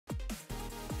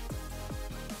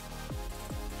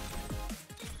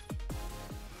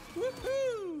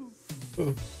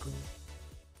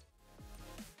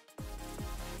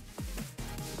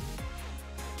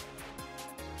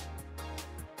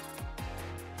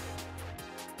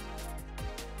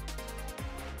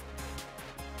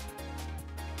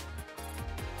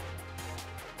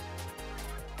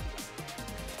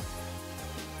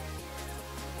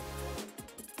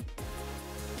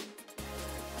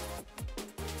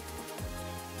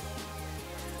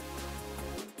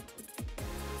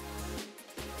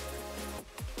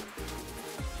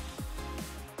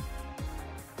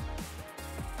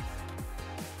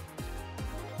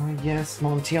Oh yes,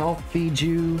 Monty, I'll feed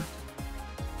you.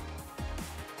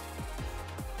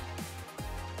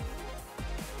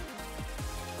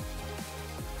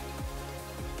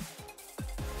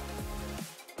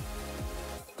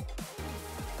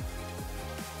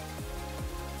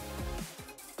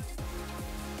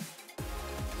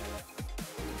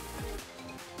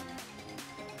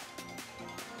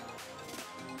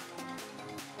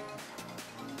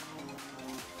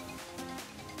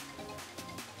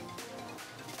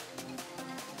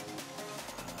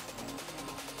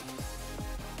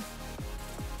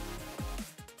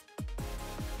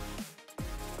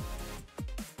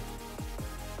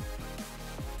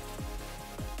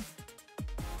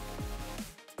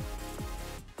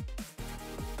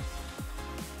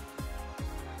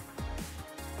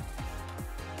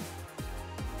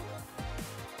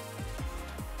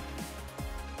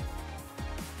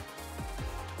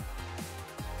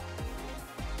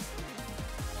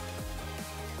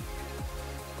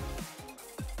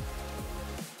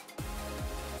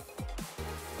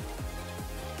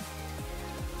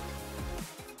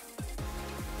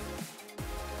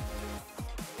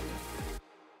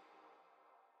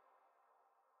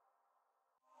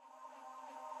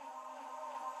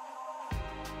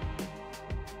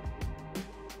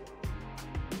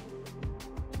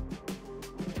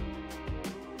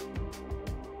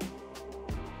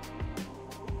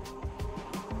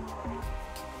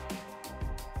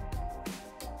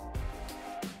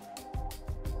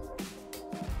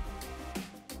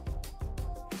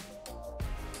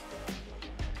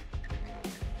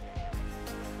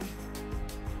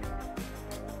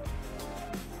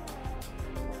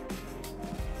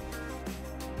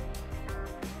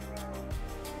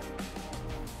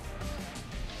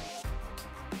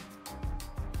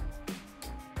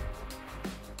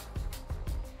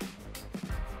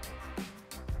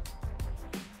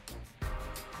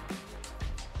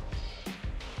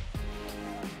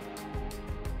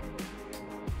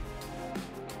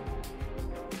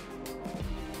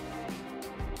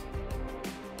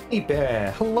 Hey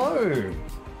Bear, hello!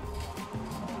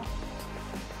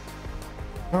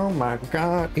 Oh my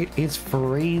god, it is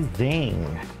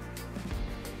freezing.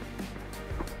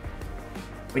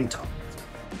 Winter.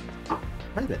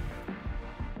 Hi there.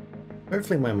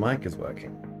 Hopefully my mic is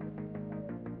working.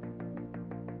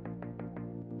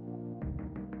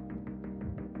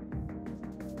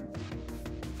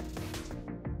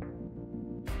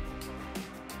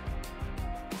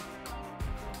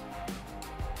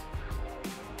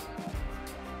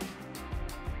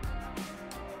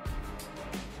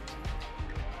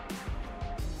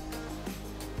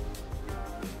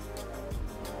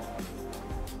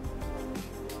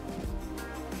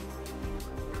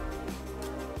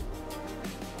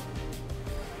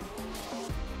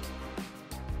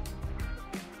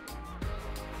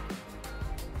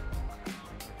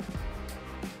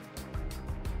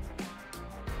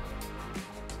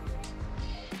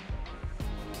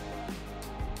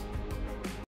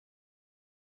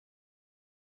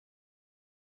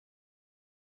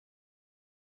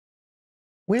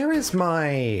 Where is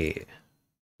my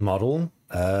model?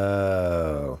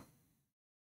 Oh.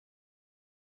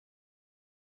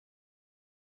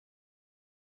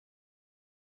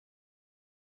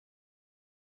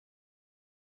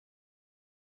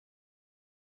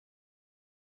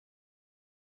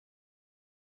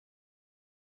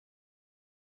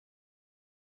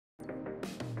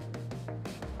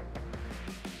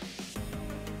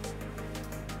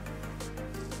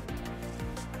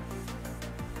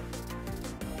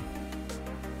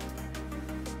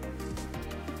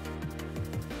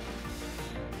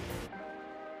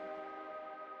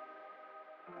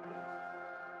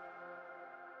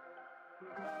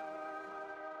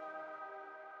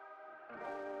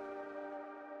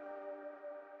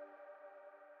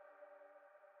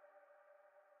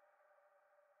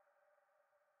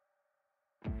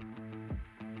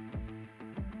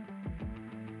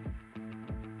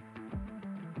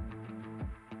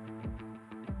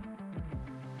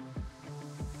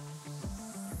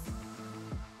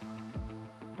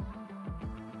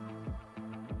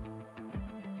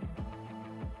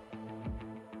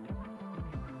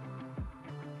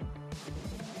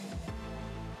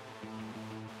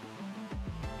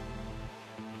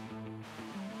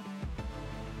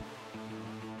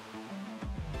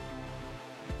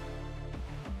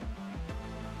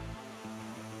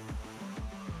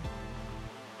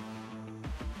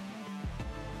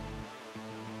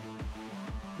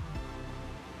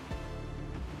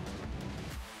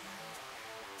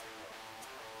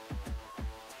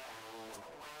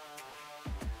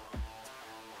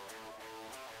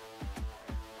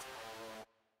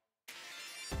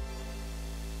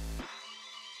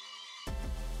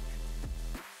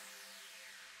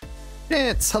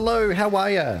 Dance, hello, how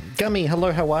are ya? Gummy,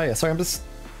 hello, how are ya? Sorry, I'm just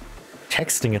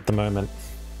texting at the moment.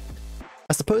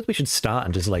 I suppose we should start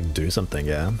and just like do something,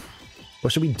 yeah?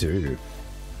 What should we do?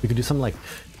 We could do some like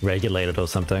regulated or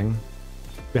something.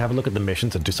 We have a look at the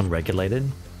missions and do some regulated.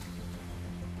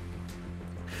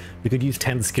 We could use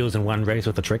 10 skills in one race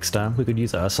with the Trickster. We could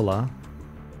use Ursula.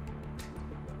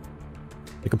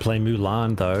 We could play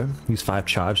Mulan though. Use 5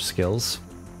 charge skills.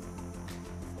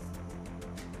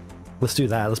 Let's do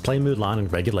that. Let's play Mulan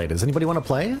and regulated. Does anybody want to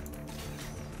play?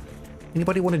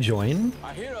 Anybody want to join?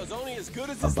 Our hero's only as good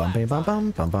as Bum his bum bing bum bum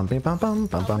bum bum bing bum bum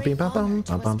bum bum bing bum bum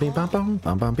bum bum bing bum bum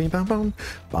bum bum bing bum bum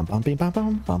bum bum bing bum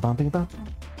bum bum bum bing bum.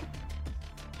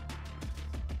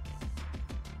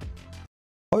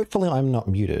 Hopefully I'm not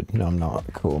muted. No, I'm not.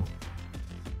 Cool.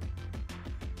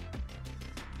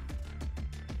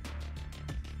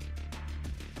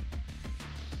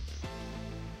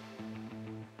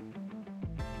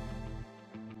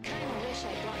 Kinda wish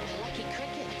I brought my lucky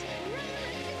cricket.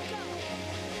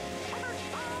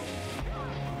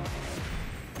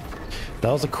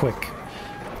 That was a quick.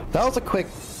 That was a quick.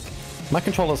 My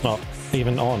controller's not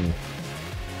even on.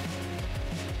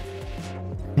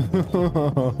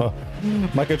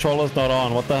 My controller's not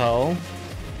on. What the hell?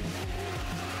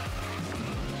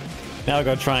 Now I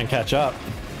gotta try and catch up.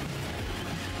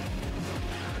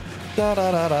 Da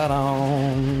da da da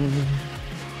dum.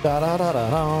 Da da da da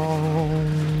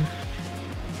dum.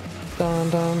 Dun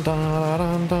dun dun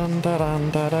dun dun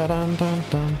dun dun dun dun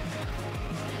dun.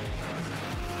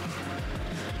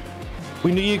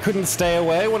 We knew you couldn't stay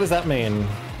away? What does that mean?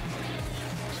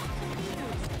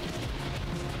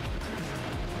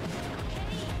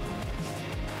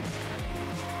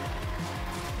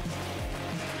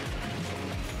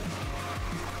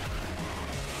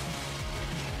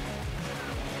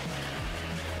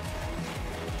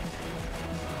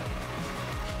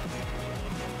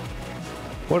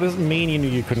 What does it mean you knew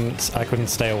you couldn't, I couldn't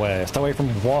stay away? Stay away from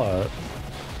what?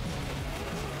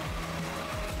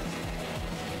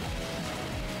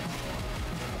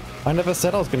 I never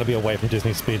said I was going to be away from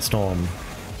Disney Speedstorm.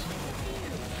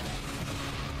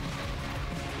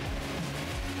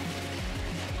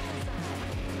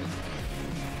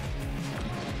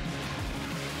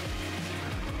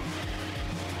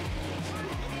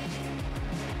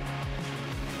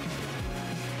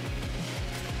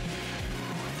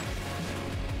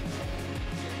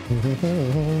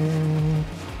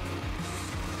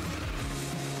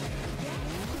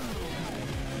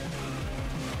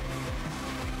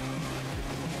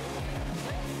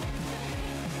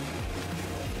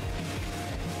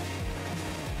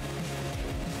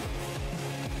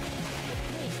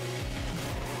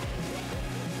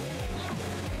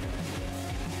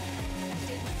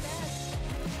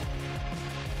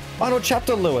 Final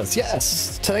chapter, Lewis.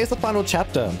 Yes, today's the final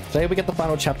chapter. Today we get the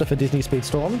final chapter for Disney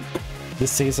Speedstorm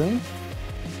this season.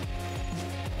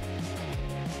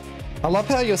 I love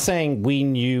how you're saying we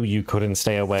knew you couldn't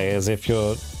stay away as if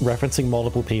you're referencing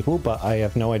multiple people, but I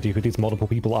have no idea who these multiple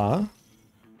people are.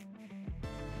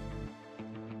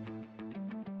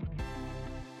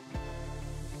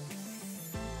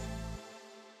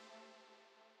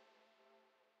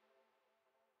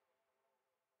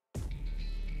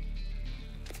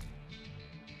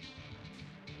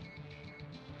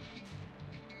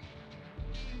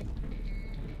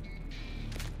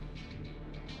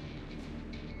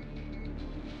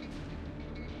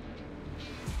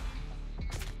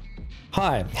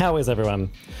 Hi, how is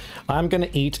everyone? I'm gonna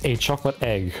eat a chocolate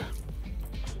egg.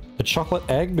 A chocolate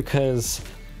egg because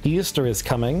Easter is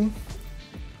coming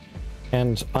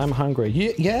and I'm hungry.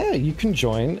 Yeah, you can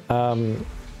join.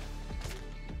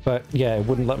 But yeah, it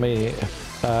wouldn't let me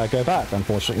go back,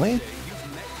 unfortunately.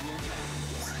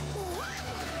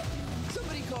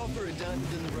 Somebody call for a diamond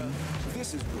in the rough.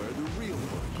 This is where the real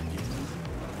work begins.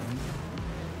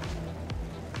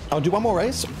 I'll do one more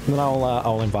race, and then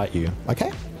I'll invite you.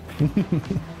 Okay? You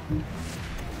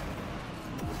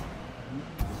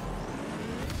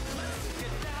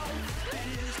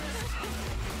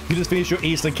just finished your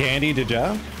Easter candy, did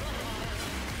ya?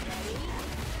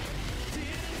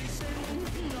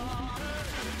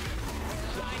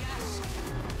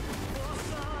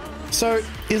 So,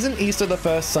 isn't Easter the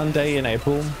first Sunday in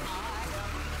April?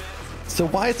 So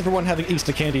why is everyone having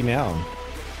Easter candy now?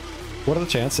 What are the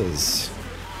chances?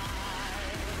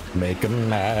 Make a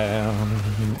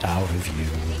man out of you.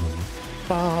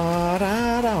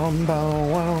 Ba-da-dum,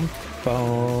 boom,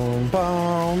 boom,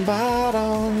 boom,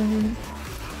 ba-dum.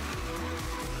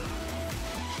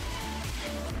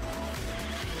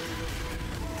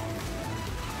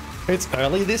 It's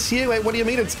early this year? Wait, what do you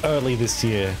mean it's early this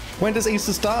year? When does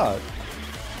Easter start?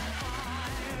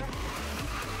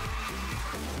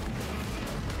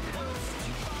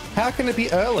 How can it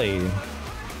be early?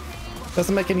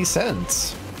 Doesn't make any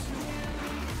sense.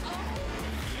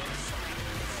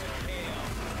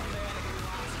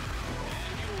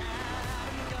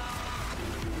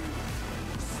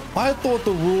 I thought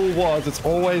the rule was it's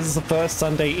always the first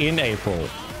Sunday in April.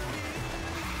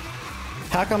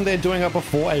 How come they're doing it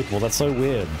before April? That's so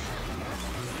weird.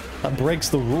 That breaks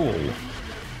the rule.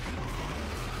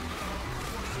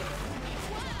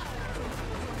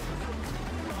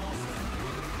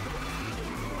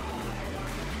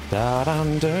 Da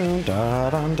dum dum da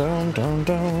dum dum dum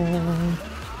dum.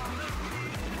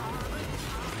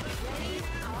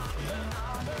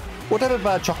 What type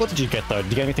of chocolate did you get though?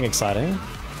 Did you get anything exciting?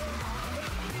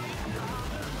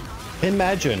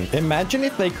 Imagine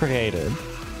if they created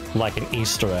like an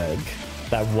Easter egg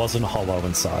that wasn't hollow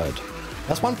inside.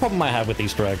 That's one problem I have with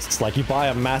Easter eggs. It's like you buy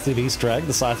a massive Easter egg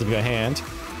the size of your hand,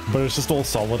 but it's just all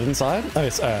solid inside. Oh,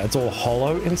 it's all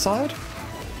hollow inside.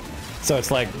 So it's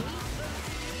like,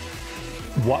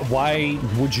 why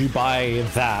would you buy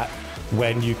that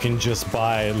when you can just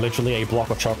buy literally a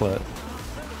block of chocolate?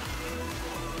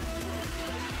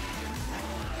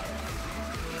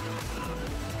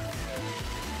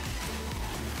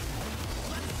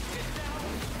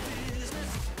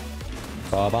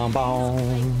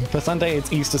 Ba-bum-bum. For Sunday,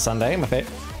 it's Easter Sunday. My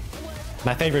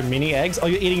favorite mini eggs. Oh,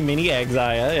 you're eating mini eggs,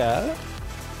 are you? Yeah.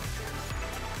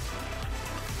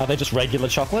 Are they just regular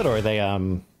chocolate, or are they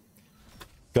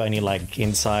got any like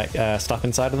inside stuff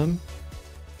inside of them?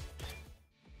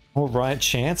 All right,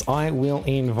 Chance. I will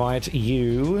invite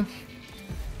you.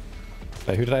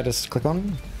 Wait, who did I just click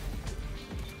on?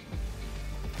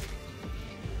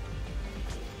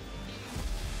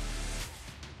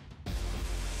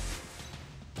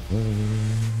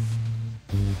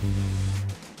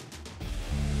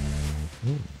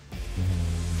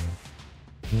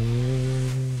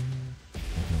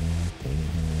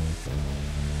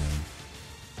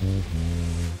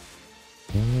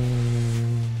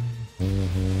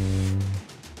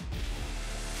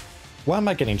 Why am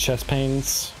I getting chest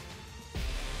pains?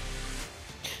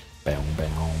 Bow, bow,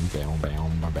 bow, bow,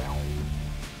 bow, bow.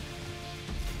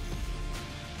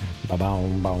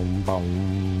 Ba-boom, boom,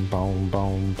 boom, boom,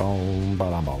 boom, boom,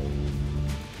 ba-da-boom.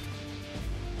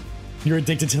 You're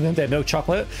addicted to them? They're milk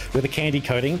chocolate with a candy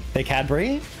coating. They're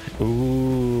Cadbury?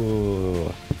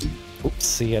 Ooh.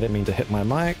 Oopsie, I didn't mean to hit my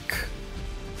mic.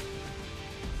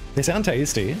 They sound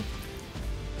tasty.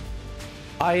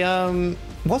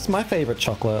 What's my favorite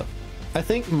chocolate? I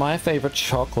think my favorite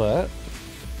chocolate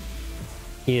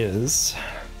is...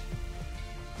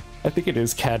 I think it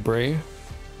is Cadbury.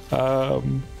 I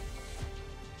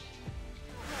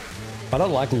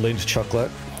don't like Lindt chocolate,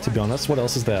 to be honest. What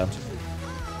else is there?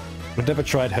 I've never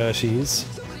tried Hershey's.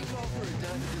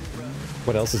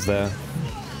 What else is there?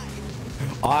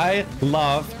 I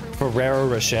love Ferrero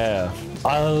Rocher.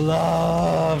 I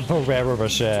love Ferrero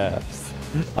Rocher.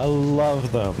 I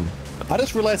love them. I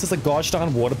just realized there's a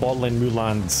Goldstein water bottle in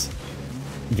Mulan's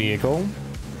vehicle.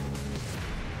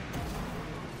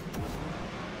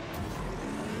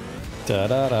 Da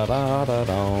da da da da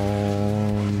da.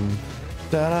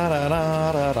 Da da da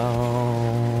da da da.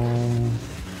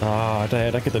 Ah,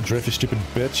 Dad, I get the drift, you stupid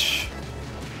bitch.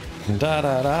 Da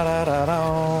da da da da da.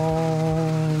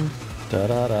 Da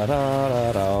da da da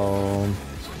da da.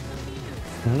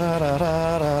 Da da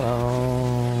da da da.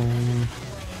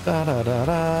 Da da da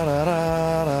da da da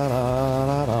da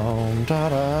da. Da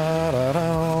da da da.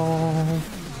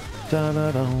 Da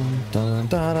da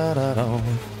da da da da.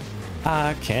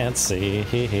 I can't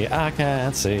see, I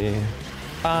can't see.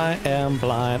 I am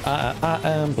blind, I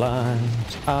am blind.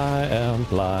 I am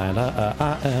blind,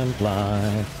 I am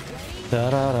blind. Da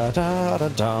da da da da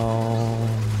da.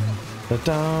 Da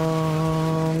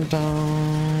dum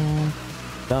dum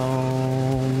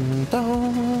dum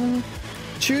dum.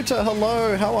 Tutor,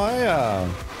 hello, how are ya?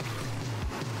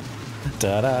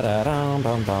 Da da da dum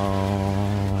bum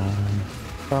bum.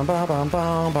 Bum bum bum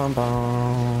bum bum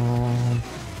bum.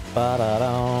 Ba da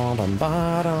dum bum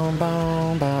ba dum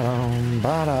bum ba dum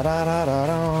ba da da da da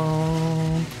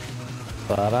dum.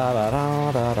 Ba da da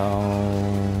da da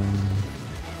dum.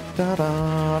 Da da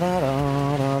da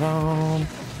da da dum.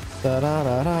 Da da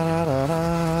da da da da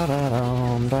da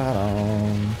dum da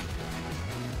dum.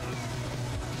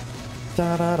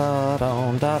 Da da da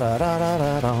dum da da da da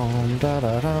da dum da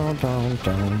da da dum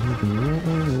dum.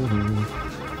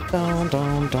 Dum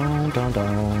dum dum dum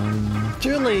dum.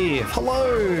 Julie, hello.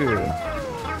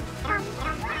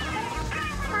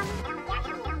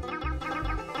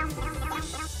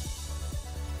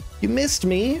 You missed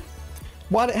me.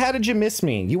 What? How did you miss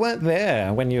me? You weren't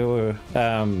there when you were,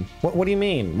 what do you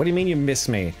mean? What do you mean you miss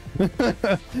me?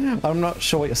 I'm not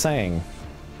sure what you're saying.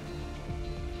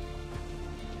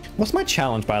 What's my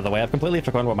challenge, by the way? I've completely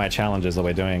forgotten what my challenge is that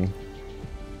we're doing.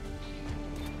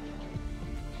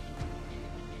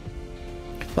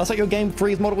 Looks like your game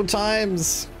freeze multiple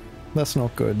times. That's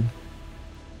not good.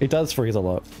 It does freeze a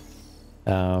lot.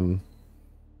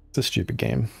 It's a stupid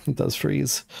game. It does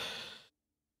freeze.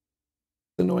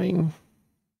 Annoying.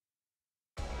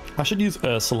 I should use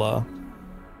Ursula,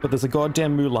 but there's a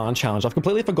goddamn Mulan challenge. I've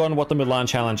completely forgotten what the Mulan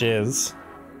challenge is.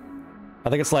 I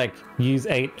think it's like use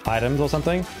 8 items or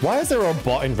something. Why is there a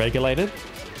bot in Regulated?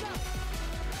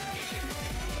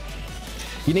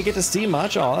 You didn't get to see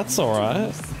much? Oh, that's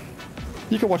alright.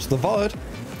 You can watch the VOD.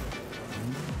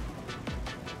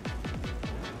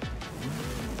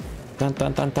 Dun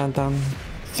dun dun dun dun.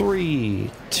 3,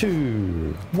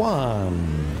 2,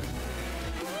 1.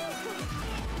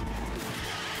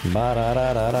 Ba da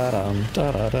da da da dum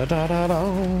da da da da da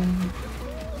dum.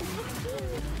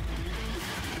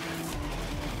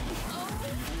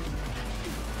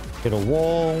 Hit a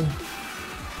wall.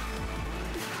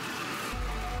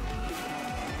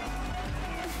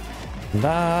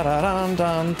 Da da dum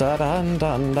dum da dum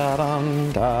dum da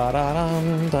dum da da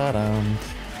dum da dum.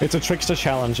 It's a trickster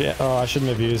challenge. Yeah. Oh, I shouldn't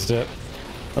have used it.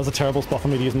 That was a terrible spot for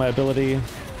me to use my ability.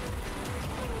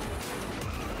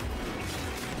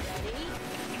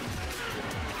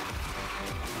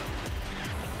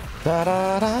 Da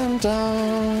da dum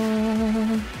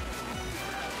dum.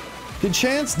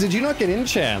 Did you not get in,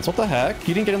 Chance? What the heck?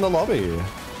 You didn't get in the lobby.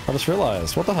 I just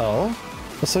realized. What the hell?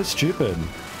 That's so stupid.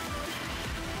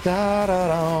 Da da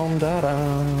dum da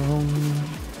dum.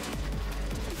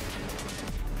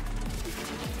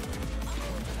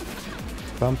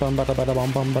 Bum bum bada bada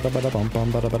bum bum bada bada bum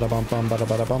bum bada bada bum bum bada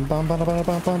bada bum bum bada bada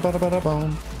bum bum bada bada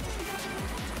bum.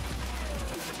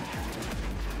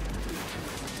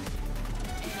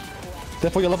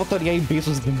 Therefore, your level 38 beast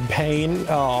was in pain.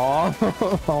 Aww.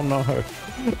 Oh no.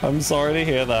 I'm sorry to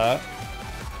hear that.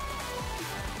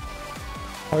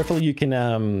 Hopefully you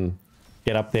can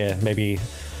get up there. Maybe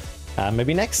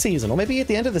next season, or maybe at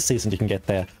the end of the season you can get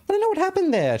there. I don't know what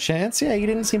happened there, Chance. Yeah, you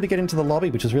didn't seem to get into the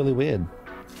lobby, which is really weird.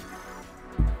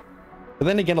 But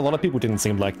then again, a lot of people didn't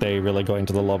seem like they really got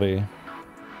into the lobby.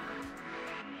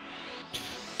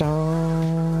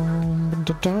 Dun,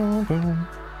 dun, dun, dun.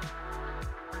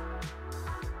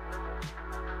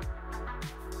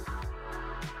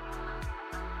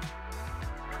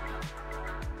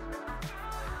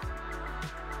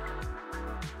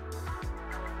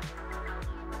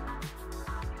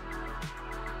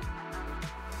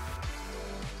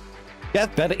 Yeah,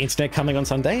 better internet coming on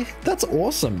Sunday. That's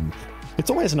awesome. It's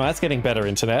always nice getting better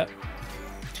internet.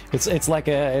 It's like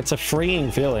it's a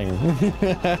freeing feeling.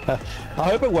 I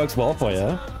hope it works well for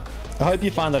you. I hope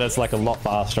you find that it's like a lot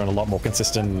faster and a lot more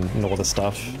consistent and all this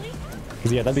stuff.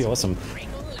 'Cause yeah, that'd be awesome.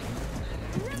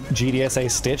 GDSA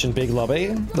Stitch and Big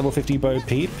Lobby, level 50 Bo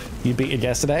Peep. You beat it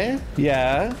yesterday?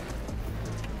 Yeah.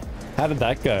 How did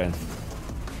that go?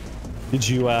 Did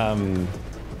you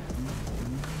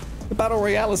The battle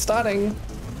royale is starting.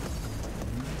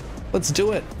 Let's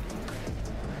do it.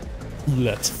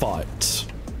 Let's fight.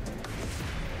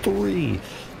 3,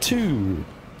 2.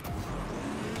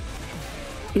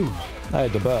 Ooh, I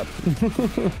had to burp.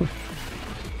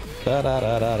 Da da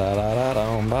da da da da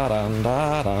dum ba dum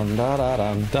da dum da da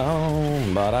dum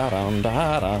dum ba da dum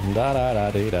da dum da da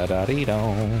da dee da da dee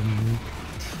dum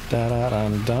da da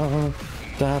dum dum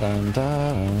da dum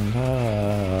da dum da.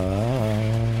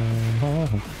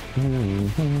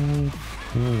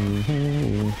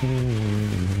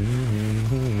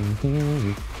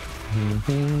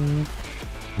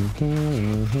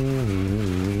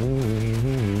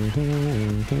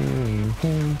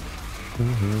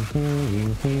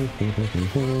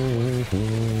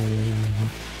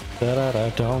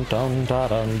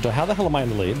 How the hell am I in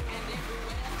the lead?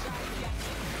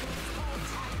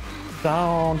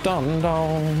 Down, down,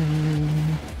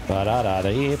 down. Ba da da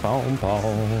dee boom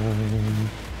boom.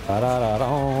 Ba da da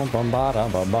dum bum ba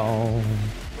dum bum bum.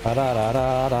 Ba da da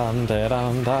da dum de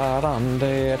dum da dum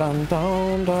de dum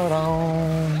dum da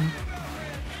dum.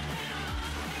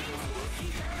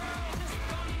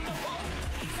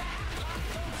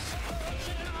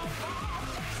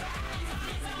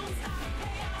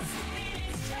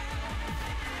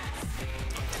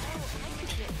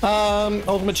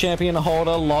 Ultimate Champion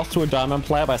holder lost to a Diamond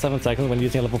player by 7 seconds when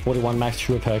using a level 41 Max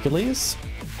True of Hercules.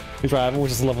 His rival,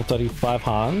 which is level 35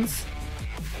 Hans.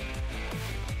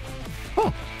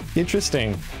 Huh,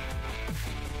 interesting.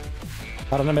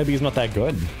 I don't know, maybe he's not that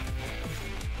good.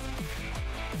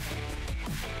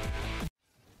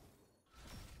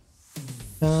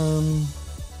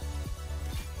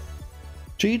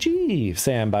 GG,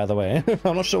 Sam, by the way.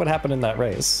 I'm not sure what happened in that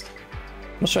race.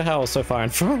 Not sure how I was so far in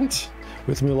front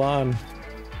with Mulan.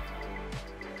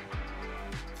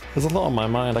 There's a lot on my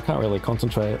mind. I can't really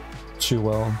concentrate too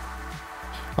well.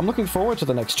 I'm looking forward to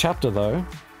the next chapter, though.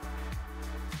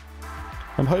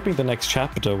 I'm hoping the next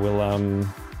chapter will,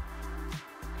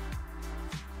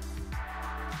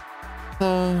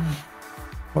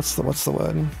 what's the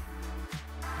word?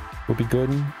 Will be good.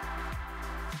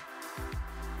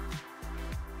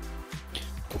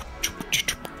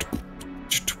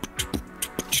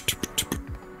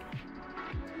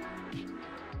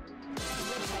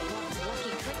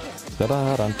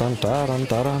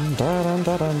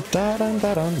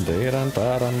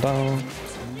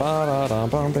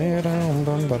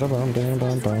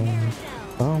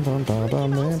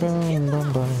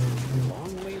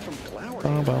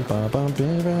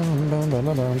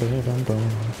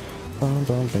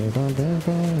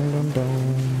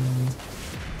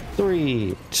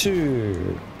 Three,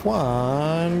 two,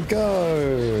 one,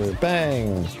 go!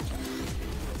 Bang!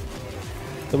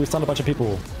 So we stunned a bunch of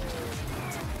people.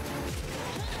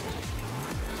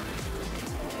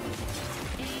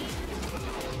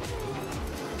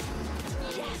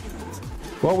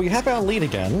 Well, we have our lead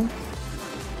again.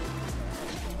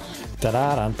 A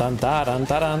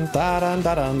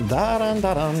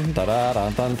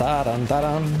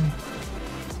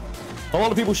lot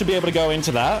of people should be able to go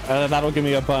into that. That'll give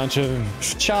me a bunch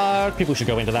of charge. People should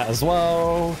go into that as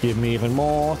well. Give me even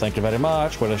more. Thank you very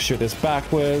much. We're gonna shoot this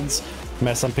backwards.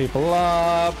 Mess some people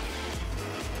up.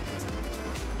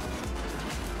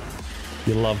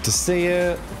 You love to see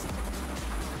it.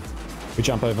 We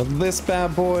jump over this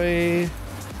bad boy.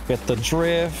 Get the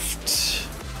drift.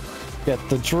 Get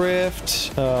the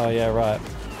drift. Oh, yeah, right.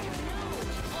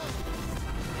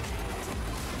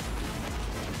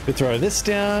 We throw this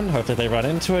down. Hopefully they run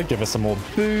into it. Give us some more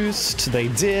boost. They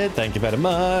did. Thank you very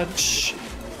much.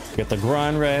 Get the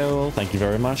grind rail. Thank you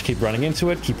very much. Keep running into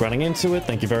it. Keep running into it.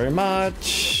 Thank you very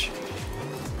much.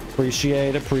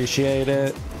 Appreciate it. Appreciate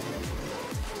it.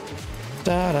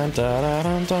 Da da da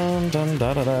da dun dun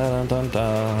da da da dun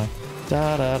da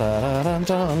da da da dun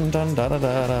dun da da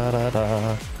da da da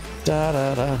da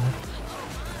da da.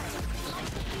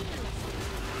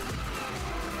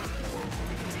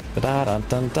 Da da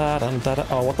dun da dun da da.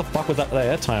 Oh, what the fuck was that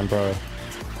there time, bro?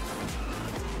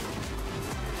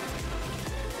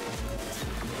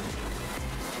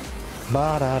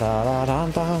 Ba da da da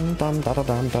dun dun dun da da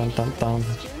dun dun dun dun.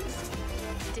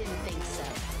 Didn't think so.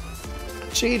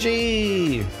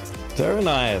 GG! Very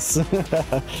nice.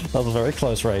 That was a very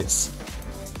close race.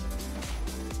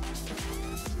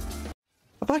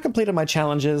 Have I completed my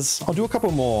challenges? I'll do a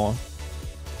couple more.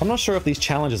 I'm not sure if these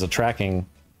challenges are tracking.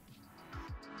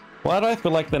 Why do I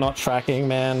feel like they're not tracking,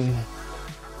 man?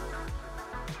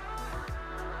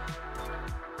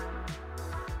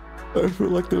 I feel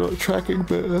like they're not tracking,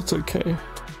 but that's okay.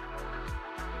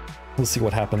 We'll see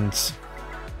what happens.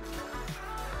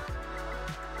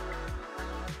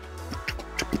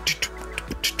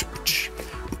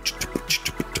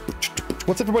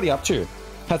 What's everybody up to?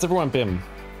 How's everyone been?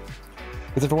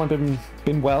 Has everyone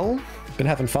been well? Been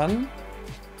having fun?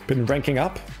 Been ranking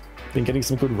up? Been getting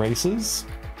some good races?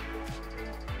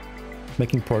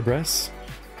 Making progress?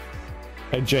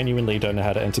 I genuinely don't know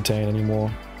how to entertain anymore.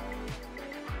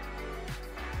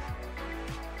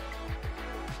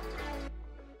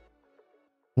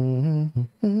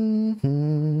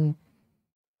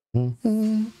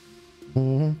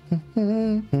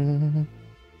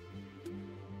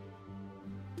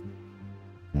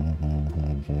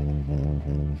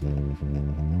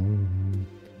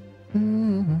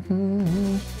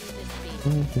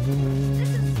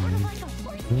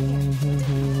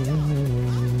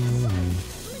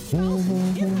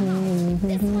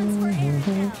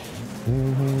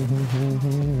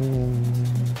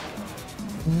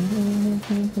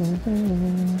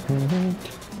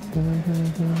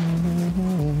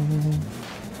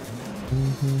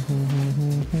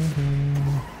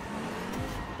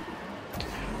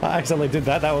 I accidentally did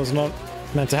that. That was not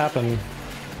meant to happen.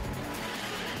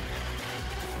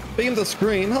 Beam the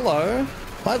screen. Hello.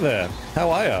 Hi there. How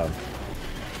are ya?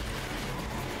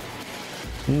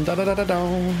 Da da da da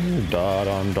dum da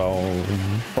dum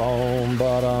dum boom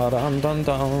ba da dum dum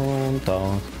dum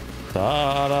dum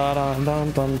da da dum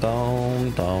dum dum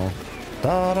dum dum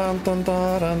da dum dum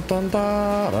da dum dum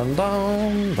da dum dum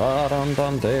da dum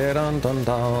dum de dum dum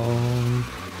dum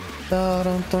da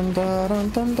dum dum da dum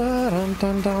dum da dum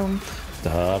dum dum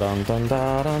da dum dum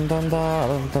da dum dum da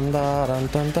dum dum da dum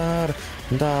dum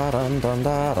da dum dum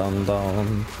da dum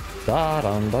dum Da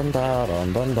dun dun da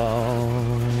dun dun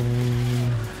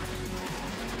dun.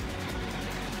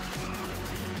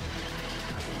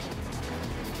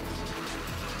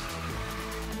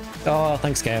 Oh,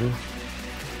 thanks, Cam.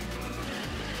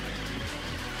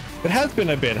 It has been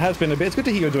a bit, It's good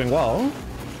to hear you're doing well.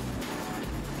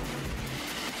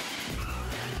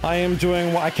 I am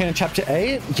doing what I can in Chapter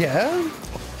 8, yeah.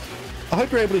 I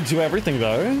hope you're able to do everything,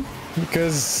 though,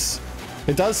 because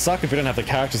it does suck if you don't have the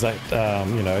characters that,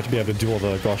 you know, to be able to do all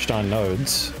the gosh darn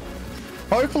nodes.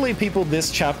 Hopefully people this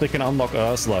chapter can unlock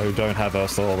Ursula who don't have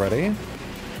Ursula already.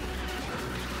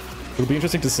 It'll be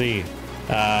interesting to see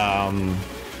how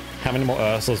many more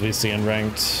Ursulas we see in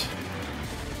ranked.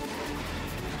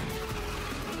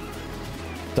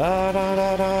 Da da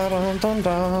da da dun dun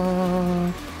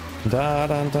dun. Da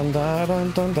dun dun da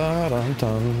dun dun da dun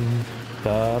dun.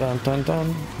 Da dun dun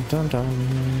dun dun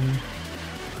dun.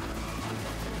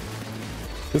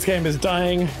 This game is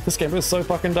dying. This game is so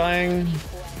fucking dying.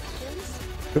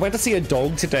 We went to see a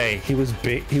dog today. He was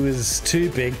big. He was too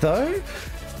big though.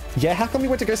 Yeah, how come we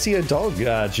went to go see a dog,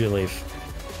 Juleaf?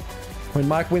 When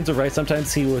Mike wins a race,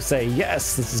 sometimes he will say,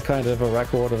 yes, this is kind of a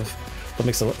record of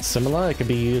something similar. It can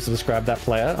be used to describe that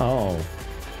player. Oh.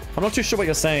 I'm not too sure what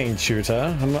you're saying,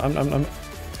 Shooter. I'm a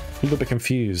little bit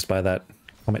confused by that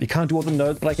comment. You can't do all the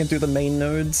nodes, but I can do the main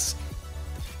nodes.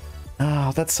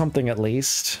 Ah, that's something at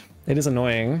least. It is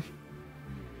annoying.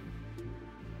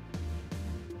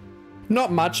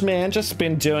 Not much, man. Just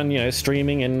been doing, you know,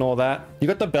 streaming and all that. You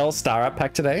got the Bell Star Up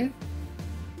pack today?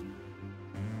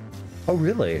 Oh,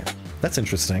 really? That's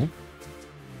interesting.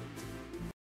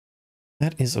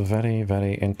 That is very,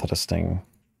 very interesting.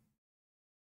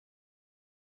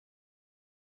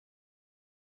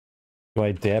 Do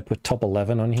I dare put top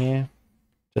 11 on here?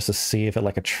 Just to see if it,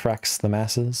 like, attracts the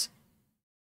masses?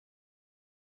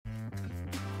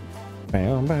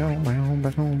 Bow, bow, bow,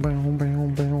 bow, bow, bow,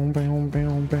 bow, bow,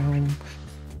 bow, bow.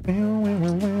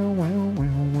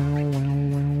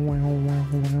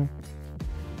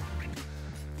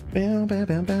 Bow, bow,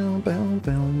 bow, bow, bow,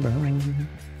 bow, bow.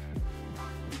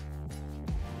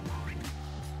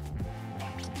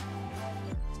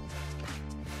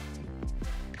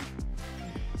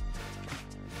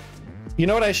 You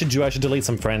know what I should do? I should delete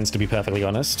some friends, to be perfectly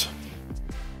honest.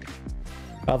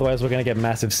 Otherwise, we're gonna get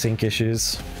massive sync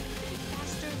issues.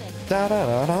 Da da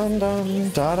da dun dun,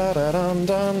 da da da dun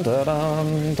dun da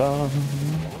dun dun.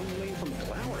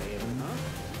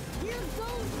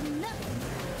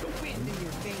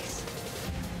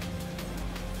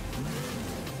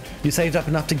 You saved up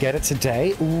enough to get it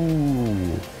today?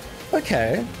 Ooh.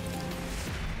 Okay.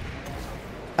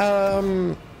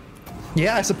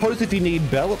 Yeah, I suppose if you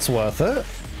need Bell, it's worth it.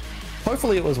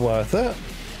 Hopefully it was worth it.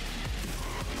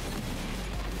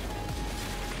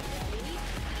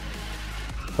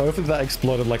 Hopefully that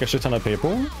exploded like a shit ton of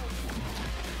people.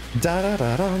 Da da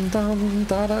da dun dun,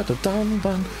 da da da dun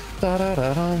dun, da da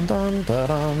da dun dun da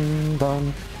dun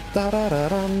dun, da da da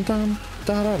dun dun,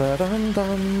 da da da dun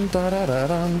dun, da da da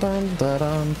dun dun da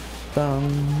dun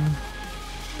dun.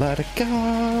 Let it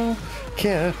go,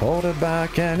 can't hold it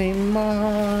back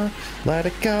anymore. Let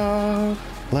it go,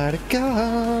 let it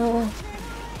go.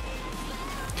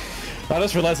 I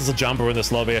just realized there's a jumper in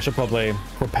this lobby. I should probably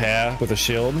prepare with a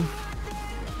shield.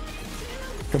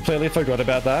 Completely forgot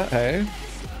about that, hey?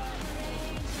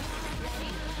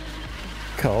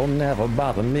 Cold never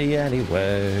bothered me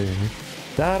anyway.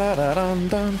 Da da da dun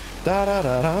dun, da da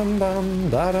da dun dun,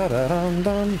 da da da dun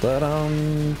dun da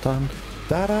dun dun,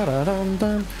 da da da dun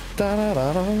dun, da da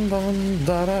da dun dun,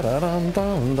 da da da dun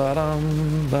dun da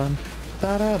dun dun,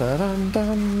 da da da dun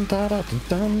dun, da da da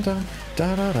dun dun,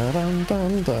 da da da dun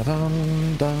dun da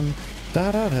dun dun,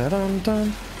 da da da dun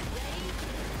dun.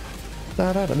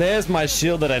 There's my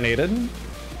shield that I needed.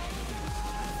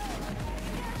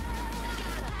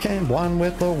 Came one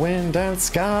with the wind and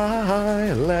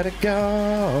sky. Let it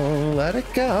go, let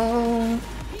it go.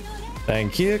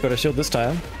 Thank you. Got a shield this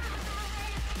time.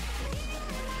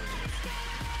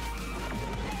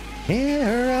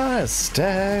 Here I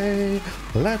stay.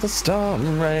 Let the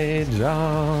storm rage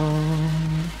on.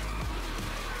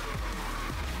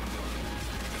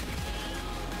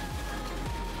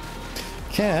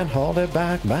 Can't hold it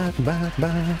back, back, back,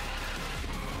 back.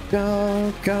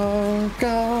 Go, go,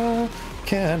 go.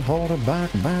 Can't hold it back,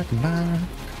 back, back.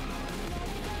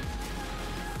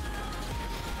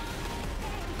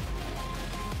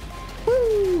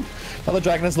 Woo! Other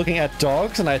dragon is looking at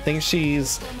dogs, and I think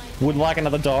she's would like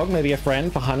another dog, maybe a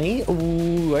friend for Honey.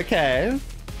 Ooh, okay.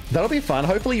 That'll be fun.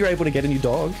 Hopefully you're able to get a new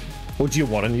dog. Or do you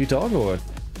want a new dog, or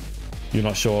you're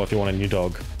not sure if you want a new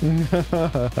dog?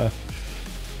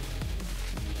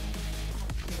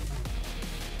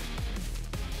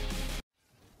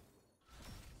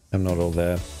 I'm not all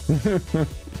there.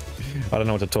 I don't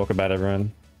know what to talk about,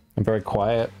 everyone. I'm very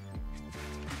quiet.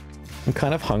 I'm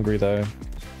kind of hungry though.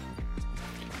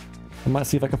 I might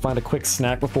see if I can find a quick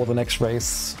snack before the next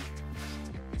race.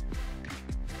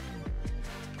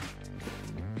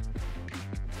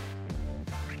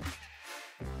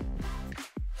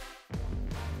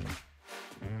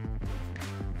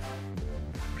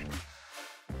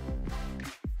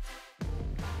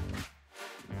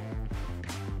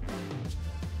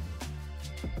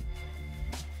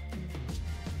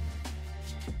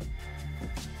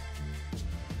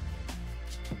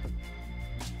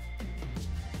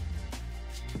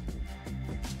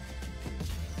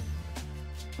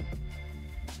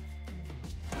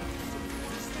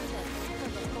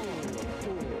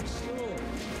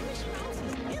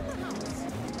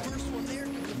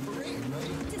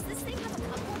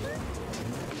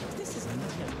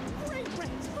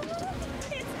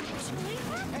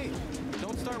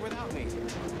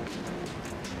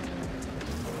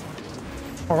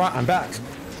 Alright, I'm back.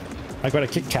 I got a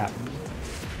Kit Kat.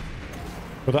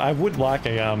 But I would like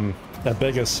a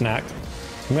bigger snack.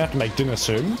 I'm gonna have to make dinner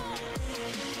soon.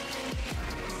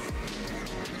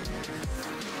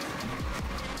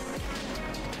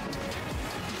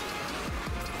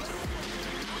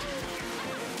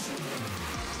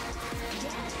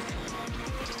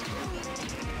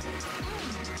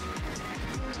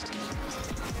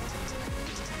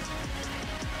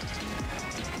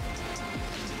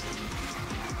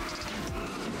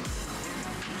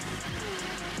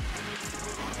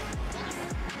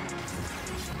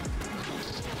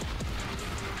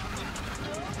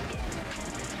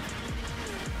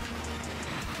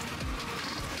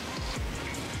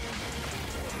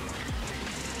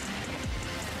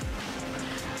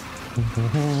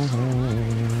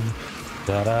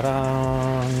 Da da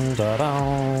da da da.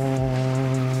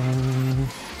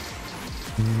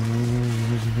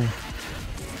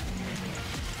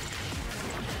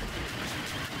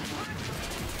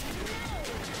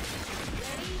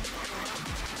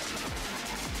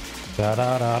 Da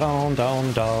da da don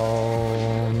don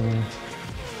don.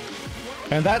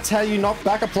 And that's how you knock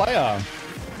back a player.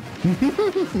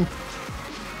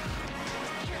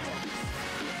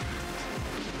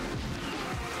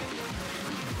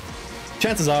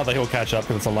 Chances are that he'll catch up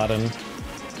because it's Aladdin.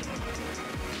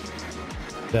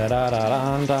 Da da da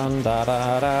dun dun da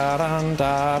da da dun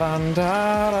da dun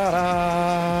da da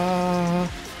da.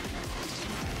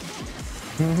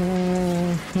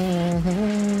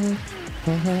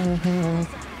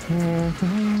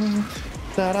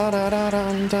 Da da da da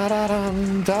dun da da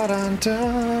dun da dun da.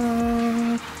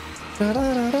 Da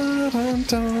da da da dun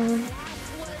dun.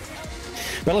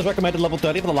 Rella's recommended level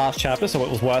 30 for the last chapter, so it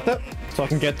was worth it. So I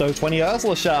can get those 20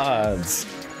 Ursula shards.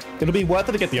 It'll be worth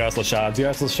it to get the Ursula shards. The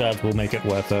Ursula shards will make it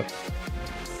worth it.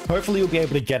 Hopefully you'll be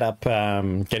able to get up,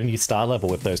 get a new star level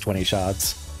with those 20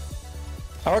 shards.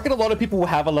 I reckon a lot of people will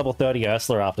have a level 30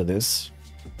 Ursula after this.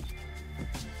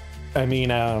 I mean,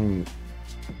 a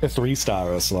 3-star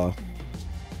Ursula.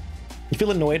 You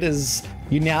feel annoyed as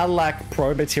you now lack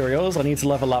pro materials? I need to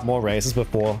level up more races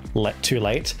before too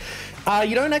late.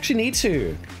 You don't actually need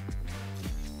to.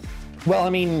 Well, I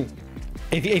mean,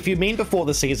 if you mean before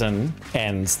the season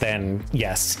ends, then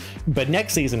yes. But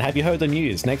next season, have you heard the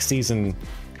news? Next season,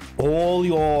 all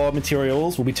your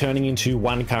materials will be turning into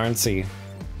one currency.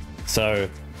 So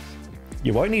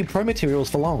you won't need pro materials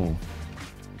for long.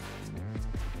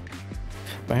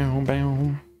 Bow,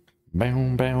 bow,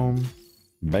 bow, bow,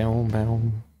 bow, bow.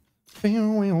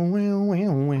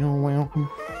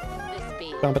 This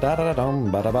beat.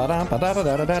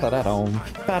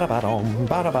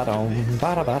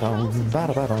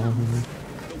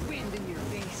 Wind in your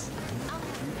face. I'll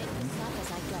make it stop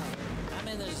as I go. I'm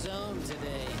in the zone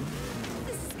today.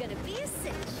 This is gonna be a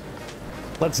cinch.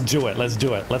 Let's do it. Let's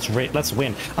do it. Let's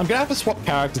win. I'm gonna have to swap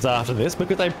characters after this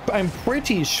because I'm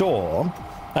pretty sure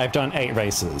I've done 8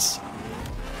 races.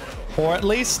 Or at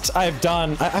least I've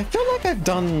done... I feel like I've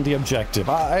done the objective.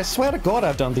 I swear to God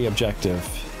I've done the objective.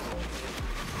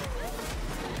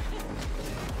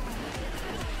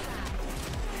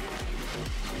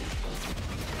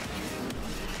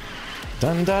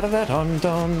 Dun da da da dun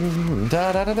dun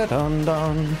da da da da dun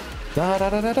dun da da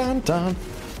da da dun dun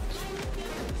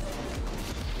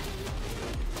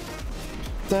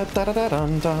da da da da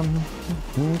dun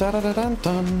dun da da da dun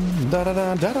dun da da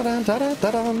da da da da da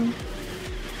da dun.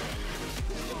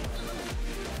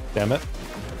 Damn it.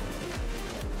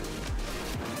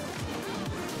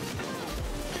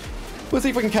 We'll see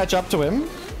if we can catch up to him.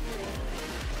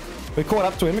 We caught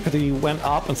up to him because he went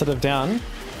up instead of down.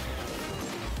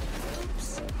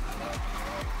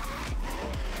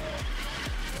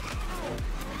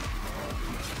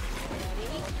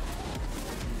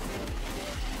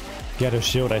 He had a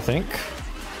shield, I think.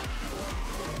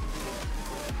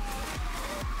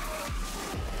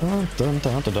 Dun, dun,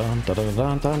 dun, dun, dun, dun,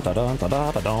 dun, dun, dun, dun, dun,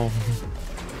 dun, dun.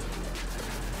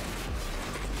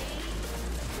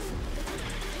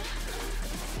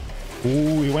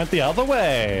 Ooh, he went the other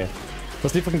way.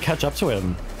 Let's see if we can catch up to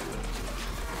him.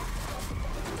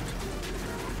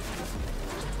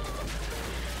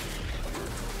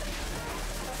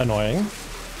 Annoying.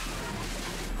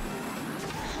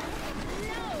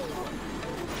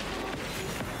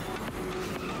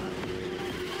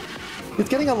 He's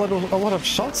getting a lot of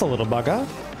shots, a little bugger.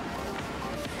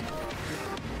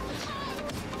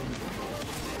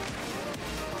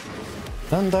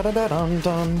 Dun da da da dun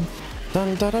dun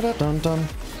dun da da da dun dun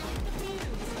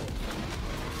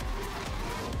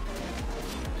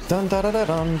dun da da da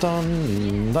dun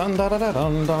dun dun da da da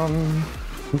dun dun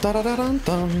da da da dun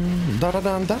dun da da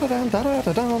dun da da dun da da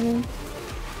da dun.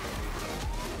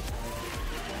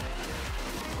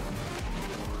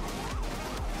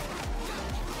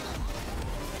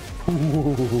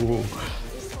 Ooh.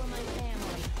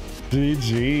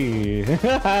 GG.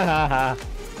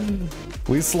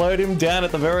 We slowed him down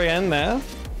at the very end there.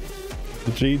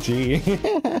 GG.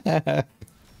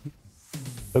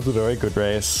 That's a very good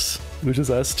race. Which is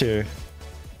us too.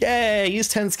 Yay! Use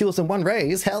 10 skills in one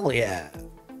race. Hell yeah.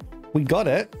 We got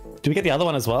it. Did we get the other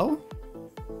one as well?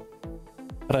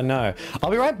 I don't know.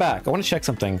 I'll be right back. I want to check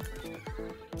something.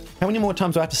 How many more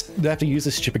times do I have to use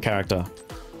this stupid character?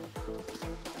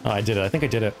 Oh, I did it. I think I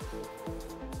did it.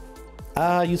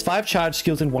 Use 5 charge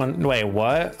skills in one... Wait,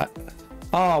 what?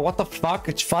 Oh, what the fuck?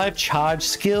 It's 5 charge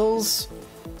skills?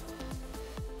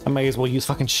 I may as well use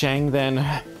fucking Shang then.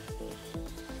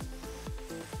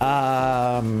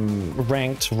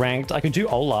 Ranked. I could do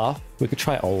Olaf. We could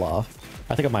try Olaf.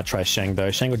 I think I might try Shang though.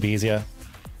 Shang would be easier.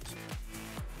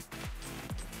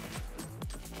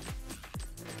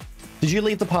 Did you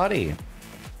leave the party?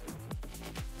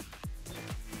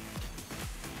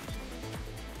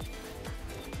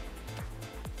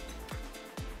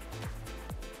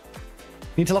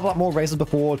 Need to level up more races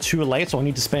before too late, so I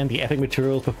need to spend the epic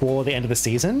materials before the end of the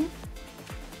season.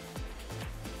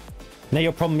 Now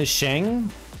your problem is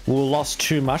Shang will lost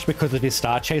too much because of his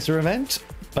Star Chaser event.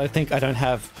 But I think I don't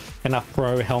have enough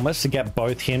pro helmets to get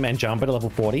both him and Jumbo to level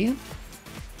 40.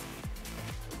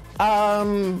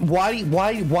 Why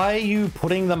are you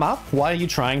putting them up? Why are you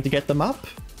trying to get them up?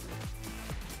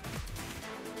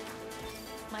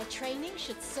 My training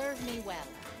should serve me well.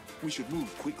 We should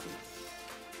move quickly.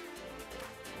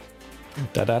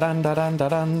 Da da dun da dun da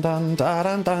dun dun da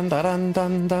dun dun da dun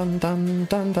dun dun dun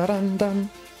dun da dun dun.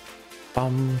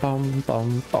 Bum bum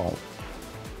bum bum.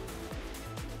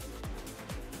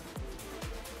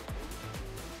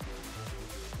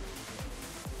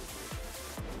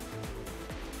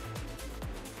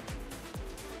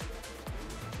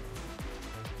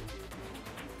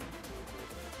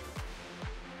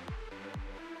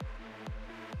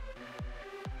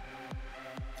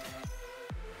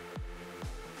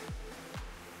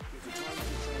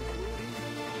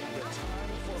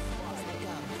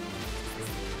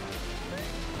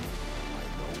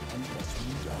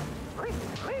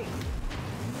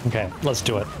 Okay, let's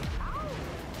do it.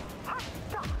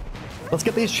 Let's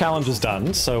get these challenges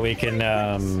done so we can,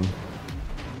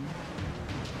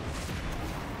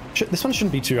 this one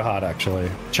shouldn't be too hard, actually.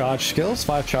 Charge skills,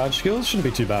 5 charge skills, shouldn't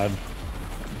be too bad.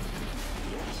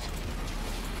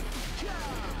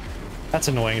 That's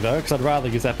annoying, though, because I'd rather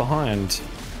use that behind.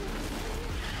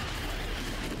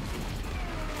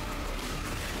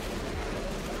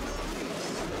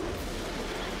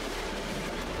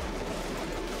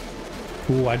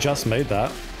 Ooh, I just made that.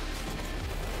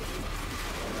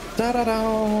 Da-da-da.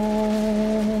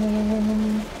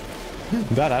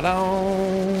 Da-da-da.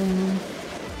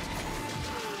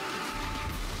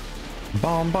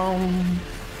 Bom bom.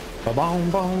 Ba-bom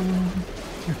bom.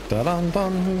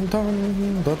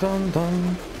 Da-dun-dun-dun.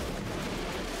 Da-dun-dun.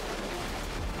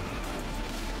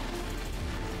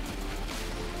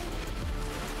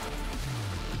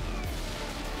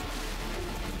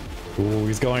 Ooh,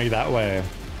 he's going that way.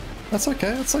 That's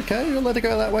okay, that's okay. You'll let it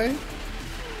go that way.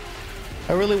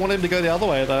 I really want him to go the other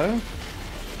way, though.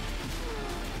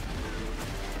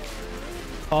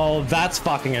 Oh, that's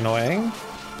fucking annoying.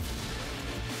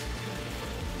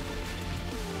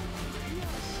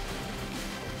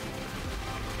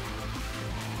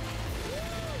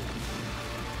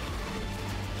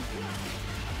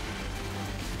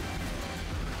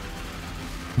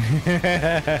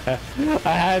 I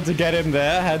had to get him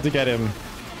there, I had to get him.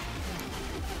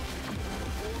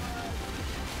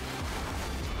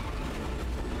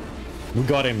 We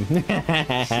got him.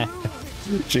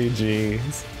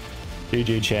 GG's.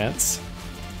 GG chance.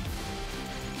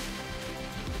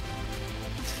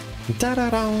 Da da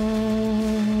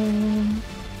dum.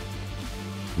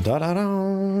 Da da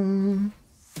dum.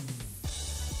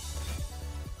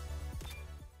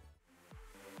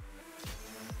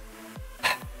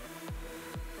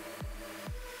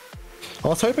 I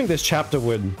was hoping this chapter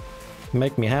would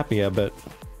make me happier, but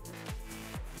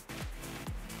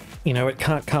you know, it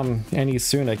can't come any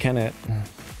sooner, can it?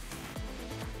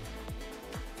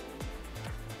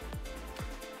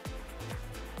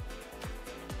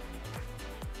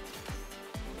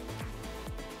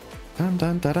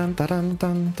 Dun dun dun dun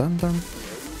dun dun dun.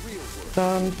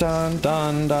 Dun dun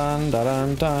dun dun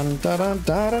dun dun dun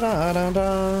dun dun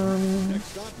dun.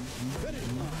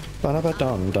 Ba dun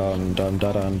dun dun dun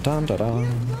dun dun dun.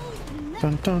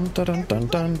 Dun dun dun dun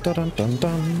dun dun dun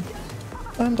dun.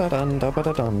 Dun dun dun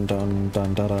dun dun dun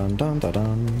dun dun dun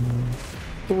dun.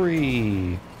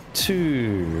 3,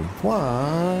 2,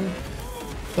 1.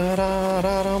 Ba da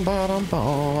da dum ba dum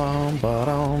bum ba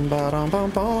dum bum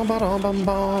bum ba dum bum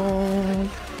bum.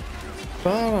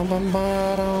 Ba dum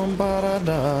ba dum ba da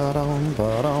da dum ba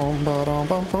dum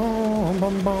bum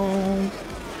bum bum.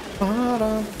 Ba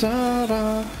da da da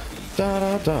da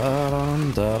da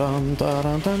dum da dum da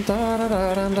dum da da da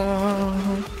da da.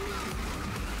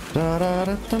 Da da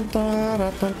da da da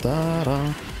da da da.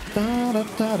 Da da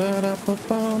da da da bum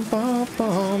bum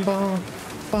bum bum.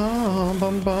 Bum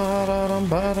bum ba da dum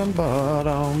ba dum ba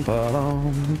dum ba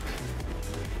dum.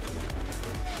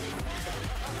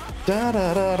 Da da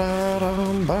da da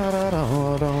dum ba da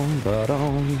dum ba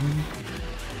dum.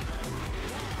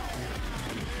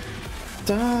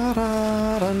 Da da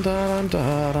dum da dum da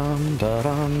dum da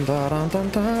dum da dum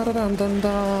da dum da dum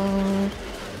da.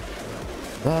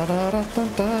 Da da da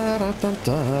da da da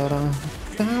da da.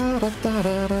 Da da da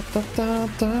da da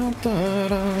da da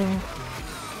da.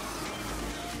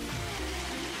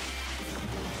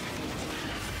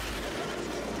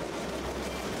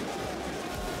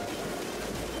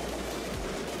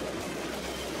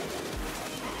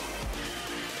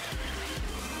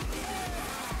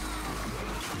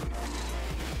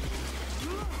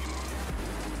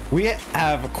 We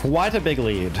have quite a big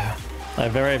lead. A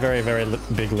very, very, very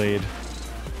big lead.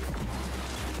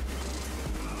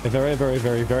 A very, very,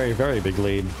 very, very, very big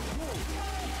lead.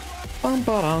 Bum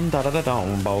ba dum da da da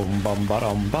dum bum bum ba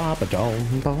dum ba ba dum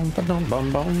bum ba dum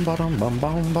bum bum ba dum bum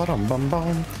bum ba dum bum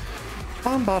bum.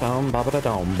 Bum ba dum ba ba da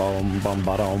dum bum bum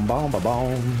ba dum bum ba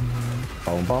bum.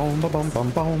 Bum bum ba bum bum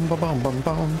bum ba bum bum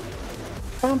bum.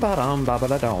 Bum ba dum ba ba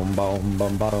da dum bum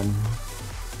bum ba dum.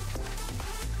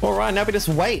 Alright, now we just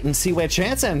wait and see where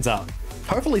Chance ends up.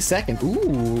 Hopefully second.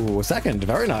 Ooh, second.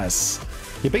 Very nice.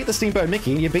 You beat the Steamboat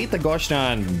Mickey, you beat the gosh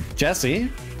darn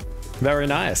Jesse. Very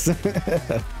nice.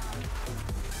 I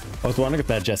was wondering if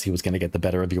that Jesse was going to get the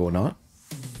better of you or not.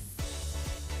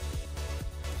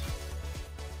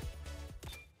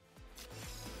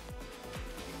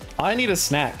 I need a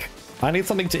snack. I need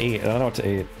something to eat. I don't know what to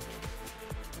eat.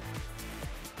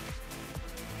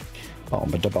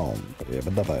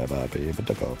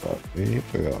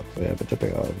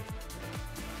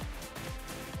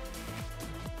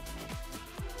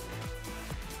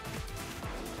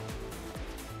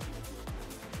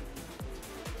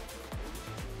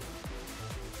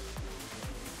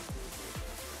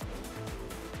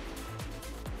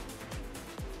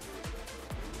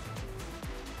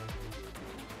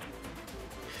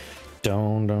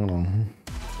 Don't.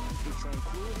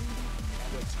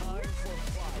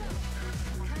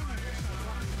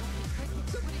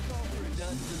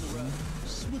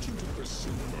 Switching to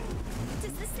pursuit mode.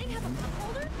 Does this thing have a cup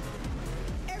holder?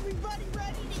 Everybody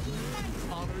ready to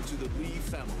eat? Honor to the Lee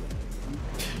family.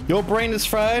 Your brain is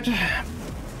fried.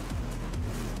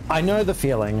 I know the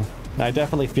feeling. I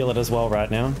definitely feel it as well right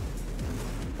now.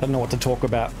 I don't know what to talk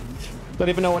about. Don't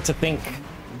even know what to think.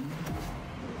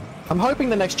 I'm hoping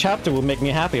the next chapter will make me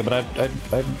happy, but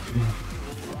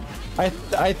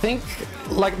I think,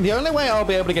 like, the only way I'll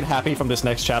be able to get happy from this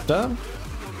next chapter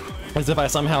is if I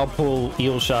somehow pull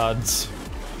eel shards.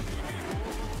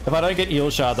 If I don't get eel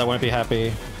shards, I won't be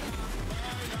happy.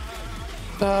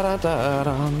 Da da da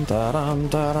dum da dum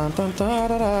da dum da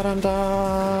da da dum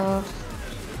da.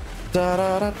 Da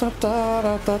da da da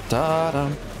da da da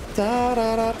dum. Da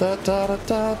da da da da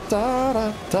da da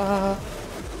da da.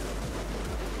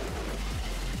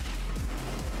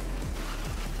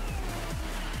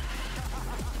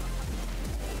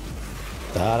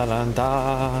 Da da da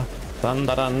da. Dun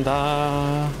da dun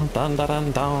da, dun da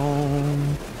dun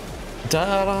dun,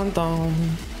 da dun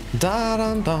dun, da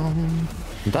dun dun,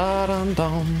 da dun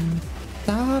dun,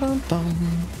 da dun dun,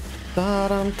 da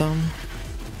dun dun,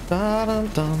 Da dum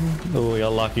dum. Oh, you're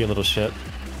lucky, little shit.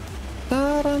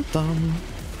 Da dum dum.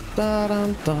 Da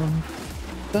dum dum.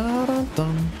 Da dum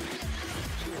dum.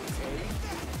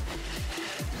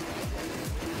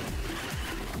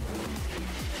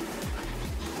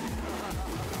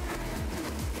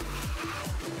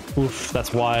 Oof,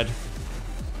 that's wide.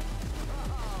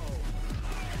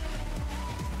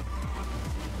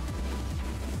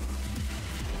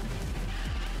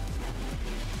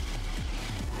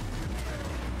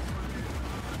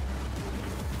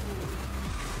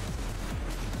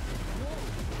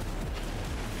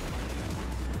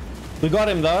 We got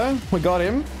him though. We got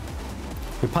him.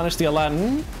 We punished the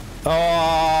Aladdin.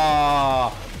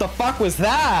 Oh, the fuck was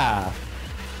that?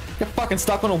 You're fucking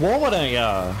stuck on a wall, why don't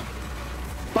ya?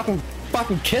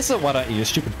 Fucking kiss it, why don't you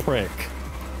stupid prick?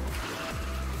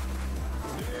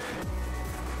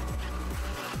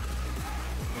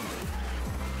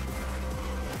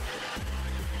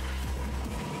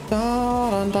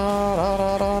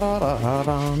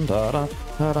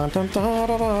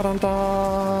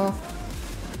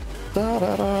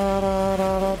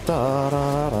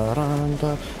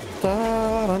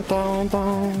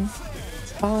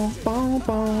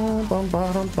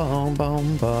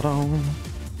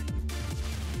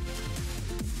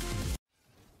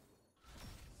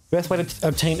 Best way to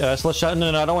obtain Ursula shards? No,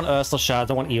 I don't want Ursula shards.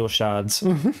 I want eel shards.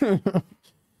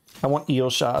 I want eel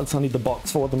shards. I need the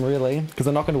box for them, really, because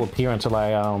they're not going to appear until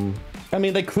I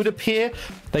mean, they could appear,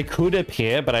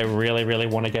 but I really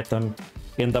want to get them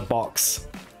in the box.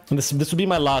 And this would be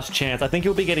my last chance. I think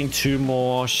you'll be getting 3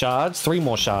 more shards.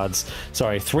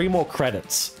 Sorry, 3 more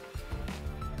credits.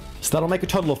 So that'll make a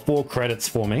total of 4 credits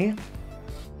for me.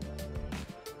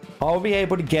 I'll be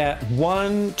able to get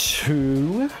 1,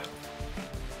 2,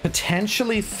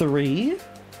 potentially 3.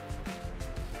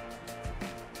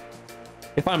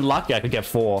 If I'm lucky, I could get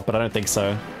 4, but I don't think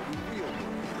so.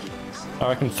 I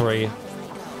reckon 3.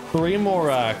 3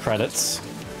 more credits.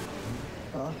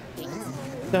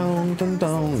 Down, down,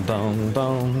 down, down,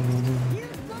 down.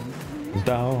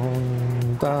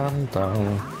 Down, down,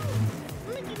 down.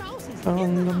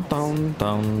 Down, down,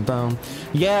 down, down.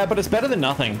 Yeah, but it's better than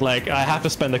nothing. Like, I have to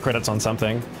spend the credits on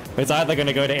something. It's either going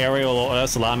to go to Ariel or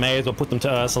Ursula. I may as well put them to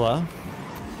Ursula.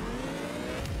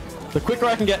 The quicker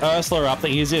I can get Ursula up, the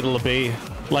easier it'll be.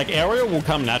 Like, Ariel will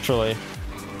come naturally.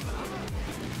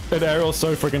 And Ariel's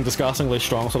so freaking disgustingly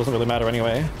strong, so it doesn't really matter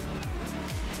anyway.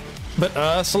 But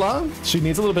Ursula, she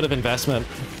needs a little bit of investment.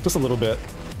 Just a little bit.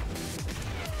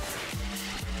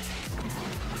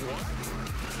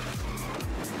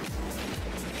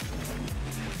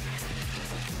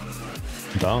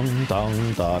 Dun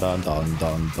dun da dun dun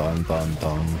dun dun dun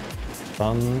dun.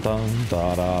 Dun dun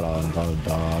da da dun dun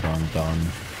da dun dun.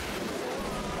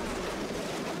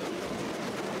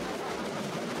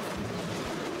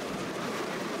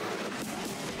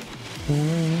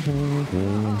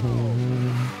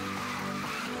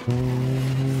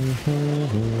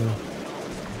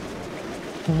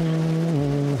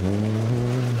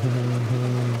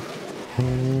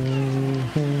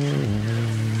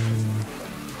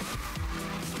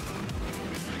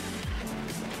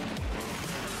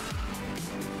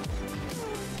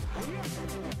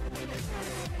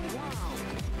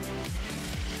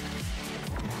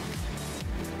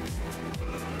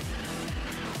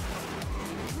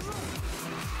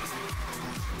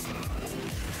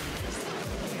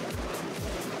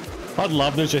 I'd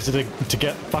love this just to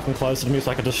get fucking closer to me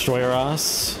so I could destroy her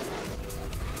ass.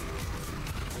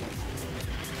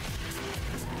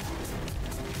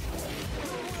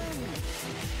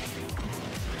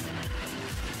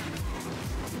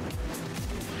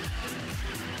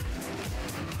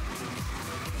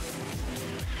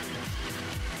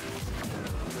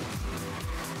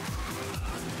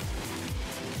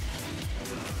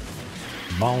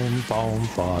 Boom, boom,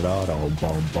 ba da da, boom,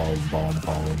 boom, boom,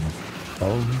 boom.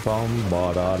 Boom, boom,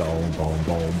 ba da da, boom,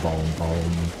 boom, boom,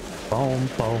 boom. Boom,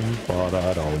 boom, ba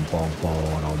da da, boom,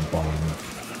 boom, boom.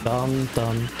 Dun,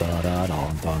 dun, da da,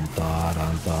 dun, dun, da,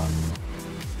 dun, dun.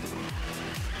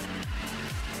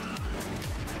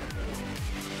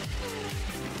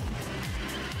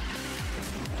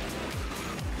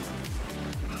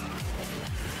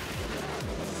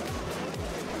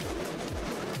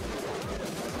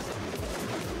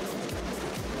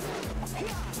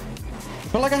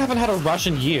 I feel like I haven't had a rush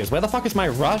in years. Where the fuck is my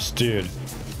rush, dude?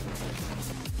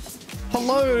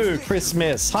 Hello,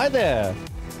 Christmas. Hi there.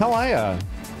 How are ya?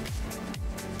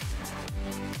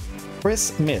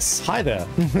 Christmas. Hi there.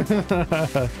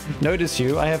 Notice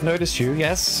you. I have noticed you.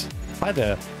 Yes. Hi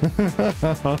there.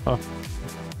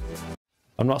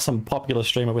 I'm not some popular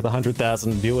streamer with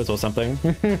 100,000 viewers or something.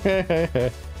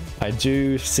 I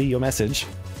do see your message.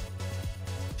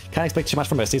 Can't expect too much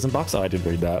from her season box. Oh, I did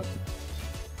read that.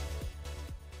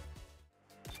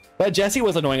 But Jessie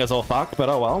was annoying as all fuck, but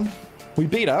oh well. We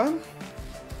beat her.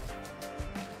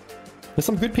 There's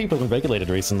some good people who regulated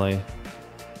recently.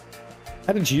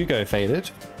 How did you go, Faded?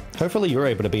 Hopefully you're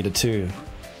able to beat it too.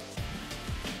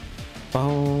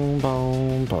 Boom,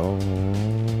 boom, boom.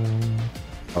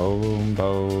 Boom,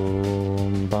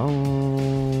 boom,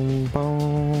 boom,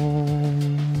 boom.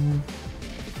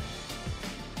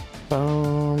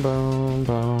 Boom, boom,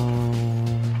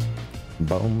 boom.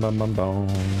 Boom, boom, boom, boom.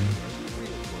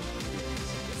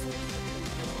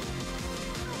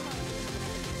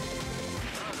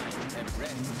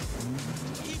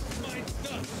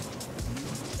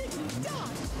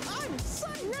 I'm so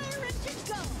raring to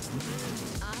go.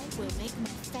 I will make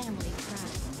my family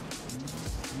proud.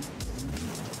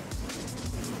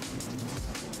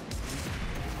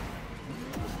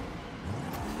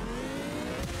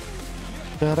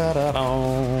 Da da da da.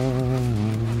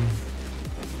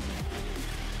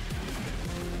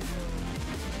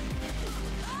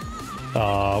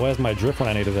 Oh, where's my drift when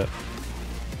I needed it?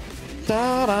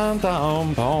 Da da da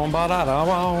boom ba da da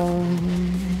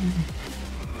boom.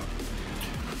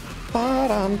 Ba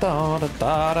da da da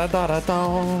da da da da.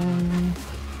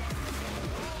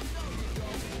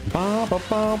 Ba ba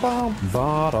ba ba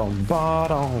ba da ba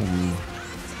da.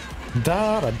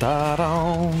 Da da da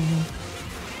da.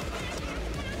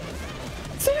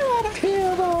 Zero to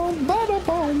hero, ba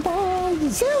boom boom.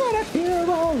 Zero to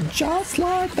hero, just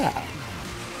like that.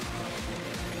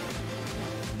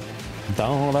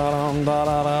 Dum da dum da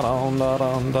da da dum da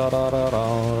dum da da da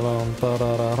dum da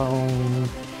da da dum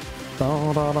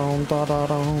da da dum da da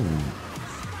dum.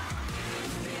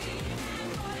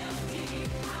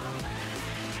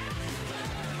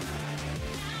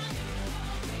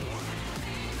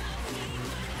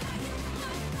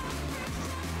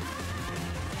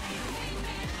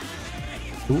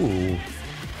 Ooh.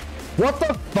 What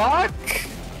the fuck?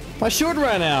 My shield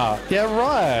ran out. Yeah,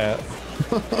 right.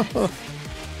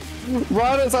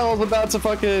 Right as I was about to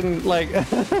fucking, like,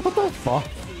 what the fuck?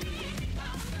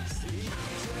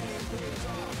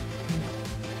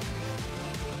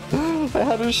 I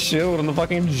had a shield and the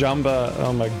fucking jumper.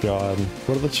 Oh my god.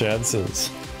 What are the chances?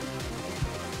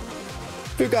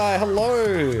 Fugai,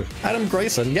 hello! Adam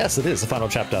Grayson. Yes, it is the final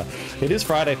chapter. It is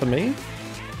Friday for me.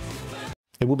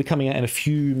 It will be coming out in a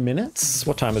few minutes.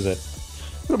 What time is it?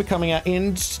 It'll be coming out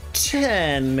in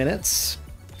 10 minutes.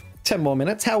 10 more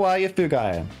minutes. How are you,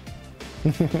 Fugai?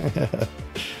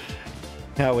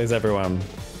 How is everyone?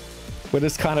 We're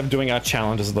just kind of doing our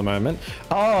challenges at the moment.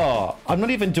 Oh, I'm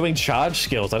not even doing charge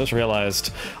skills. I just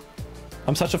realized.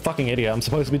 I'm such a fucking idiot. I'm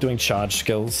supposed to be doing charge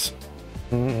skills.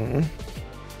 I'm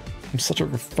such a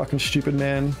fucking stupid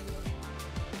man.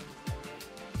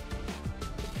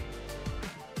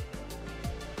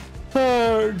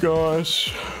 Oh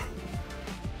gosh.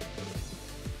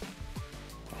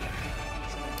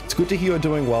 It's good to hear you're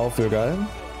doing well, Fugai.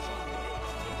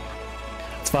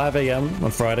 It's 5 AM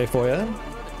on Friday for you.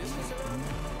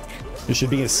 You should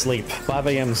be asleep. 5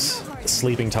 AM's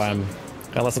sleeping time.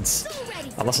 Unless it's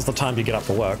the time you get up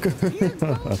for work.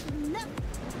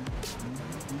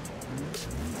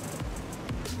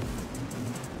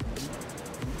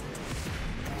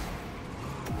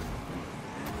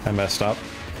 I messed up.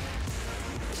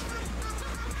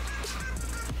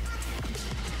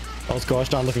 I was gosh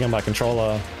darn looking at my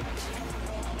controller.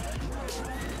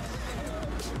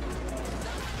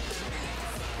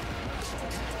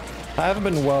 I haven't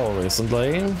been well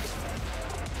recently.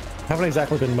 Haven't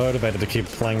exactly been motivated to keep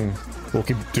playing or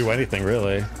do anything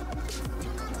really.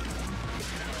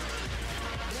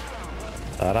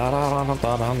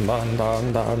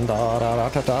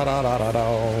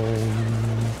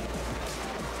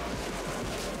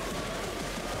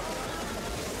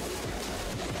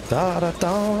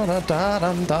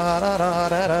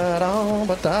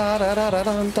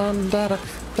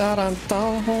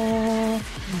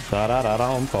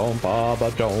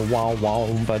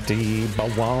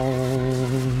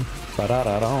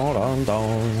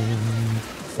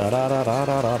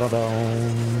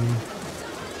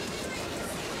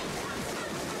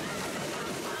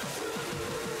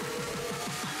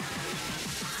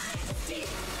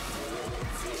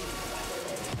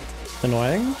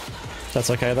 Annoying. That's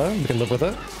okay though, we can live with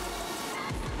it.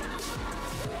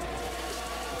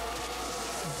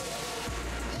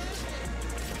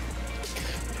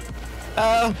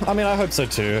 I mean, I hope so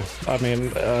too. I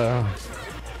mean,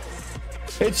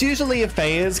 it's usually a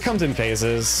phase, comes in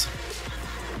phases.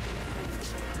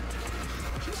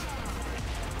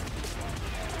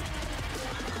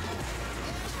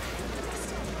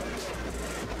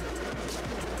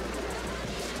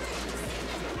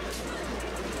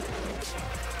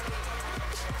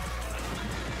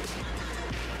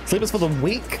 Sleep is for the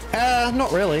weak?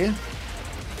 Not really.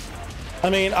 I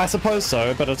mean, I suppose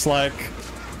so, but it's like...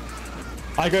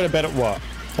 I go to bed at what?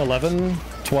 11?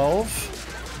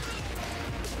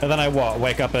 12? And then I what?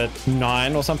 Wake up at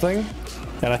 9 or something?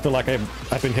 And I feel like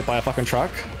I've been hit by a fucking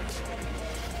truck.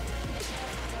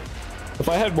 If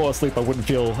I had more sleep, I wouldn't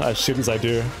feel as shit as I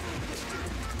do.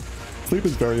 Sleep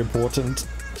is very important.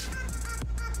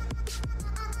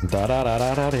 Da da da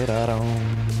da da da da dum.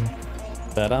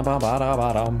 Da da ba ba da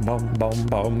ba dum bum bum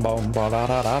bum bum ba da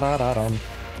da da da da dum.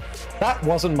 That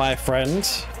wasn't my friend,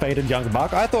 Faded Young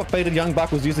Buck. I thought Faded Young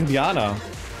Buck was using Diana.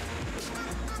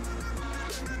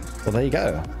 Well, there you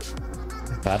go.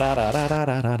 Da da da da da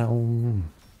da da dum.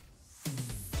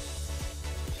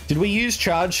 Did we use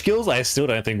charge skills? I still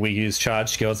don't think we use charge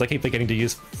skills. I keep forgetting to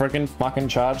use friggin' fucking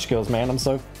charge skills, man. I'm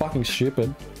so fucking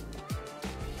stupid.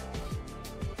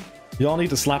 Y'all need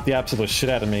to slap the absolute shit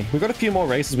out of me. We've got a few more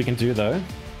races we can do, though.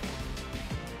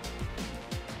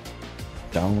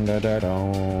 Dum da da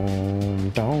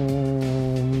dum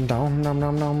dum dum dum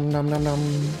dum dum dum dum dum.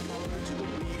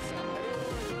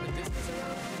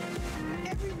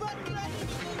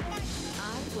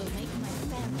 I will make my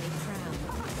family proud.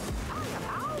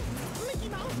 Mickey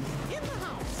Mouse in the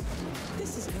house.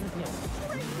 This is gonna be a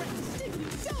great stinking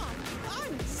job.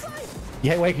 I'm excited. You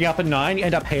hate waking up at 9, you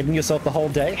end up hating yourself the whole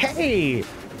day. Hey!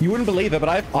 You wouldn't believe it,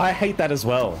 but I hate that as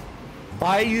well.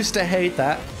 I used to hate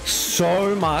that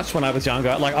so much when I was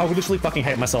younger. Like, I would literally fucking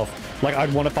hate myself. Like,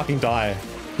 I'd want to fucking die.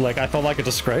 Like, I felt like a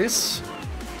disgrace.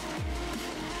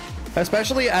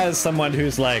 Especially as someone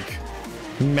who's, like,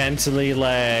 mentally,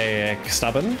 like,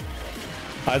 stubborn.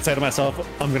 I'd say to myself,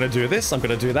 I'm gonna do this, I'm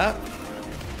gonna do that.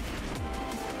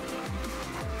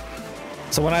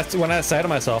 So when I say to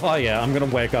myself, oh yeah, I'm gonna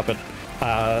wake up at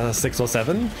 6 or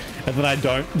 7, and then I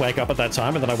don't wake up at that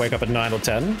time, and then I wake up at 9 or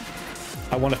 10,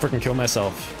 I want to freaking kill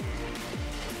myself.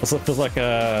 It feels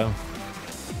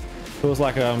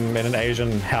like I'm in an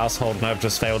Asian household and I've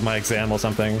just failed my exam or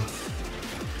something.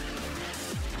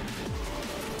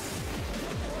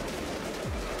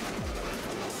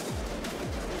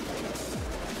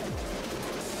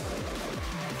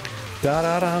 Da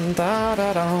da dum da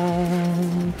da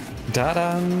dum da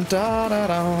dum da da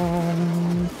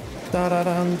dum da da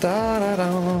dum da da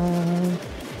dum.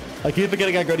 I keep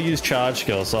forgetting I got to use charge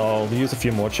skills, so I'll use a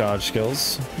few more charge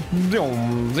skills.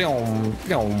 Zoom, zoom,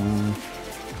 zoom.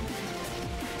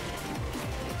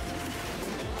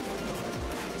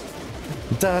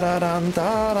 Da da dum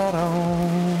da da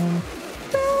dum.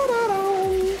 Da da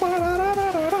dum ba da da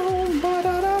da dum ba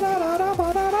da da da da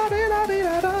ba da da da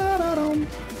da da dum.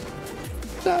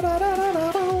 Da da da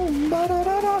da dum ba da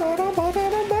da da da ba da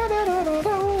da da da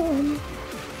dum.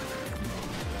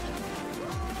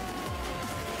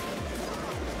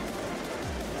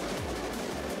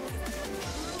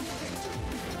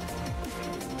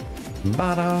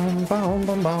 Ba-dum, bum,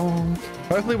 bum, bum.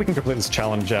 Hopefully we can complete this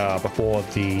challenge before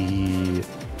the...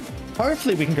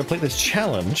 Hopefully we can complete this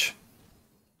challenge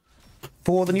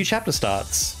before the new chapter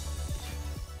starts.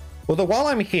 Although while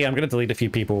I'm here, I'm going to delete a few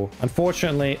people.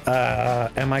 Unfortunately,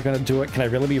 am I going to do it? Can I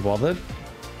really be bothered?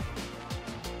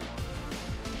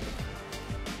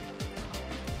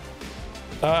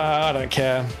 I don't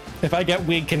care. If I get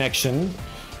weird connection,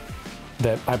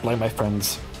 then I blame my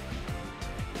friends.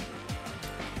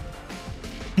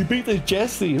 You beat the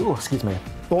Jesse. Oh, excuse me.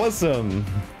 Awesome.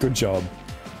 Good job.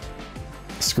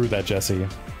 Screw that Jesse.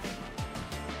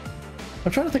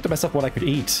 I'm trying to think to myself what I could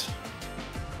eat.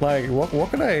 Like,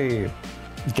 what could I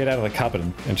get out of the cupboard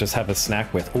and just have a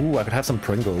snack with? Ooh, I could have some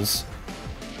Pringles.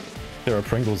 There are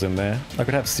Pringles in there. I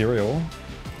could have cereal.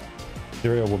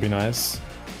 Cereal would be nice.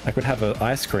 I could have an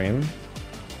ice cream.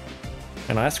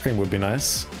 An ice cream would be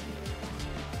nice.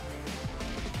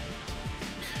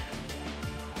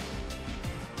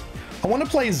 I want to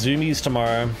play Zoomies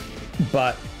tomorrow,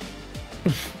 but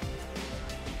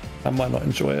I might not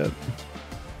enjoy it.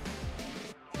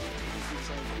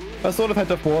 I sort of had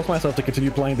to force myself to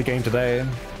continue playing the game today. I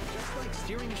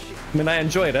mean, I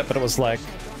enjoyed it, but it was like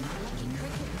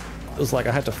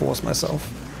I had to force myself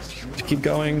to keep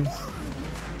going.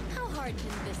 How hard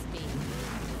can this be?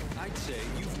 I'd say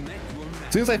you've met your match.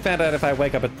 As soon as I found out if I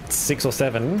wake up at 6 or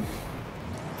 7...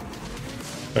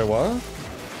 Wait, what?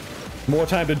 More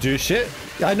time to do shit?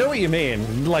 I know what you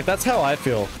mean. Like, that's how I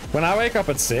feel. When I wake up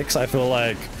at 6, I feel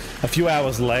like a few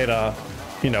hours later,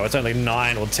 you know, it's only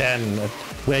 9 or 10,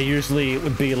 where usually it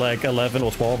would be like 11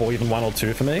 or 12 or even 1 or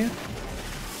 2 for me.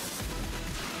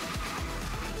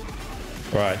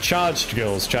 Alright, charge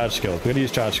skills, charge skills. We're gonna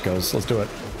use charge skills. Let's do it.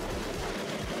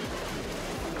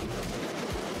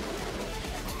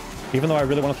 Even though I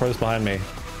really want to throw this behind me.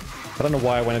 I don't know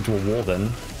why I went into a wall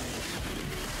then.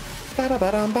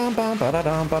 Ba-da-ba-dum, bum, bum,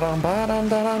 ba-da-dum, ba-dum, ba-dum,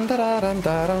 da-dum, da-da-dum,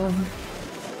 da-dum.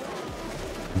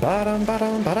 Ba-dum,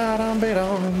 ba-dum, ba-da-dum,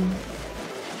 ba-dum.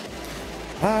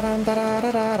 Ba-dum,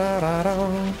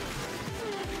 da-da-da-da-da-da-dum.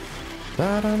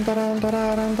 Da-dum, da-dum,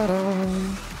 da-da-dum,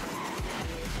 da-dum.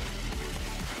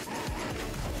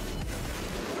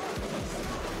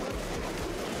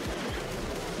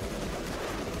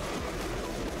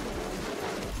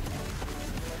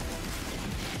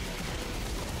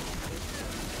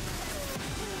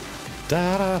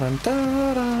 Da da dum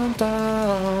da dum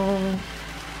dum.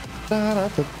 Da da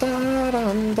da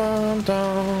dum dum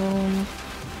dum.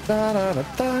 Da da da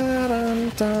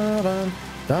dum dum.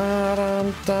 Da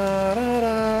dum da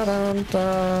dum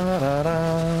da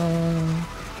dum.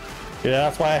 Yeah,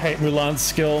 that's why I hate Mulan's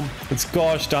skill. It's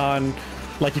gosh darn,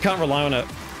 like you can't rely on it.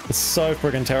 It's so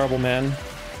friggin' terrible, man.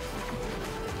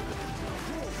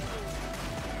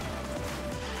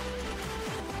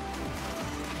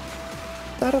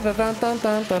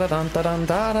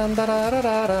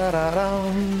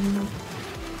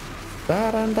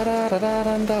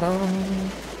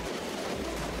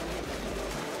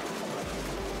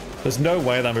 There's no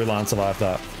way that Mulan survived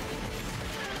that.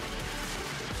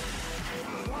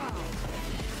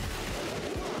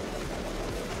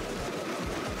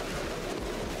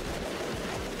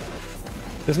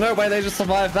 There's no way they just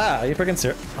survived that. Are you freaking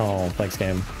serious? Oh, thanks,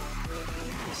 game.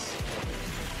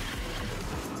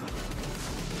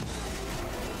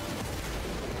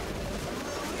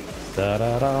 Da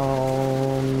da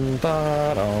dum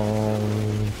da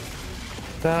dum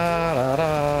da da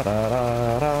da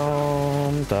da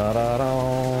dum da da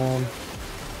dum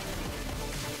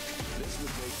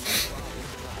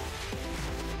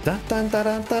da da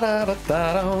da da da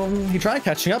da dum. He tried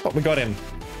catching up, but we got him.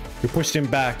 We pushed him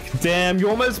back. Damn, you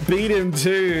almost beat him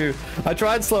too. I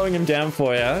tried slowing him down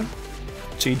for you.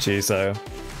 GG, so.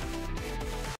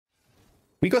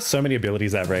 We got so many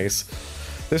abilities that race.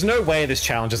 There's no way this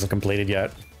challenge isn't completed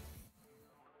yet.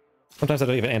 Sometimes I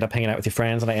don't even end up hanging out with your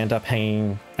friends and I end up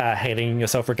hating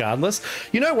yourself regardless.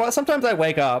 You know what? Sometimes I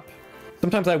wake up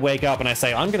and I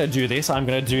say, I'm going to do this, I'm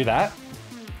going to do that.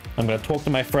 I'm going to talk to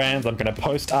my friends, I'm going to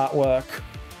post artwork,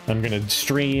 I'm going to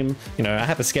stream. You know, I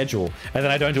have a schedule. And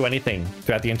then I don't do anything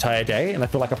throughout the entire day and I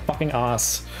feel like a fucking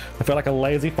ass. I feel like a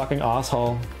lazy fucking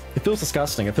asshole. It feels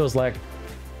disgusting. It feels like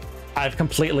I've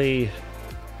completely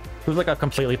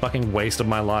fucking wasted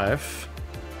my life.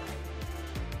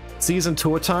 Season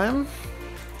tour time.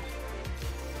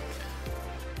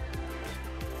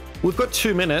 We've got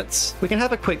 2 minutes. We can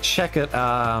have a quick check at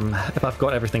if I've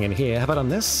got everything in here. Have I done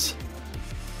this?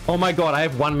 Oh my god, I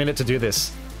have 1 minute to do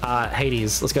this.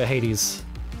 Hades. Let's go Hades.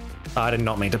 I did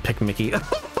not mean to pick Mickey.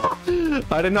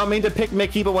 I did not mean to pick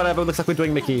Mickey, but whatever. Looks like we're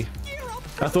doing Mickey.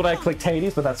 I thought I clicked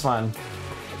Hades, but that's fine.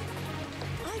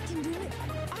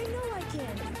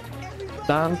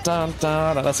 Dun, dun,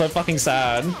 dun, dun. That's so fucking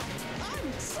sad. We've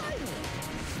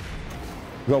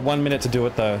got 1 minute to do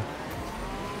it though.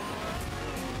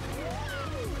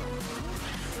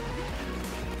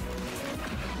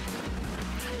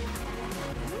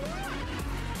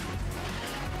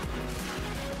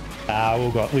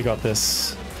 We got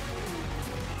this.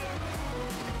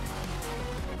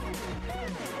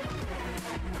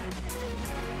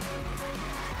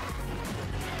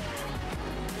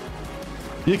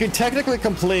 You can technically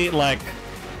complete, like,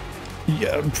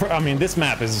 yeah, I mean, this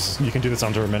map is, you can do this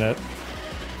under a minute.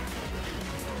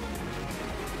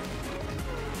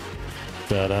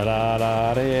 Da da da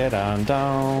da da da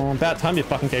da. About time you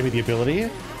fucking gave me the ability.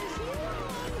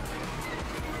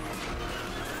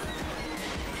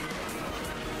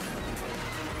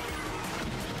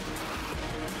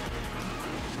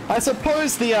 I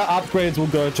suppose the upgrades will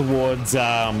go towards,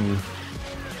 as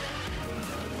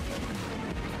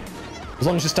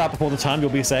long as you start before the time, you'll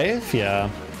be safe. Yeah.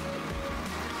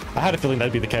 I had a feeling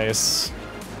that'd be the case.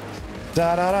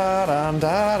 Da da da dum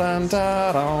da dum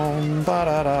da dum ba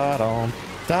da da dum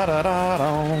da da da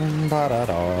dum ba da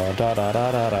da da da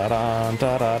da da da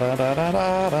da da da da da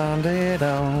da dum dee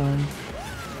dum.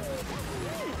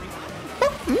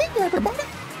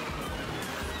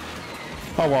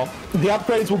 Oh well, the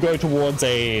upgrades will go towards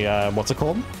a what's it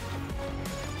called?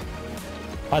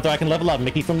 Either I can level up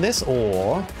Mickey from this,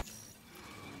 or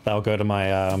that'll go to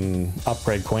my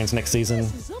upgrade coins next season.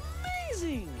 This is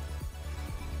amazing.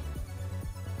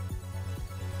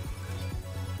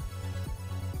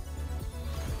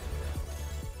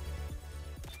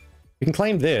 We can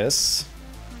claim this,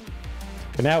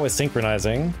 but now we're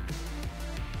synchronizing.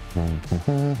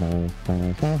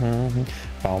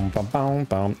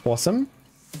 Awesome.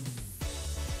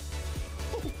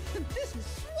 This is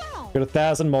swell. Got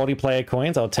 1,000 multiplayer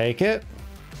coins. I'll take it.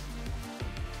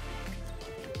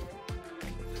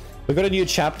 We got a new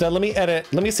chapter. Let me edit.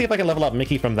 Let me see if I can level up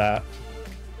Mickey from that.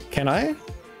 Can I?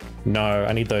 No,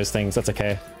 I need those things. That's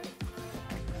okay.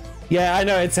 Yeah, I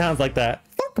know it sounds like that.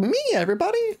 Fuck me,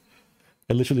 everybody.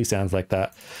 It literally sounds like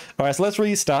that. All right, so let's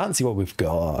restart and see what we've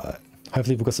got.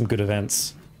 Hopefully we've got some good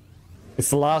events. It's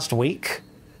the last week.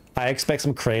 I expect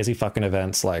some crazy fucking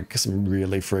events, like some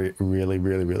really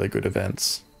really good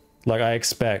events. Like I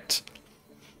expect.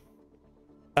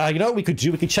 You know what we could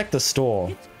do? We could check the store.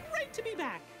 It's great to be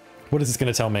back. What is this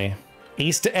going to tell me?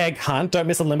 Easter egg hunt. Don't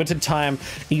miss a limited time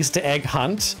Easter egg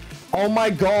hunt. Oh my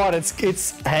god,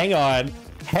 it's hang on.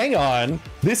 Hang on.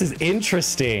 This is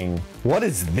interesting. What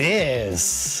is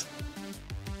this?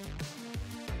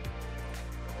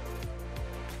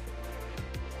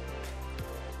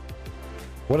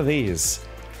 What are these?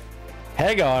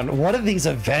 Hang on. What are these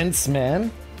events,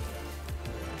 man?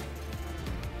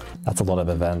 That's a lot of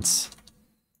events.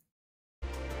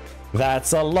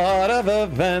 That's a lot of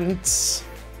events.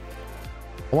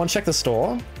 I want to check the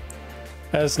store.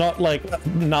 It's not like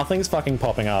nothing's fucking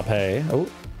popping up, hey. Oh,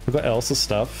 we've got Elsa's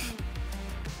stuff.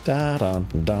 Da dun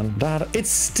dun da da. It's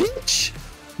Stitch!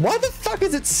 Why the fuck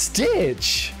is it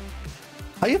Stitch?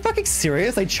 Are you fucking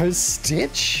serious? They chose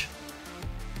Stitch?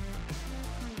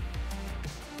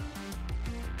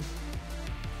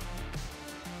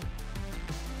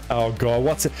 Oh god,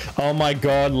 what's it? Oh my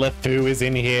god, LeFou is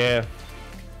in here.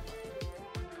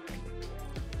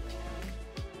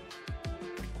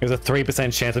 There's a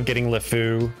 3% chance of getting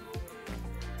LeFou.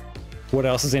 What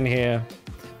else is in here?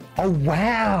 Oh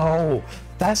wow!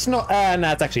 That's not,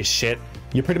 nah, it's actually shit.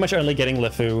 You're pretty much only getting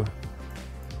LeFou.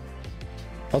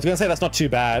 I was gonna say that's not too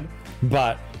bad,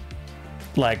 but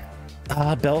like,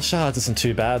 Bell Shards isn't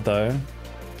too bad though.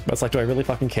 But it's like, do I really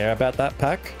fucking care about that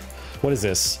pack? What is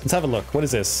this? Let's have a look. What is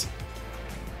this?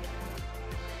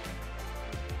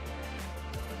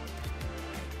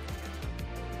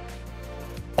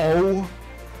 Oh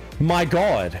my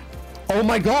god. Oh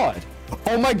my god.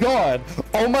 Oh my god.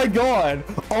 Oh my god.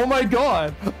 Oh my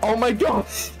god. Oh my god.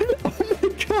 Oh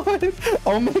my god.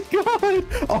 Oh my god.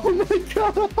 Oh my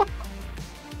god.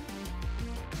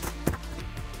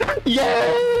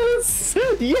 Yes!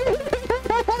 Yes!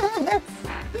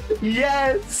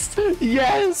 Yes!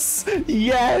 Yes!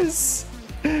 Yes!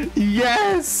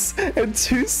 Yes! And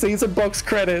 2 season box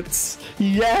credits.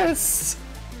 Yes!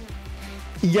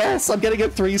 Yes! I'm getting a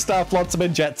 3-star Flotsam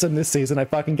and Jetsam this season. I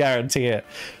fucking guarantee it.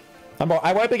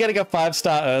 I won't be getting a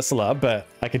 5-star Ursula, but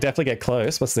I could definitely get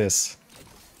close. What's this?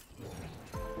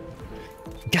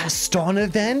 Gaston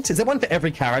event? Is there one for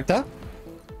every character?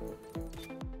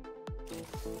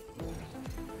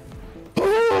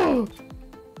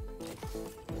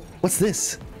 What's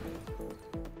this?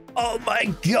 Oh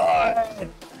my god!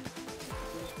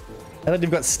 And then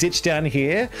you've got Stitch down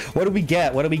here. What do we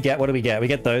get? What do we get? What do we get? We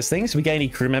get those things. Do we get any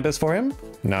crew members for him?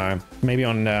 No. Maybe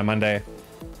on Monday.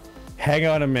 Hang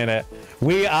on a minute.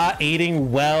 We are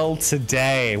eating well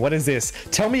today. What is this?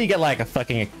 Tell me you get like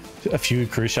a few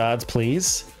crew shards,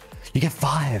 please. You get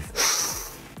 5.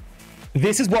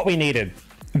 This is what we needed.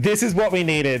 This is what we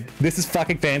needed. This is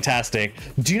fucking fantastic.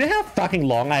 Do you know how fucking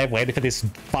long I have waited for this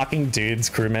fucking dude's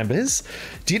crew members?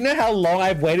 Do you know how long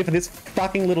I've waited for this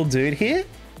fucking little dude here?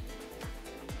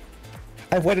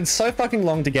 I've waited so fucking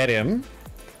long to get him.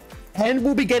 And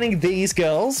we'll be getting these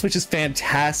girls, which is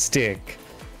fantastic.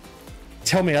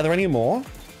 Tell me, are there any more?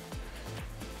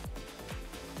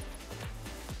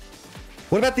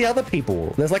 What about the other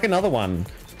people? There's like another one.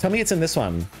 Tell me it's in this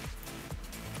one.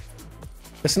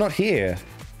 It's not here.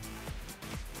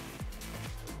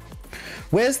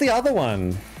 Where's the other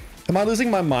one? Am I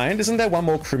losing my mind? Isn't there one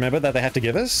more crew member that they have to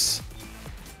give us?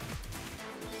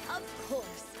 Of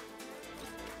course.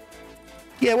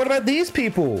 Yeah, what about these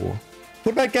people?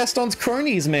 What about Gaston's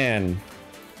cronies, man?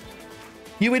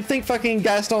 You would think fucking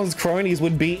Gaston's cronies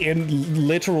would be in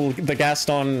literal the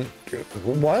Gaston...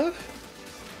 What?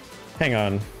 Hang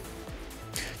on.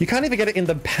 You can't even get it in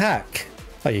the pack.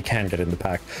 Oh, you can get it in the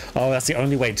pack. Oh, that's the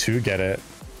only way to get it.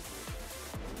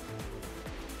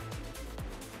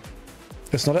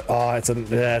 It's not a... Oh, it's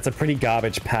a pretty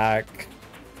garbage pack.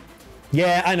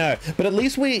 Yeah, I know. But at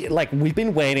least we've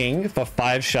been waiting for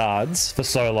 5 shards for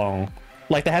so long.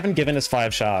 Like, they haven't given us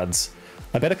 5 shards.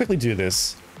 I better quickly do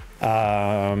this.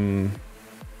 Who's...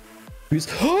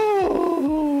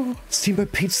 Oh!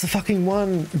 Steamboat Pete's the fucking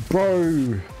one.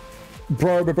 Bro,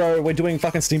 we're doing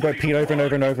fucking Steamboat Pete over and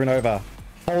over and over and over.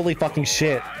 Holy fucking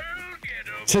shit.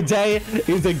 Today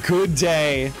is a good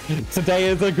day. Today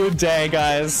is a good day,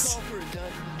 guys.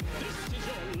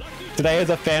 Today is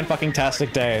a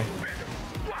fan-fucking-tastic day.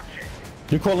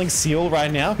 You're calling Seal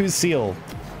right now? Who's Seal?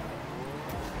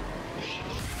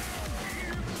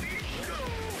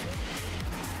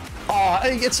 Oh,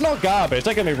 it's not garbage.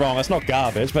 Don't get me wrong. It's not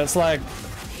garbage, but it's like,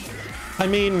 I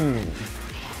mean,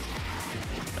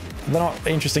 they're not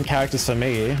interesting characters for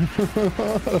me.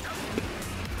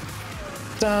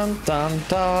 Dun, dun,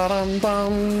 dun,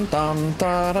 dun, dun,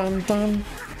 dun, dun.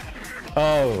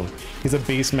 Oh, he's a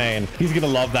beast main. He's gonna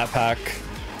love that pack.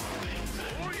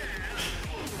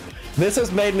 This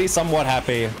has made me somewhat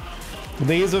happy.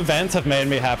 These events have made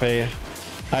me happy.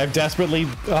 I've desperately...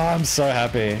 Oh, I'm so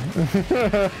happy.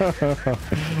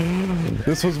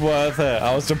 This was worth it.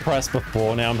 I was depressed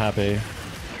before, now I'm happy.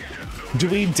 Do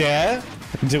we dare?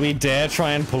 Do we dare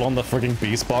try and pull on the frigging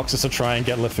beast box just to try and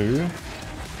get LeFou?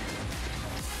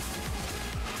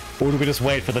 Or do we just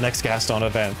wait for the next Gaston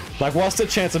event? Like, what's the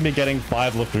chance of me getting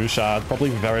 5 LeFou shards? Probably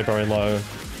very, very low.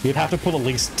 You'd have to pull at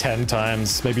least 10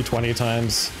 times, maybe 20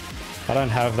 times. I don't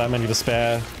have that many to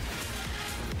spare.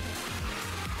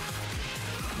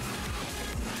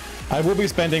 I will be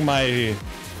spending my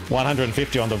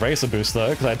 150 on the racer boost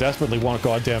though, because I desperately want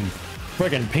goddamn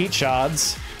friggin' Pete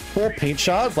shards. 4 Pete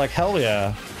shards? Like, hell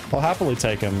yeah. I'll happily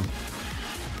take them.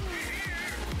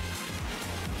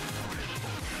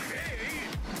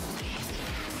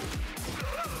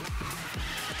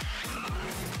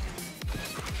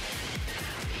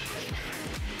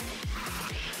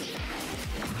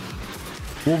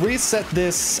 We'll reset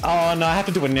this. Oh no, I have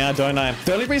to do it now, don't I?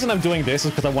 The only reason I'm doing this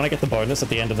is because I want to get the bonus at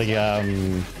the end of the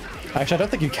Actually, I don't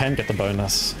think you can get the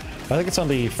bonus. I think it's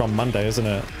only from Monday, isn't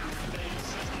it?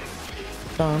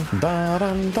 Dun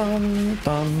dun dun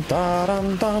dun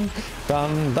dun dun dun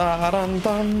dun dun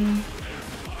dun.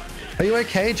 Are you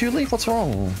okay, Julie? What's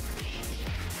wrong?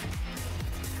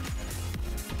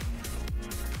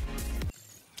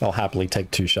 I'll happily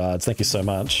take 2 shards. Thank you so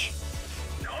much.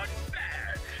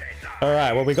 All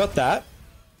right, well, we got that.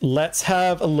 Let's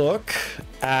have a look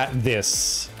at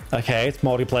this. Okay, it's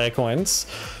multiplayer coins.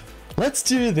 Let's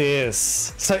do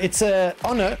this. So it's a...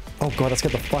 Oh, no. Oh, God, let's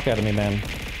get the fuck out of me, man.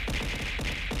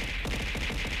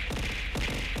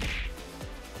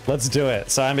 Let's do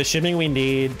it. So I'm assuming we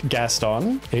need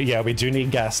Gaston. Yeah, we do need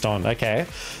Gaston. Okay.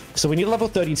 So we need level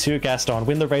 32 Gaston.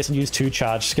 Win the race and use 2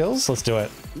 charge skills. Let's do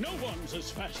it. No one's as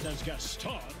fast as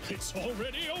Gaston. It's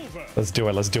already over. Let's do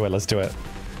it. Let's do it. Let's do it.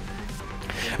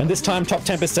 And this time, top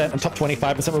 10% and top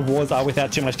 25% rewards are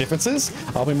without too much differences.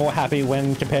 I'll be more happy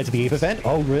when compared to the EVE event.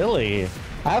 Oh, really?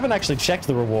 I haven't actually checked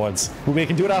the rewards. But we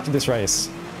can do it after this race.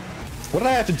 What did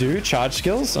I have to do? Charge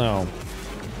skills? Oh.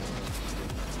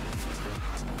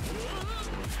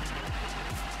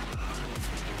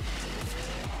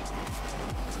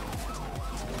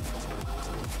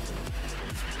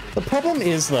 The problem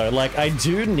is, though, like, I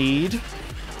do need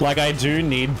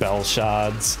Bell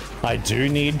shards. I do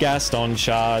need Gaston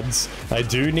shards. I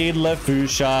do need LeFou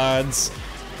shards.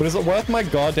 But is it worth my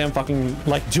goddamn fucking...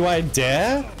 Like, do I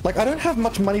dare? Like, I don't have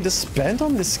much money to spend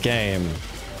on this game.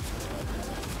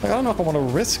 Like, I don't know if I want to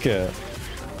risk it.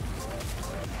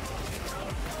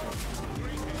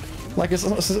 Like, is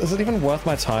it even worth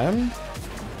my time?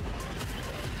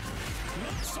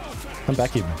 I'm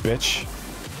back, you bitch.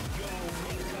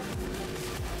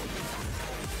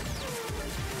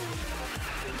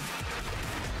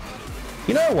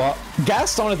 You know what?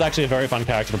 Gaston is actually a very fun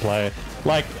character to play.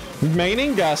 Like,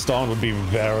 maining Gaston would be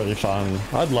very fun.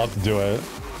 I'd love to do it.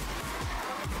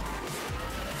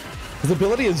 His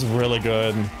ability is really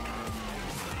good.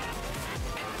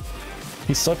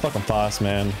 He's so fucking fast,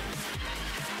 man.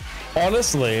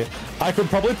 Honestly, I could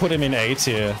probably put him in A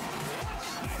tier.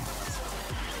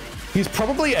 He's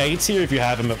probably A tier if you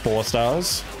have him at 4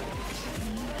 stars.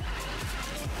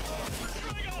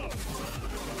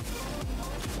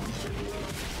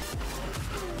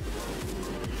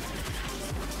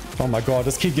 Oh my god,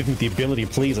 just keep giving me the ability,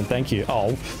 please, and thank you.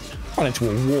 Oh, run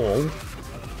into a wall.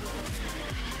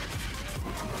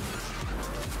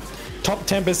 Top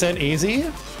 10% easy?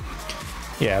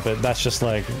 Yeah, but that's just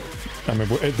like... I mean,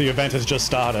 the event has just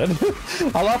started.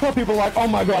 I love how people are like, oh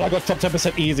my god, I got top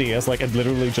 10% easy. It's like, it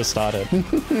literally just started.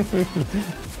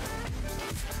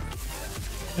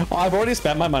 Oh, I've already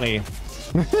spent my money.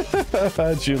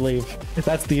 Julie,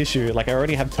 that's the issue. Like, I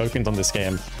already have tokens on this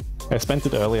game. I spent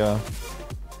it earlier.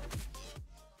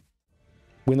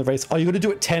 Win the race. Oh, you gotta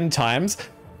do it 10 times?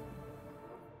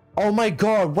 Oh my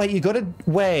god, wait, you gotta...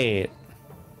 Wait.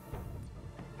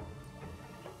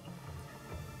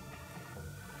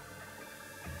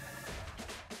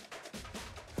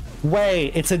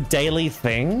 Wait, it's a daily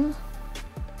thing?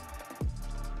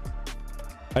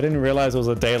 I didn't realize it was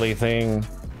a daily thing.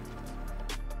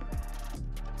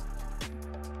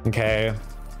 Okay.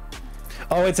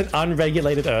 Oh, it's an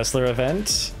unregulated Ursula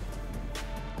event?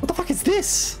 What the fuck is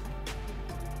this?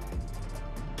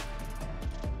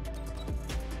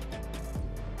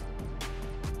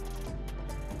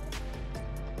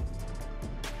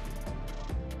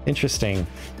 Interesting.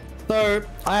 So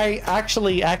I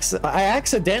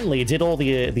accidentally did all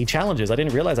the challenges. I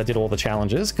didn't realize I did all the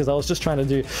challenges because I was just trying to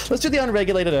do. Let's do the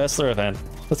unregulated Ursula event.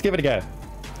 Let's give it a go.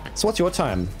 So what's your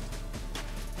time?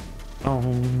 But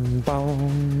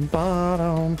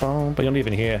you're not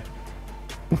even here.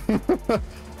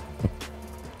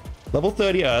 Level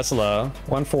 30 Ursula,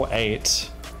 148.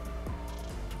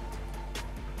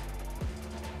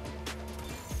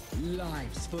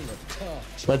 Life's full of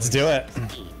torture. Let's do it.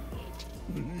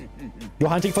 You're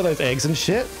hunting for those eggs and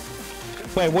shit?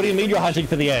 Wait, what do you mean you're hunting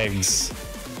for the eggs?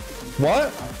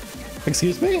 What?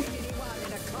 Excuse me?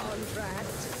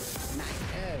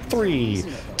 3,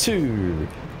 2,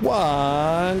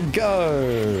 1,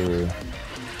 go!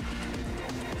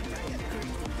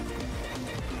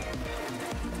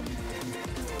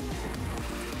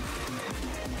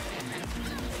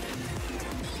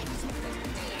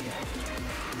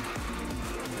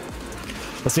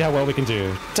 Let's see how well we can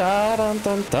do. Da dum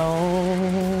dum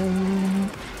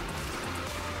dum.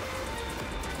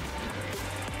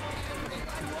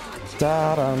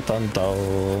 Da dum dum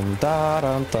dum. Da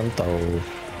dum dum dum.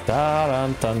 Da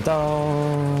dum dum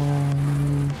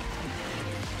dum.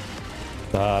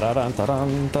 Da da dum da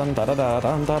dum dum da da da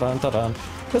dum da dum da dum.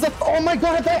 There's a. Oh my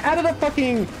god! They added a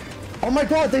fucking. Oh my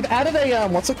god! They've added a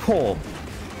what's it called?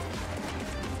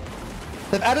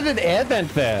 They've added an air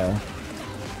vent there.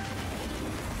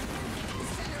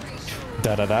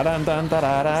 Da da da dum dum da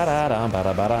da da da dum ba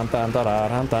da ba dum dum da da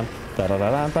dum dum da da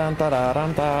da dum da da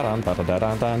dum da dum ba da da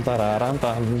dum dum da da dum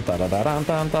dum da da da dum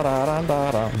dum da da dum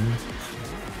da dum.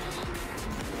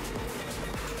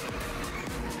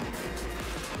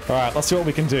 All right, let's see what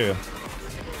we can do.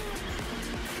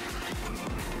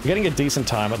 We're getting a decent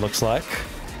time, it looks like.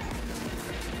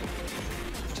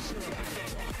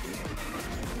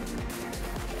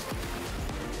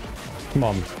 Come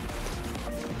on.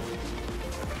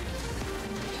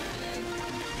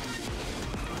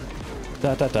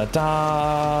 Da da da da.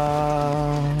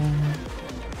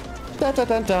 Da da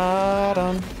da da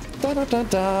dum. Da da da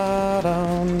da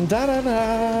dum. Da da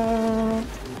da.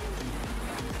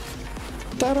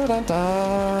 Da da da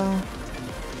da.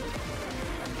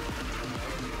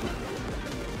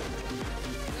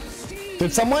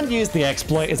 Did someone use the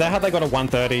exploit? Is that how they got a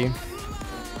 130?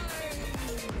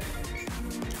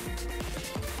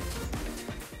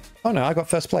 Oh no, I got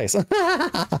first place.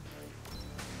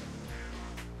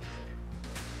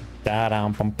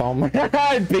 Da-dum, bum, bum.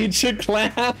 I beat you,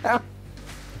 clown.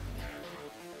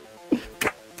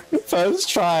 First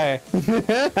try.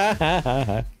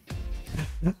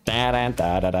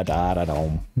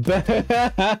 Da-da-da-da-da-da-dum.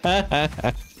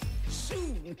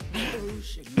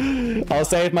 I'll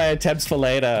save my attempts for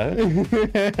later.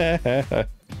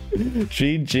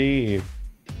 GG.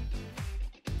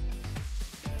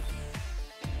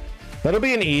 That'll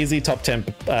be an easy top 10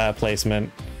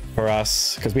 placement for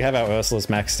us because we have our Ursulas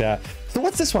maxed out. So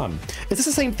what's this one? Is this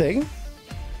the same thing?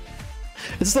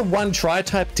 Is this a one try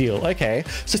type deal? Okay,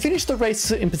 so finish the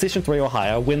race in position 3 or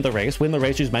higher, win the race,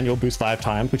 use manual boost 5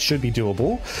 times, which should be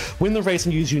doable, win the race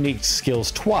and use unique skills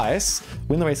twice,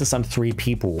 win the race and stun 3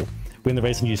 people, win the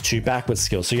race and use 2 backwards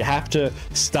skills. So you have to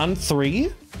stun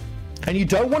 3 and you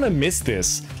don't want to miss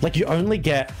this. Like you only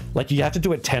get, like you have to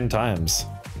do it 10 times.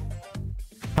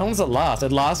 How long does it last?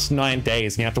 It lasts 9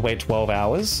 days and you have to wait 12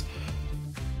 hours.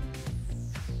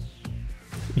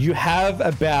 You have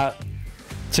about,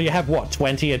 so you have what,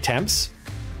 20 attempts?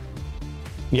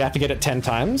 You have to get it 10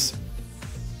 times.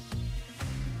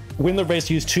 Win the race,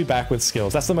 use 2 backward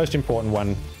skills. That's the most important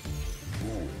one.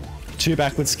 2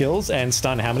 backward skills and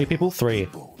stun how many people? 3.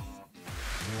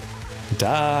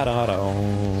 Da da da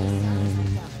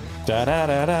da da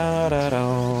da da da da.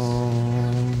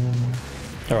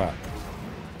 All right.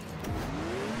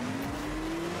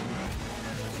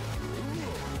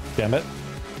 Damn it.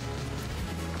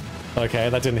 Okay,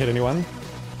 that didn't hit anyone.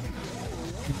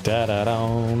 Da da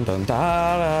dum dum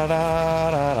da da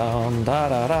da dum da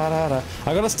da da da.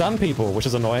 I gotta stun people, which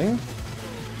is annoying.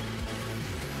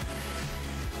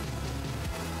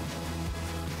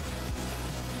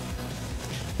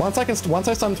 Once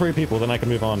I stun 3 people, then I can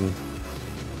move on.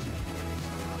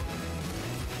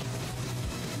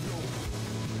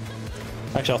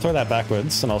 Actually, I'll throw that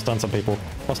backwards and I'll stun some people.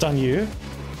 I'll stun you.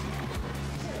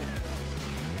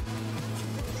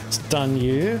 Stun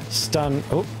you. Stun.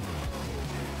 Oh.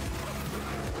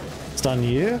 Stun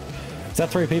you. Is that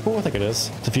 3 people? I think it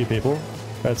is. It's a few people.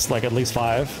 It's like at least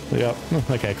 5. Yep.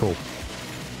 Okay, cool.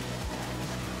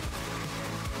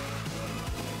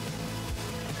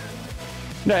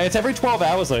 No, it's every 12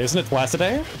 hours though, isn't it? Twice a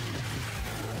day?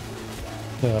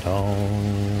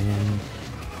 Da-dum.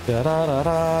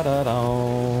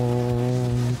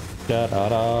 Da-da-da-da-da-dum. Da da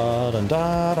da da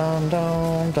da da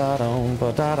da da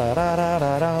da da da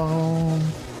da da.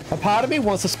 A part of me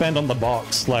wants to spend on the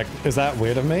box. Like, is that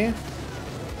weird of me?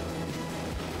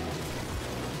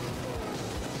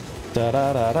 Da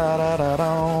da da da da da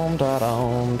da da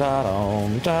da da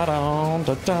da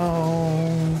da da.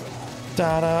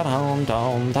 Da da dum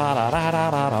dum da da da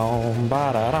da da dum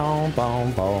ba da dum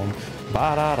bum bum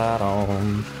ba da da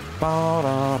dum ba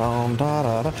da dum da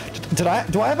da da.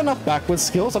 Do I have enough backwards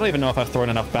skills? I don't even know if I've thrown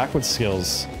enough backwards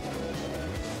skills.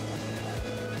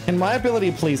 Can my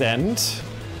ability please end?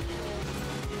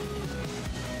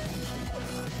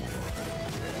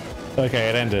 Okay,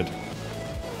 it ended.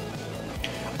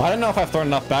 I don't know if I've thrown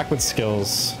enough backwards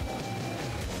skills.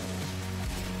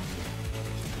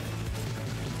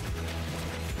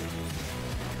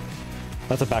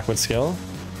 That's a backward skill.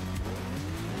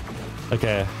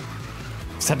 Okay.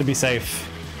 Just had to be safe.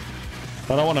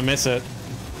 I don't want to miss it.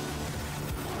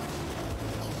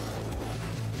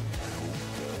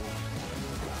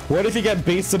 What if you get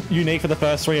beasts unique for the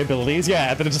first 3 abilities?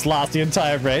 Yeah, then it just lasts the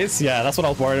entire race? Yeah, that's what I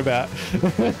was worried about.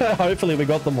 Hopefully we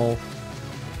got them all.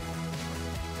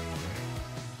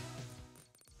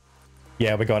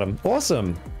 Yeah, we got them.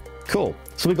 Awesome. Cool.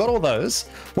 So we got all those.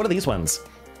 What are these ones?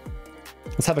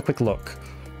 Let's have a quick look.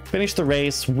 Finish the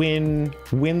race, win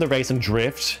the race and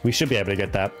drift. We should be able to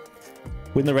get that.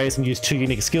 Win the race and use 2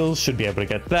 unique skills. Should be able to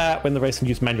get that. Win the race and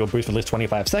use manual boost for at least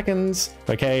 25 seconds.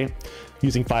 Okay.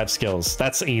 Using 5 skills.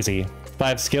 That's easy.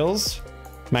 5 skills.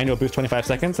 Manual boost 25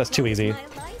 seconds. That's too easy. My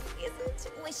life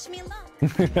isn't. Wish me luck.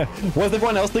 What does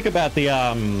everyone else think about the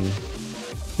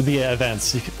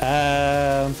events?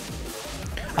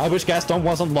 I wish Gaston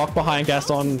wasn't locked behind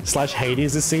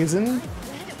Gaston/Hades this season.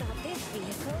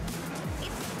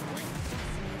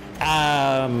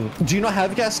 Do you not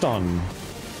have Gaston?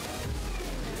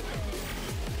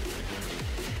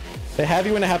 They have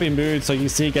you in a happy mood, so you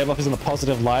see Game Offers in a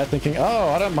positive light, thinking, oh,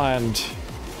 I don't mind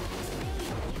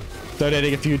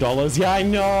donating a few dollars. Yeah, I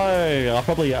know. I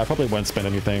probably won't spend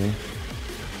anything.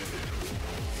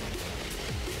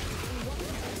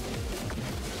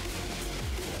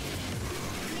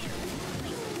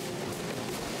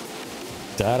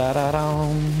 Da da da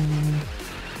dum.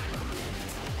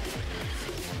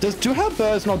 Do her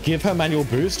birds not give her manual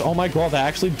boost? Oh my god, they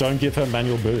actually don't give her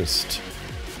manual boost.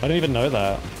 I didn't even know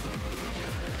that.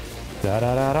 Da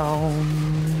da da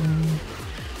dum.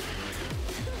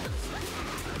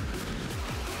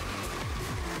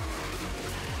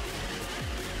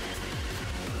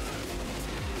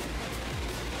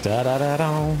 Da da da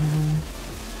dum.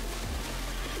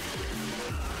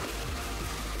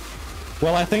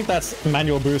 Well, I think that's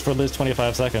manual boost for at least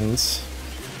 25 seconds.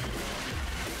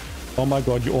 Oh my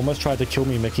god, you almost tried to kill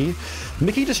me, Mickey.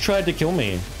 Mickey just tried to kill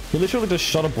me. He literally just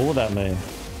shot a bullet at me.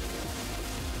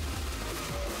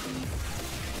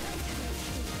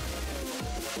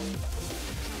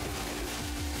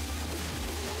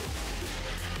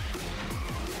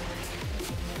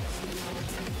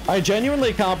 I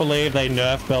genuinely can't believe they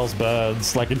nerfed Belle's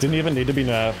birds. Like, it didn't even need to be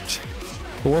nerfed.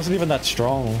 It wasn't even that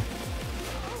strong.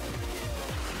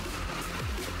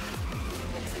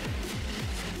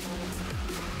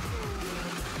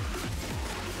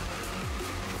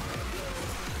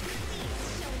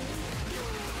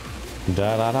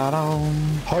 Da da da da.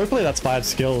 Hopefully that's 5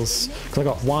 skills. Because I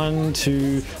got 1,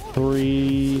 2,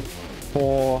 3,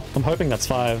 4. I'm hoping that's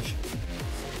 5.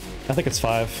 I think it's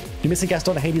 5. You're missing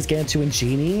Gaston, Hades, Gantu, and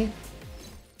Genie?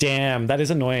 Damn, that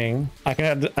is annoying. I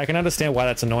can understand why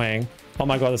that's annoying. Oh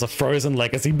my god, there's a Frozen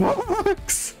Legacy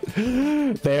box.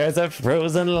 There's a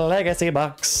Frozen Legacy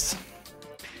box.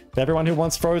 For everyone who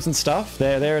wants Frozen stuff,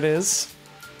 there it is.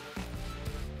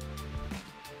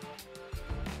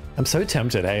 I'm so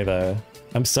tempted, hey, though.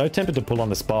 I'm so tempted to pull on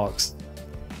this box.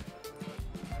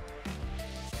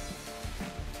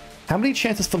 How many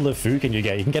chances for LeFou can you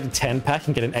get? You can get a 10-pack,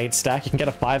 you can get an 8-stack, you can get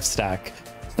a 5-stack.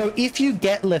 So if you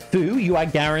get LeFou, you are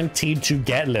guaranteed to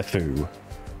get LeFou.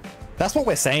 That's what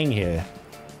we're saying here.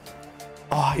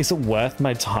 Oh, is it worth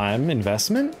my time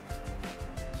investment?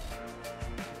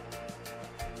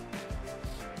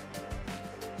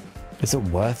 Is it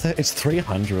worth it? It's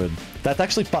 300. That's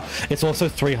actually fun. It's also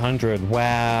 300.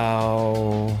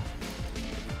 Wow.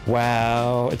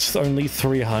 Wow. It's only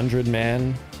 300,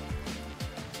 man.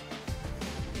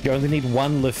 You only need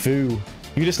 1 LeFou.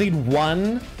 You just need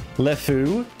 1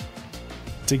 LeFou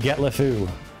to get LeFou.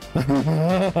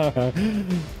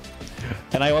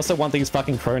 And I also want these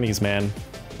fucking cronies, man.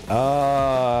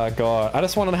 Oh, God. I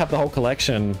just wanted to have the whole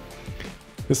collection.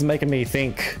 This is making me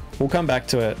think. We'll come back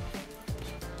to it.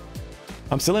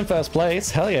 I'm still in first place.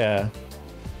 Hell yeah.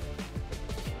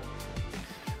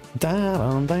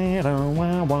 Da-dum, da-dum,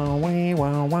 wow, wow, wee,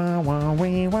 wow, wow, wow,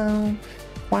 wee, wow.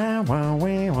 Wow, wow,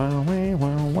 wee, wow, wee,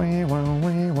 wow, wee, wow,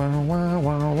 wee, wow, wow,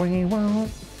 wow, wee, wow.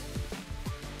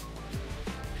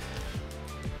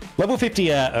 Level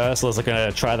 50 Ursula's are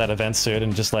gonna try that event soon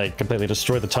and just like completely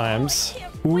destroy the times.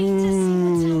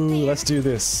 Ooh, let's do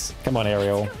this. Come on,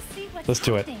 Ariel. Let's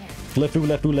do it. Lefu,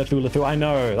 lefu, lefu, lefu. I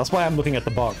know. That's why I'm looking at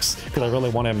the box, because I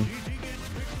really want him.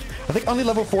 I think only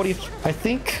level 40. I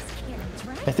think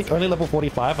only level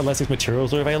 45 unless his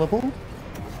materials are available.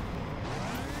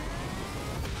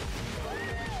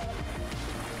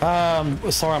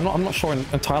 Sorry, I'm not sure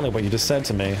entirely what you just said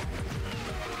to me.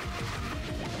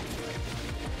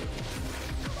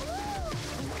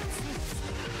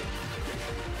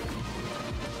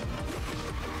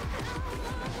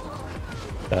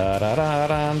 Da da da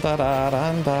da da da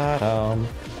da da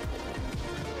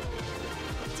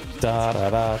da da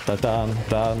da da dun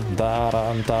dun da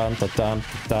dun dun dun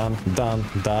dun dun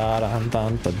da dun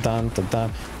dun dun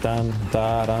dun dun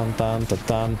da dun dun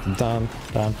dun dun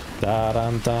dun da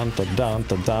dun dun dun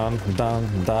dun dun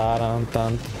da dun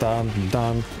dun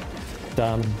dun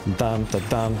dun dun dun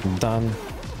dun dun.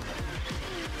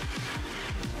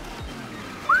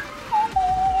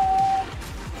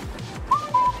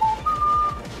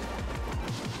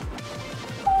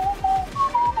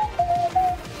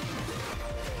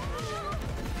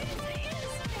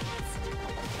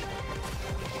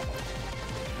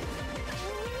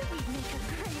 We'd make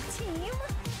a great team.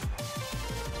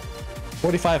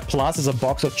 45 plus is a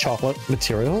box of chocolate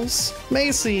materials.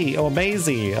 Macy or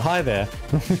Maisie, hi there.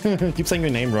 Keep saying your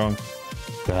name wrong.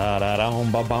 Da da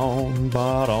dum ba bum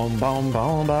ba dum bum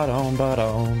bum ba dum ba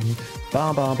dum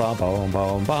ba ba ba bum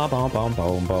bum ba bum bum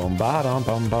bum bum ba dum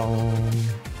bum bum.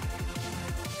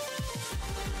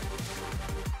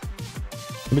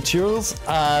 Materials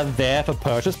are there for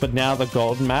purchase, but now the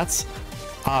golden mats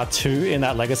are 2 in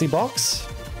that legacy box.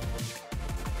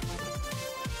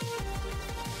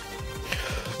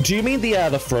 Do you mean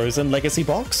the Frozen legacy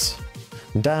box?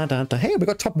 Da, da, da. Hey, we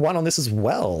got top 1 on this as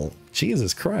well.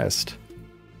 Jesus Christ.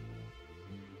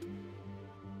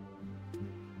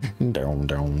 Down,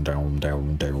 down, down,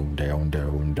 down, down, down, down,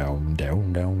 down, down,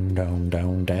 down, down,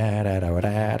 down, da, da, da,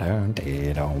 da, da,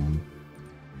 da, down.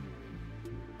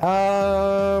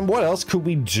 What else could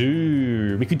we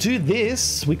do? We could do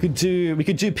this. We could do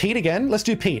Pete again. Let's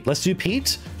do Pete. Let's do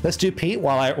Pete. Let's do Pete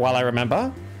while I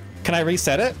remember. Can I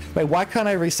reset it? Wait, why can't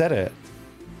I reset it?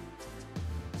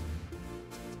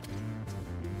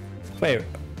 Wait,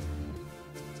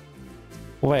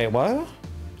 what?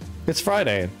 It's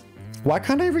Friday. Why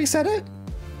can't I reset it?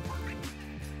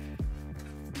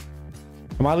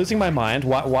 Am I losing my mind?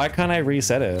 Why can't I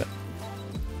reset it?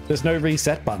 There's no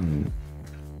reset button.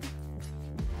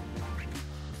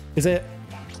 Is it?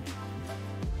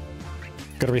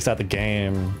 Gotta restart the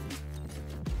game.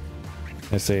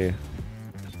 Let's see.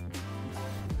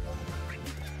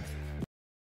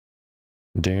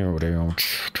 Down, down,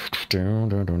 down, down,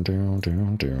 down,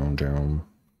 down, down, down.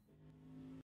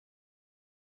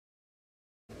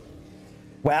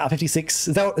 Wow, 56.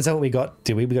 Is that what we got?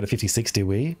 Did we? We got a 56, did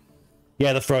we?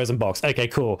 Yeah, the Frozen box. Okay,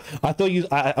 cool. I thought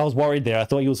I was worried there. I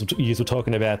thought you were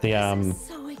talking about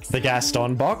the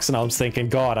Gaston box, and I was thinking,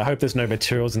 God, I hope there's no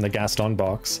materials in the Gaston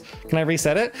box. Can I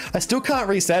reset it? I still can't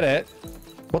reset it.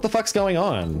 What the fuck's going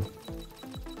on?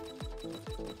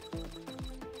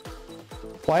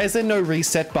 Why is there no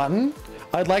reset button?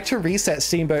 I'd like to reset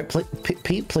Steamboat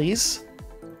Pete, please.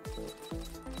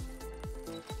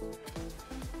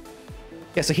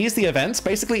 Yeah, so here's the events.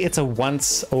 Basically, it's a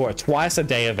once or a twice a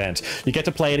day event. You get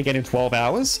to play it again in 12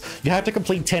 hours. You have to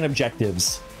complete 10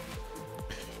 objectives.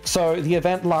 So the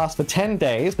event lasts for 10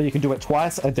 days, but you can do it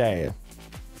twice a day.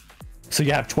 So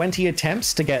you have 20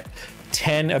 attempts to get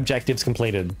 10 objectives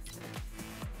completed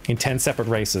in 10 separate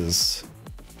races.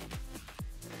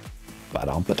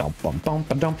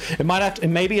 It might have to,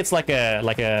 maybe it's like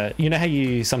a, you know how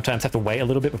you sometimes have to wait a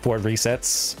little bit before it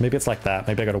resets? Maybe it's like that.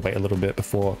 Maybe I gotta wait a little bit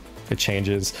before it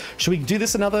changes. Should we do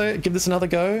this give this another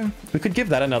go? We could give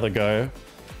that another go.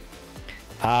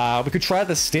 We could try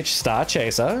the Stitch Star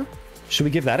Chaser. Should we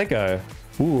give that a go?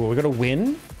 Ooh, we got a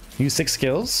win. Use 6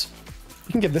 skills.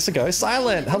 You can give this a go.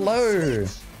 Silent, hello.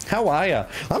 How are ya?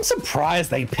 I'm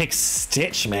surprised they picked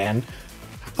Stitch, man.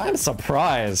 I'm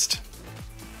surprised.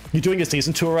 You're doing a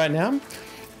season tour right now?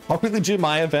 I'll quickly do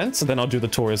my events and then I'll do the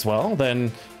tour as well. Then,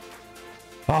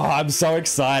 oh, I'm so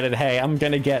excited. Hey, I'm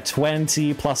gonna get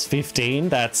 20 plus 15.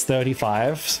 That's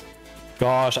 35.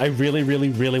 Gosh, I really,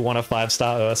 really, really want a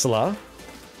 5-star Ursula.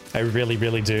 I really,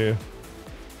 really do.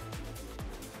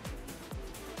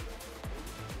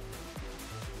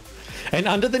 And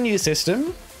under the new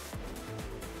system,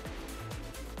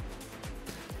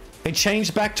 It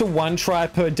changed back to 1 try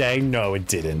per day. No, it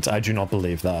didn't. I do not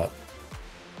believe that.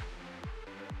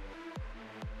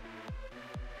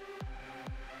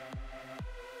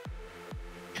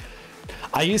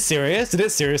 Are you serious? Did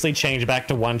it seriously change back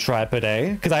to 1 try per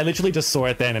day? Because I literally just saw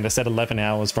it then and it said 11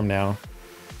 hours from now.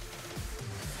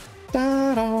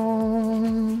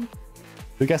 Ta-da!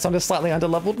 I guess I'm just slightly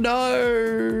under-leveled.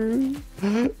 No!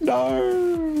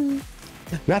 No!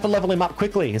 You have to level him up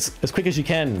quickly, as quick as you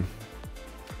can.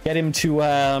 Get him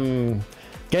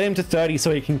to 30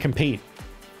 so he can compete.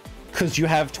 Because you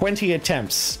have 20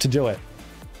 attempts to do it.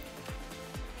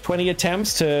 20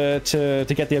 attempts to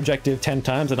get the objective 10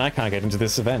 times, and I can't get into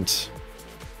this event.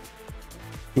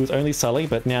 It was only Sully,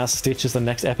 but now Stitch is the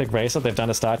next epic racer they've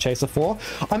done a Star Chaser for.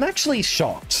 I'm actually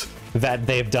shocked that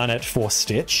they've done it for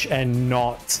Stitch and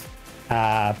not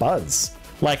Buzz.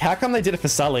 Like, how come they did it for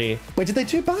Sully? Wait, did they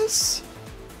do Buzz?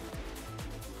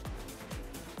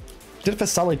 Did it for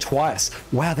Sully twice.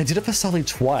 Wow, they did it for Sully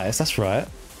twice. That's right.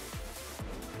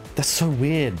 That's so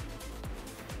weird.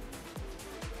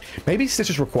 Maybe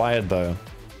Stitch is required, though.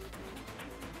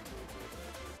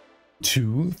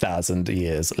 2,000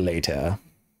 years later.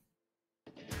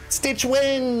 Stitch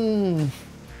win!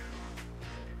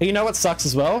 You know what sucks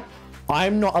as well?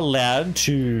 I'm not allowed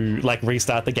to, like,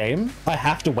 restart the game. I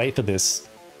have to wait for this.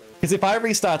 Because if I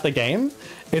restart the game,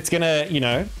 it's gonna, you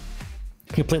know,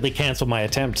 completely cancel my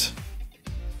attempt.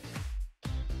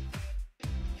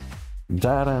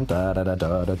 Da da da da da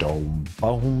da da dom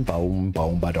boom boom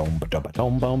boom ba dom ba da ba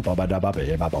dom boom ba ba da ba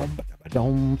ba ba boom ba da ba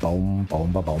dom boom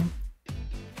boom ba boom.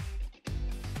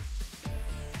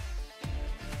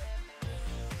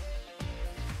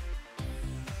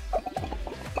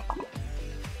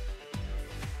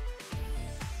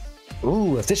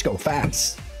 Ooh, Stitch go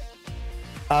fast.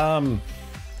 Yeah,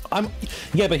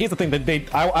 but here's the thing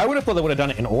that I would have thought they would have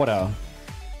done it in order.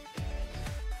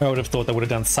 I would have thought they would have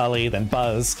done Sully, then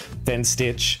Buzz, then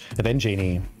Stitch, and then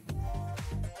Genie.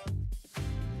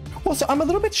 Also, I'm a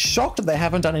little bit shocked that they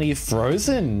haven't done any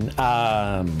Frozen. They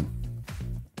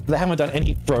haven't done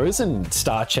any Frozen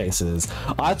Star Chasers.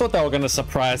 I thought they were going to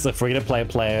surprise the free-to-play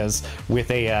players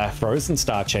with a Frozen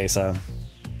Star Chaser.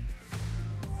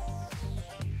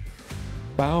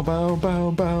 Bow bow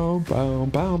bow bow bow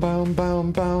bow bow bow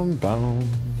bow bow.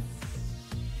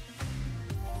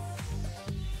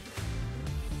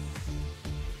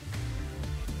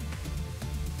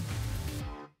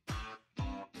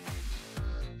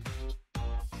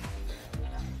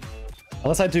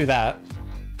 Unless I do that.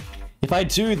 If I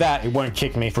do that, it won't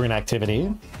kick me for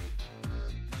inactivity.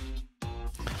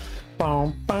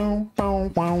 Bow bow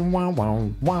bow wow wow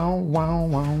wow wow wow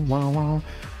wow wow.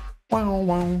 Wow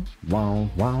wow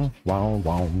wow wow wow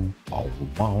wow wow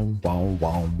wow wow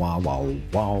wow wow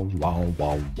wow wow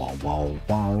wow wow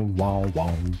wow wow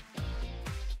wow.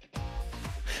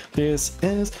 This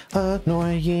is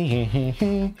annoying.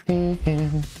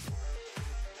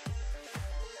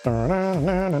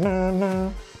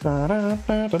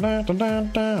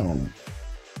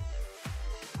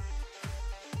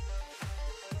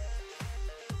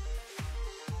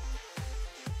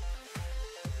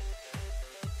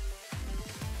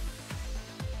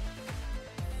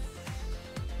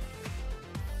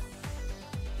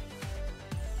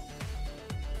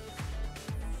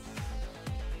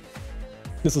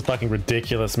 This is fucking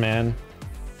ridiculous, man.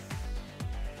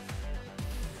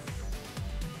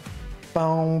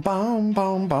 Boom, boom,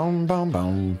 boom, boom, boom,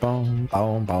 boom, boom,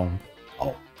 boom, boom.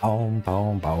 Oh, boom,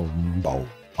 boom, boom, boom,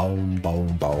 boom,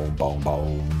 boom, boom, boom,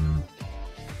 boom.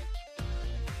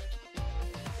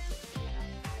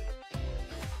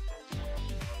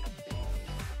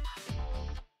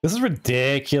 This is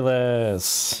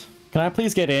ridiculous. Can I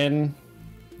please get in?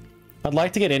 I'd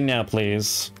like to get in now,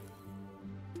 please.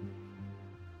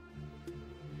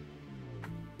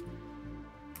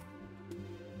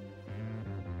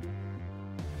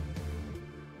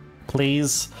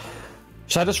 Please.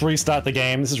 Should I just restart the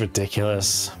game? This is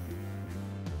ridiculous.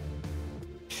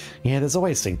 Yeah, there's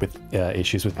always sync with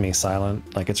issues with me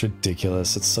silent. Like, it's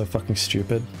ridiculous. It's so fucking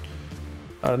stupid.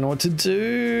 I don't know what to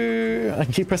do. I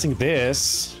can keep pressing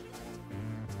this.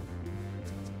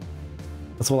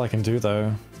 That's all I can do,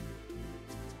 though.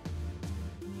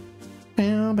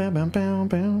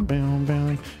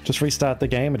 Just restart the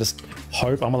game and just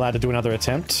hope I'm allowed to do another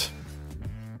attempt.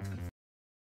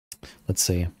 Let's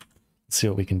see. Let's see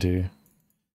what we can do.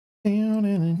 You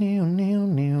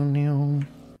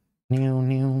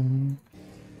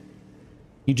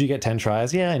do get 10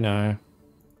 tries? Yeah, I know.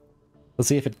 Let's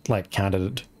see if it, like,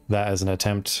 counted that as an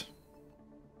attempt.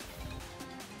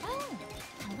 Oh,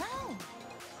 hello.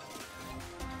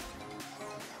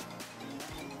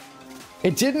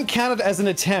 It didn't count it as an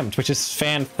attempt, which is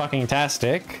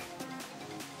fan-fucking-tastic.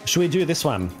 Should we do this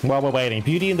one while we're waiting?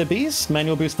 Beauty and the Beast,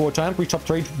 manual boost 4 times, reach top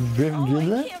 3.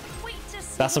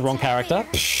 That's the wrong character.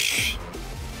 Psh.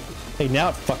 Hey, now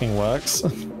it fucking works.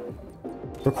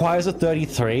 Requires a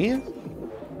 33.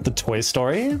 The Toy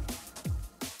Story.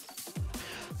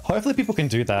 Hopefully people can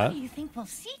do that. What do you think we'll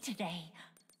see today?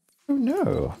 Oh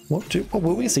no. What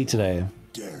will we see today?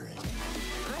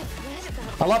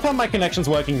 I love how my connection's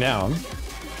working now.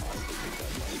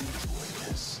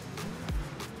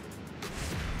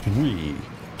 3,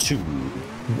 2.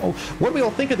 Oh, what do we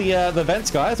all think of the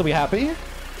events, guys? Are we happy?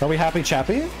 Are we happy,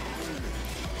 chappy?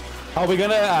 Are we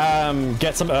gonna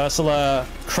get some Ursula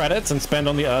credits and spend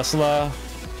on the Ursula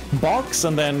box?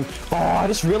 And then, oh, I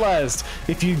just realized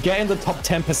if you get in the top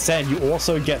 10%, you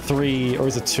also get 3, or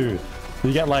is it 2?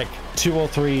 You get like 2 or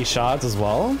 3 shards as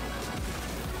well.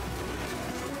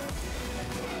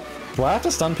 Do I have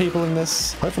to stun people in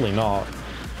this? Hopefully not.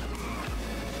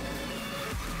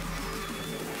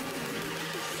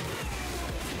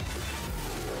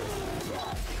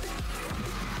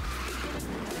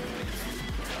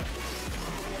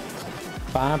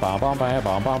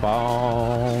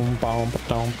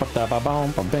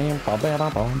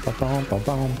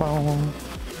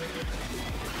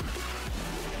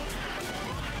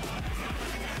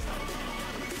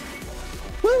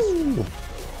 Woo!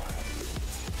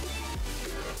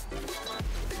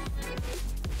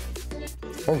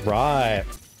 All right.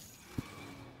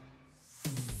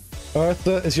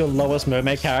 Eartha is your lowest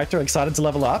mermaid character. Excited to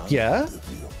level up? Yeah.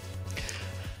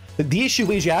 The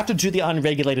issue is you have to do the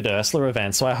unregulated Ursula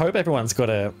event, so I hope everyone's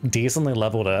got a decently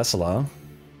leveled Ursula.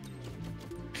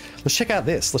 Let's check out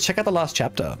this. Let's check out the last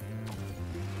chapter.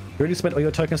 You already spent all your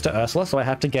tokens to Ursula, so I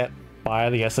have to get by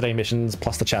the yesterday missions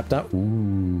plus the chapter.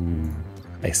 Ooh,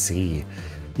 I see.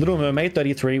 Little Mermaid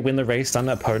 33, win the race, stun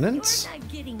opponents. You're not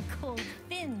getting cold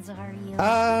fins, are you?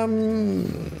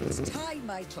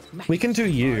 We can do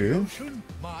you.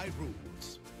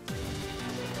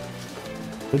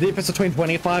 The difference between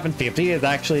 25 and 50 is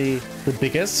actually the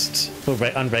biggest for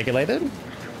unregulated.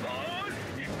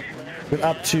 With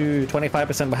up to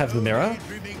 25% we'll have the mirror.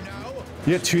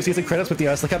 You get 2 season credits with the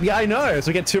Ursula Cup. Yeah, I know! So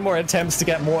we get 2 more attempts to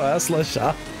get more Ursula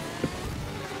shop.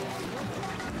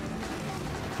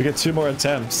 We get 2 more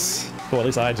attempts. Well, at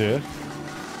least I do.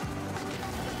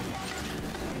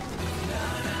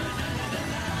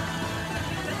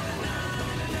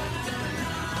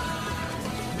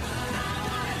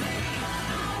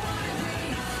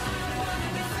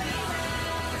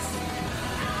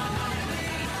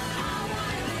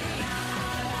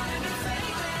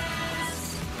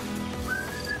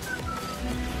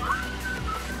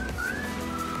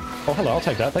 Oh, hello, I'll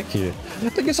take that, thank you.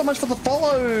 Thank you so much for the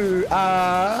follow!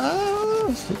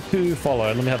 Who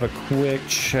followed? Let me have a quick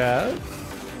chat.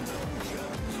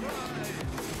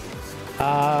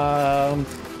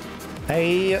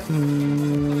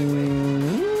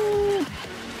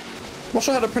 Not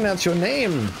sure how to pronounce your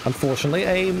name, unfortunately.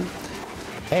 Amon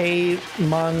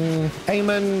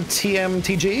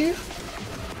TMTG?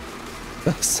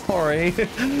 Sorry.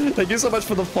 Thank you so much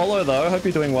for the follow, though. Hope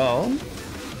you're doing well.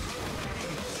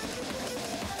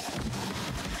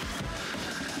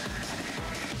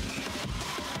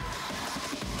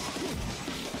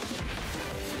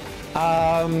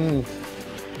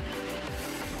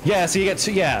 Yeah, so you get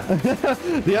to, yeah.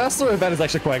 The Ursula event is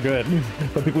actually quite good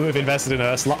for people who have invested in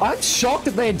Ursula. I'm shocked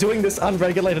that they're doing this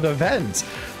unregulated event.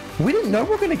 We didn't know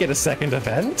we were going to get a second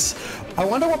event. I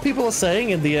wonder what people are saying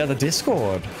in the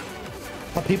Discord.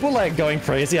 Are people like going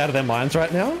crazy out of their minds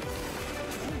right now?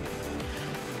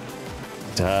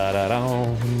 Da da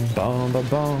dum bum ba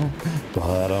bum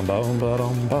ba dum bum ba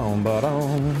dum bum ba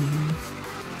dum.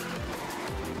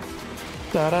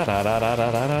 Da da da da da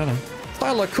da da da.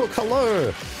 Tyler Cook,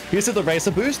 hello! You said the racer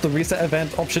boost, the reset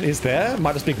event option is there.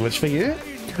 Might just be glitch for you.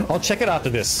 I'll check it after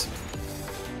this.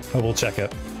 I will check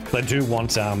it. I do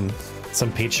want some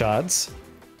peach shards.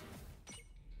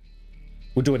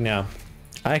 We'll do it now.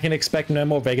 I can expect no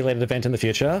more regulated event in the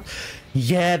future.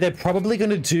 Yeah, they're probably going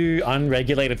to do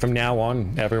unregulated from now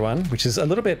on, everyone, which is a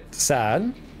little bit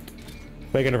sad.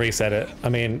 We're going to reset it. I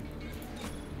mean,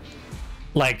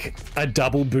 like a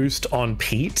double boost on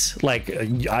Pete. Like,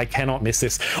 I cannot miss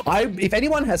this. If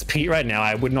anyone has Pete right now,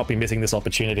 I would not be missing this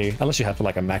opportunity, unless you have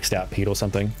like a maxed out Pete or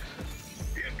something.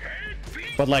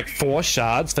 But like 4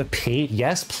 shards for Pete,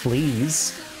 yes,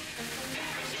 please.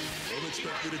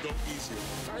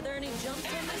 Are there any jumps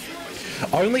on this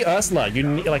one? Only Ursula. You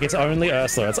need, like, it's only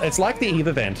Ursula. It's like the Eve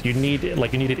event. You need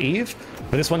it Eve.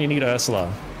 For this one, you need Ursula.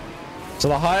 So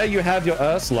the higher you have your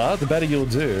Ursula, the better you'll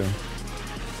do.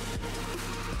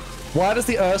 Why does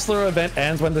the Ursula event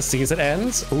end when the season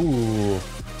ends? Ooh.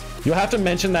 You'll have to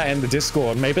mention that in the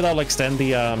Discord. Maybe they'll extend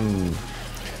the,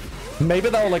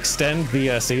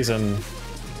 season.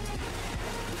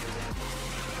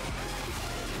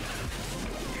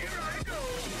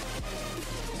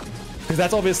 Because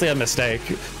that's obviously a mistake.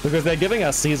 Because they're giving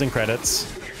us season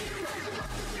credits.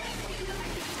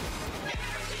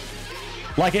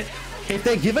 Like, if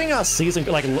they're giving us season...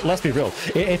 Like, let's be real.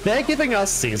 If they're giving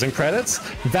us season credits,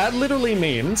 that literally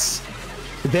means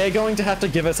they're going to have to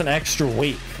give us an extra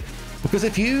week. Because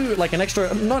if you... Like, an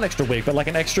extra... Not an extra week, but like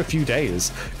an extra few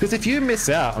days. Because if you miss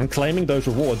out on claiming those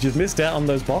rewards, you've missed out on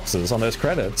those boxes, on those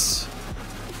credits.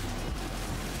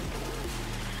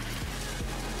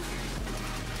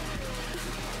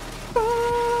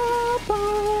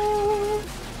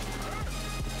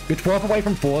 You're 12 away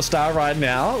from 4-star right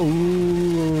now.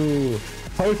 Ooh.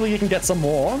 Hopefully you can get some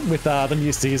more with the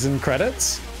new season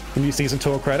credits, the new season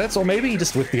tour credits, or maybe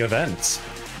just with the events.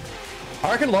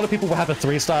 I reckon a lot of people will have a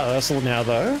 3-star Ursula now,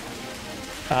 though.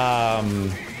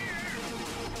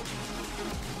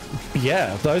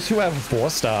 Yeah, those who have a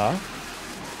 4-star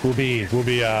will be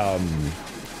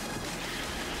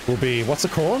what's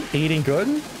it called? Eating good?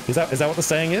 Is that what the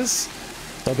saying is?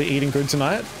 They'll be eating good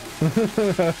tonight.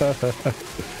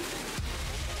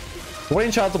 14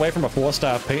 shards away from a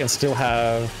 4-star Pete and still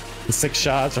have 6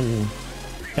 shards from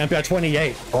MPI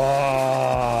 28. Oh,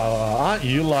 aren't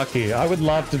you lucky? I would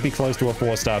love to be close to a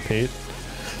 4-star Pete.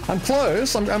 I'm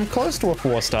close. I'm close to a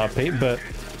 4-star Pete, but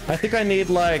I think I need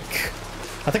like...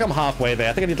 I think I'm halfway there.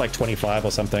 I think I need like 25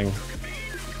 or something.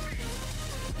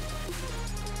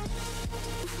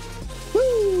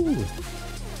 Woo!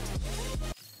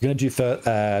 Gonna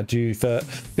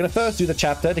gonna first do the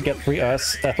chapter to get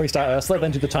 3-star Ursula,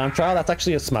 then do the time trial. That's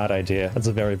actually a smart idea. That's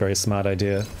a very, very smart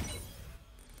idea.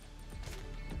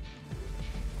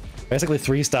 Basically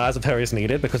 3 stars of her is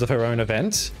needed because of her own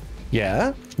event.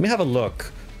 Yeah. Let me have a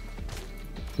look.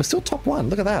 We're still top 1.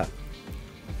 Look at that.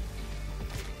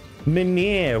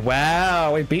 Minir.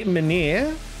 Wow, we beat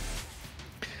Minir.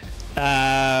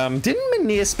 Didn't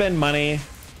Minir spend money?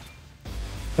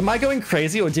 Am I going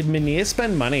crazy, or did Minir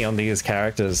spend money on these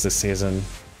characters this season?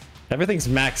 Everything's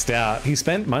maxed out. He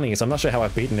spent money, so I'm not sure how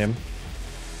I've beaten him.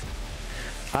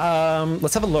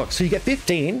 Let's have a look. So you get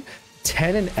 15,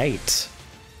 10, and 8.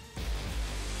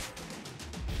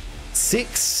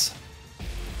 6.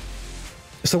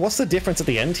 So what's the difference at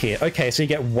the end here? Okay, so you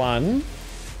get 1.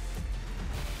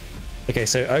 Okay,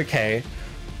 so, okay.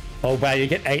 Oh, wow, you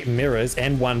get 8 mirrors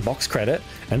and 1 box credit.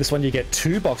 And this one you get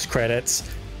 2 box credits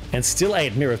and still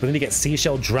 8 mirrors, but then you get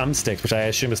seashell drumsticks, which I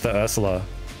assume is for Ursula.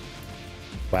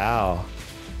 Wow.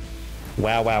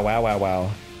 Wow, wow, wow, wow,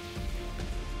 wow.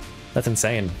 That's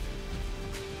insane.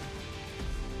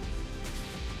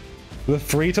 The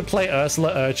free-to-play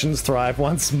Ursula urchins thrive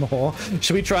once more.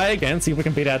 Should we try again, see if we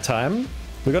can beat our time?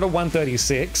 We got a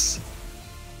 136.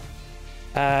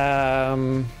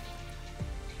 Yeah,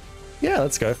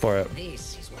 let's go for it.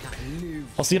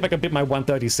 I'll see if I can beat my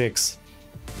 136.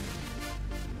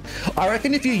 I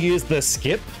reckon if you use the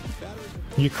skip,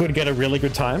 you could get a really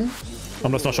good time.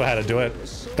 I'm just not sure how to do it.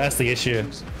 That's the issue.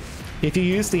 If you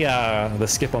use the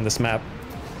skip on this map,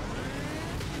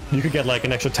 you could get like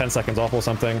an extra 10 seconds off or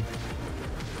something.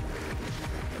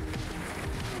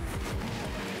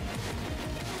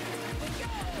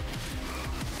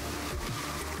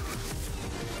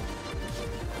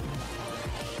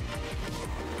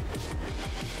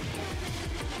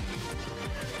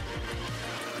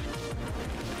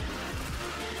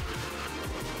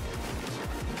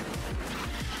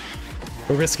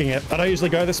 We're risking it. I don't usually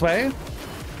go this way.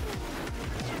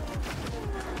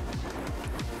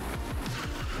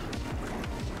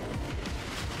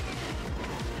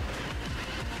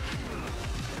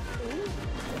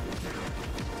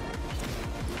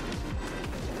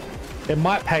 It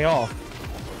might pay off.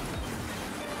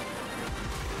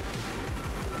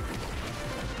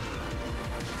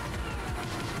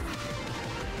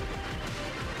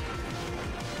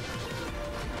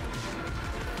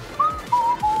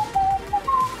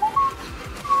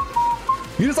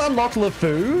 You just unlocked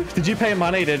LeFou? Did you pay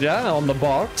money, did ya, on the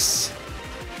box?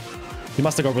 You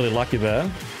must have got really lucky there.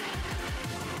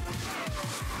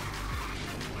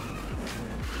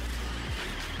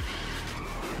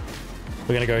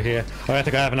 We're gonna go here. I don't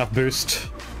think I have enough boost.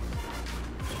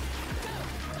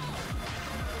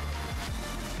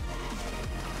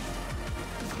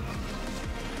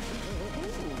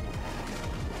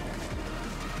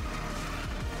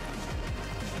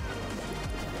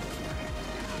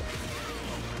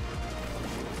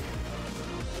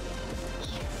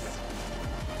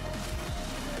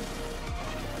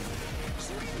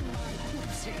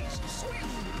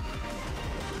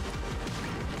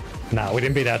 Nah, we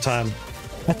didn't beat our time.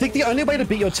 I think the only way to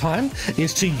beat your time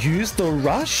is to use the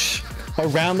rush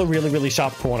around the really, really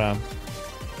sharp corner.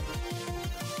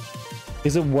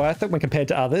 Is it worth it when compared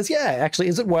to others? Yeah, actually,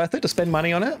 is it worth it to spend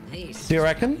money on it? Do you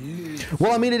reckon?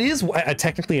 Well, I mean, it is.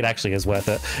 Technically, it actually is worth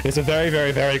it. It's a very,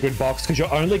 very, very good box because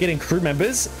you're only getting crew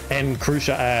members and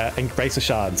and racer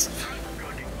shards.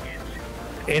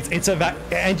 It's a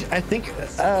and I think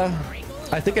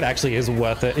it actually is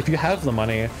worth it if you have the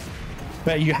money,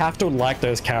 but you have to like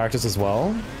those characters as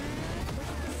well.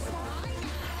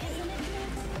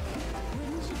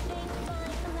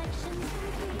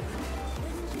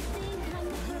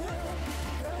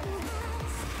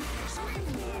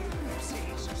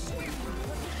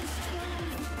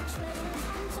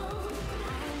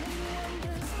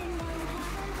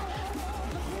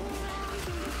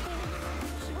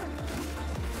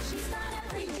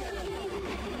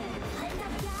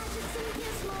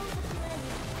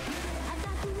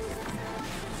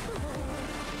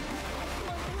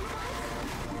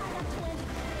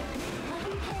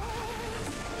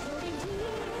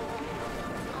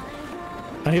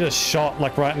 I need a shot,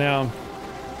 like, right now.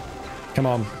 Come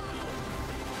on.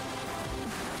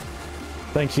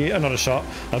 Thank you. Not a shot.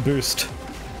 A boost.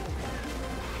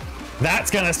 That's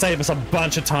gonna save us a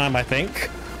bunch of time, I think.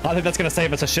 I think that's gonna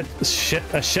save us a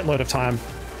shitload of time.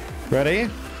 Ready?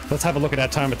 Let's have a look at our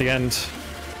time at the end.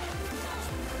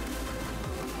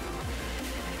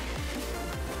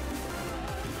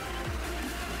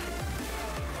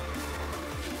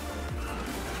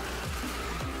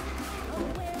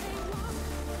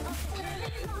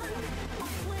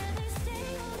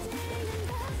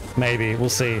 Maybe, we'll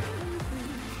see.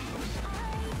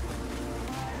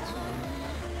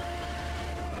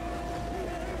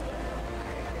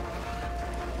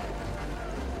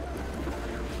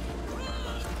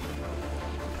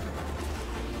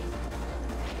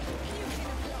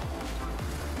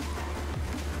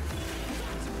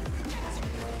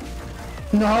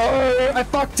 No, I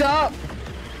fucked up.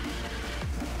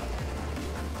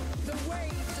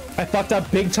 I fucked up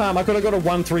big time. I could have got a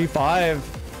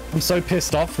 135. I'm so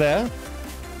pissed off there.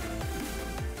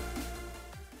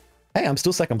 Hey, I'm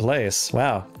still second place.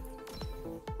 Wow.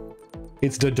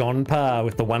 It's Dodonpa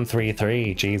with the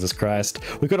 133. Jesus Christ.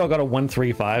 We could have got a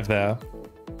 135 there.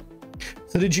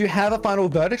 So did you have a final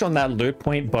verdict on that loot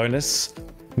point bonus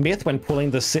myth when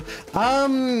pulling the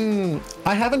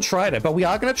I haven't tried it, but we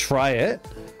are going to try it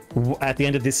at the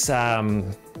end of this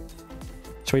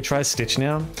should we try Stitch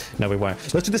now? No, we won't.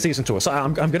 Let's do the season tour. So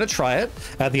I'm going to try it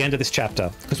at the end of this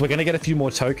chapter because we're going to get a few more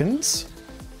tokens.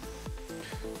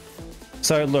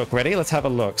 So look, ready? Let's have a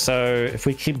look. So if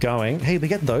we keep going, hey, we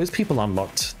get those people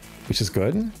unlocked, which is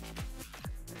good.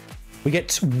 We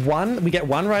get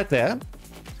one right there.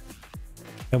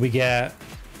 And we get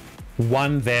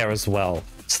one there as well.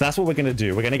 So that's what we're going to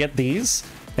do. We're going to get these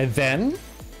and then...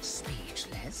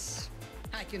 Speechless?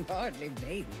 I can hardly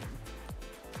blame you.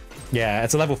 Yeah,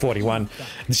 it's a level 41.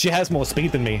 She has more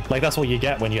speed than me. Like, that's what you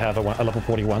get when you have a level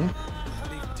 41.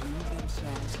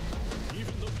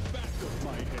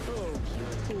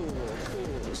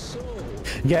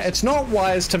 Yeah, it's not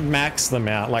wise to max them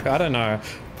out. Like, I don't know.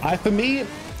 For me,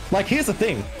 like, here's the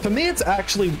thing. For me, it's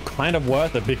actually kind of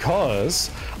worth it because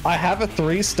I have a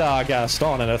 3-star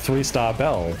Gaston and a 3-star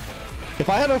Belle. If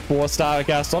I had a 4-star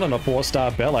Gaston and a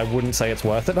 4-star Belle, I wouldn't say it's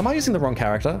worth it. Am I using the wrong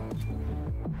character?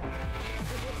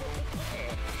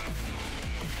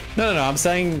 No, I'm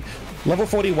saying level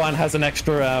 41 has an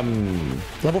extra,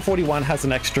 level 41 has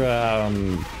an extra,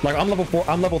 like I'm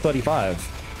level 35.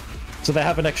 So they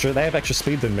have extra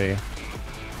speed than me.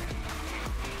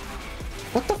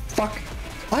 What the fuck?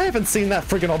 I haven't seen that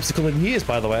friggin' obstacle in years,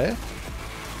 by the way.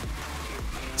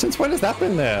 Since when has that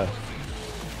been there?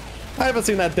 I haven't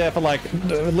seen that there for like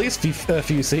at least a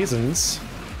few seasons.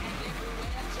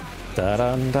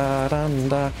 Da-dum, da-dum,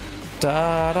 da,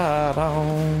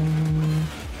 da-da-dum.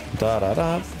 Da, da,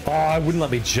 da. Oh, it wouldn't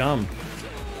let me jump.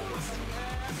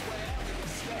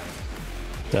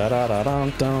 Da, da, da,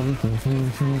 dum, dum.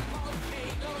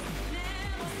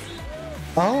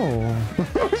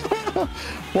 Oh.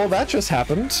 Well, that just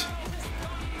happened.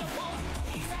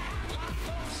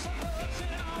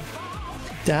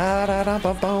 Da da da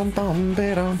ba bum bum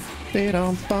be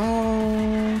dum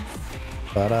bum.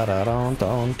 Da da da dum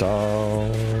dum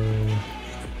dum.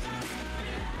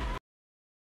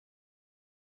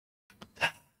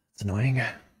 It's annoying.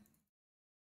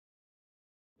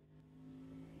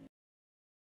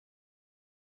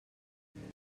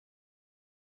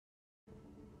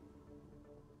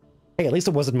 Hey, at least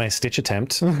it wasn't my Stitch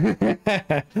attempt.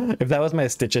 If that was my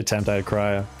Stitch attempt, I'd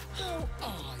cry. How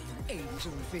are you,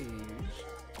 angelfish?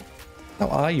 How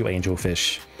are you,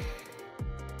 angelfish?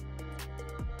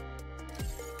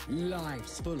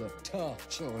 Life's full of tough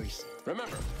choices.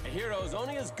 Remember, a hero's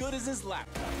only as good as his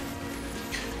laptop.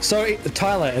 So,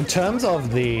 Tyler, in terms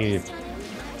of the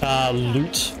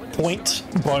loot point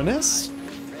bonus,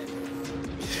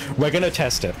 we're going to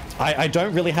test it. I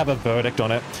don't really have a verdict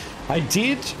on it. I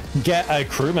did get a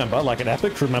crew member, like an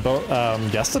epic crew member,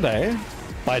 yesterday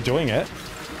by doing it,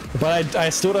 but I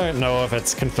still don't know if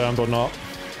it's confirmed or not.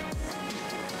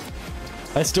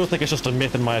 I still think it's just a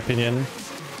myth in my opinion.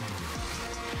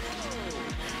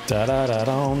 Da da da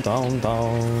dum dum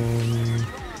dum.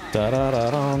 Da da da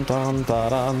dum dum da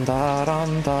dum da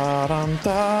dum da dum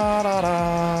da da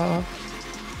da.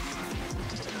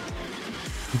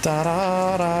 Da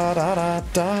da da da da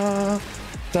da.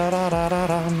 Da da da da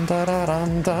dum da da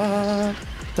dum da.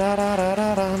 Da da da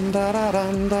da dum da da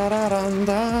dum da da dum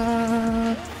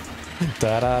da.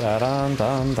 Da da da dum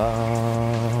dum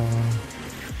dum.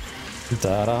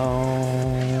 Da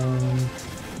dum.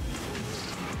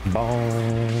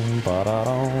 Boom,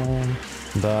 ba-da-dum,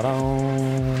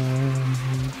 da-dum.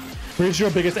 Reach your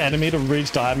biggest enemy to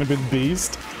reach diamond with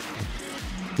Beast.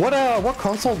 What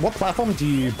console, what platform do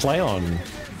you play on?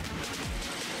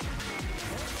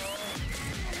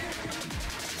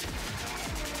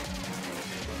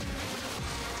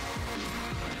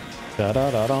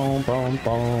 Da-da-da-dum, boom,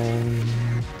 boom.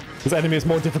 This enemy is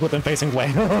more difficult than facing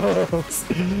whales.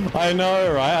 I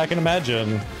know, right? I can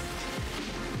imagine.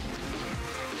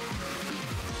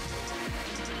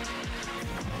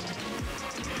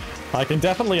 I can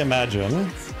definitely imagine.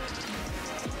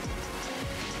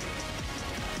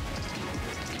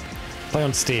 Play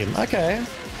on Steam. Okay.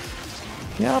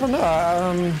 Yeah, I don't know.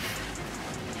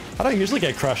 I don't usually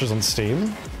get crashes on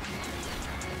Steam.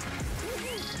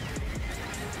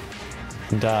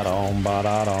 Da dum ba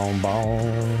da dum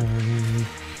boom.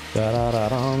 Da da da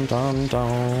dum dum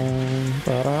dum.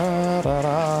 Da da da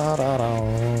da da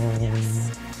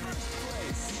dum.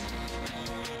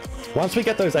 Once we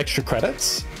get those extra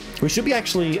credits, we should be able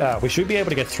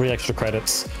to get 3 extra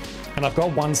credits. And I've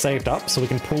got 1 saved up, so we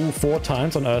can pull 4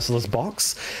 times on Ursula's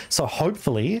box. So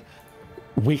hopefully,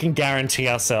 we can guarantee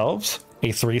ourselves a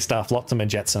 3-star Flotsam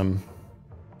and Jetsam.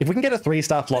 If we can get a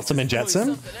 3-star Flotsam and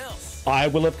Jetsam, I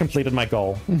will have completed my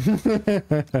goal.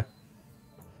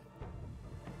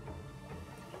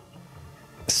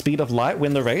 Speed of Light,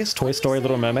 win the race, Toy Story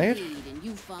Little Mermaid.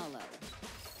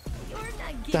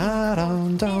 Da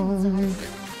 -dum -dum.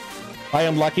 I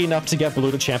am lucky enough to get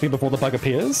Blue to champion before the bug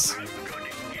appears.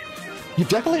 You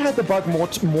definitely had the bug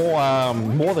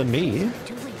more than me.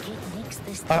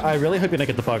 I really hope you don't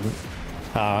get the bug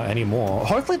anymore.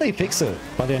 Hopefully they fix it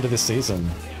by the end of this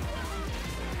season.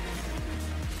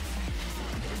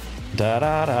 Da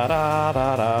da da da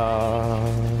da da.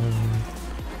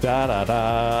 Da da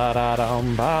da da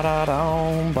dum ba da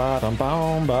dum ba dum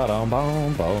bum ba dum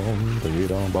bum bum ba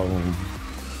dum bum.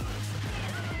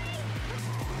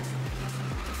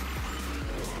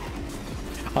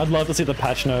 I'd love to see the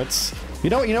patch notes. You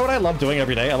know what I love doing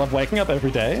every day? I love waking up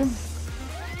every day.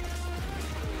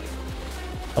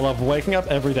 I love waking up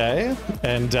every day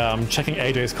and checking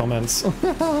AJ's comments.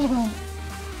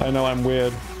 I know I'm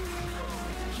weird.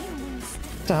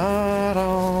 Da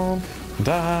dum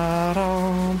da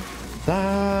dum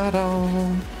da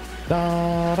dum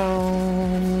da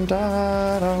dum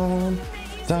da dum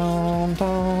dum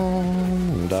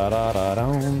dum da da da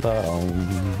dum da dum.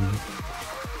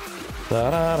 Da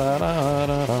da da da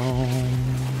da dum.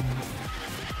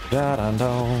 Da da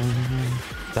dum.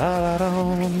 Da da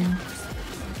dum.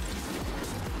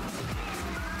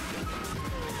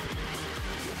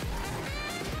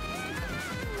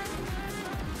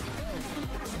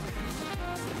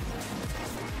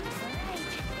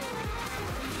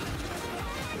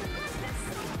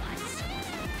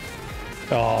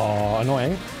 Oh,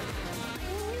 annoying.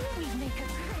 We make a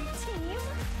great team.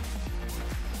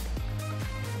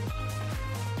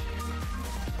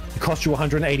 It cost you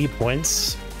 180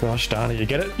 points. Gosh darn it,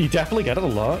 you definitely get it a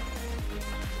lot.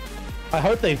 I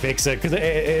hope they fix it, because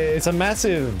it's a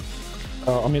massive...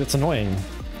 I mean, it's annoying.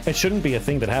 It shouldn't be a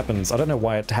thing that happens. I don't know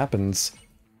why it happens.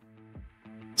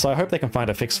 So I hope they can find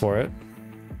a fix for it.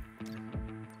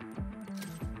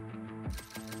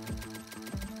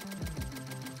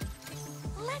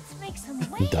 Let's make some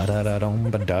waves.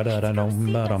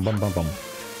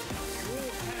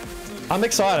 I'm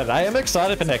excited. I am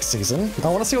excited for next season. I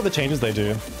want to see what the changes they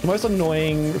do. The most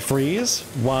annoying freeze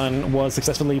one was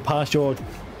successfully pass your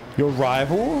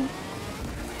rival.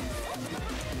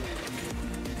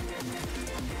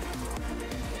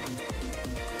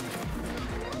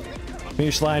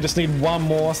 Finish line. Just need 1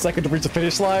 more second to reach the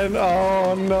finish line.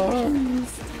 Oh no,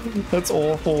 that's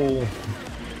awful.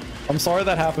 I'm sorry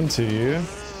that happened to you.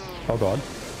 Oh god.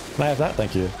 Can I have that?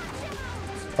 Thank you.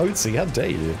 Oatsy, how dare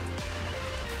you?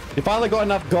 You finally got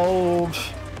enough gold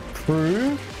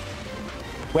crew?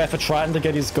 Where for Triton to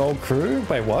get his gold crew?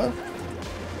 Wait, what?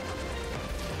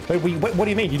 Wait, what do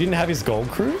you mean? You didn't have his gold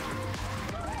crew?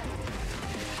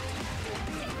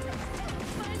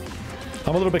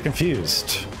 I'm a little bit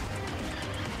confused.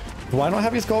 Do I not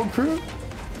have his gold crew?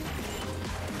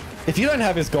 If you don't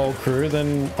have his gold crew,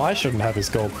 then I shouldn't have his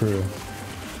gold crew.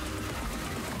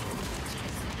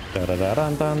 I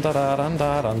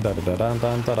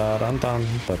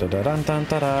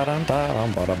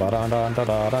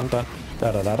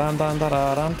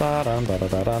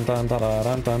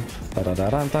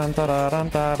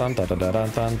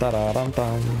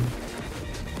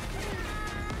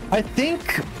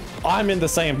think I'm in the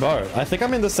same boat. I think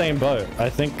I'm in the same boat. I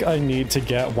think I need to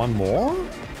get one more.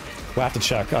 We'll have to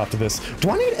check after this. Do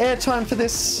I need airtime for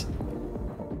this?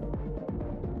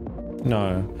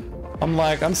 No.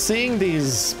 I'm seeing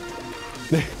these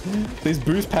these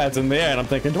boost pads in the air and I'm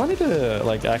thinking, do I need to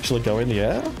like actually go in the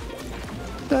air?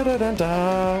 Da da da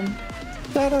da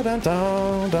da da da da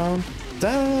da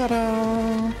da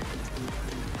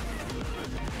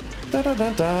da da da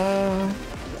da.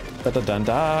 Da da dun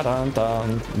da dun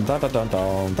dun da da dun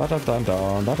dun da da dun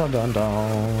dun da da dun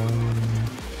dun.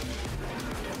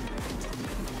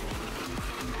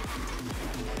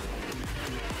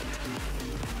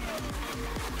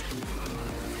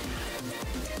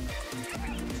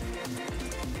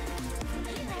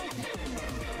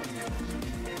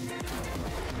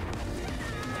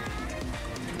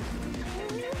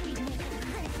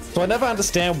 So I never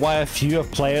understand why a few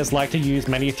of players like to use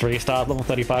many 3-star level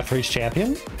 35 for each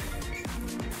champion.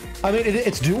 I mean,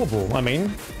 it's doable. I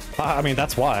mean,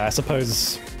 that's why. I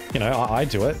suppose, you know, I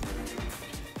do it.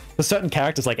 For certain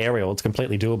characters like Ariel, it's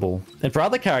completely doable. And for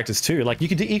other characters too, like you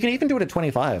can even do it at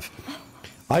 25.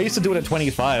 I used to do it at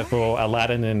 25 for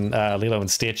Aladdin and Lilo and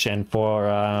Stitch, and for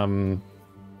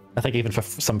I think even for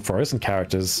some Frozen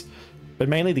characters. But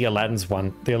mainly the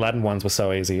Aladdin ones were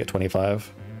so easy at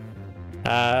 25.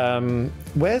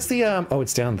 Where's the oh,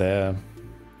 it's down there.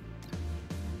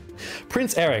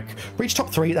 Prince Eric, reach top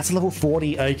 3. That's level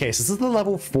 40. Okay, so this is the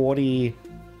level 40.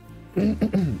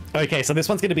 Okay, so this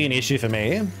one's gonna be an issue for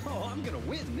me. Oh, I'm gonna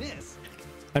win this.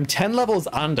 I'm 10 levels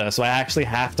under, so I actually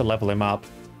have to level him up.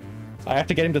 I have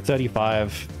to get him to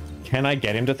 35. Can I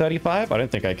get him to 35? I don't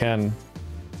think I can.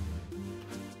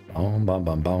 Boom, boom,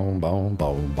 boom, boom, boom,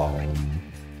 boom, boom.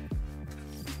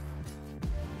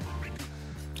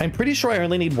 I'm pretty sure I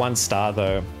only need 1 star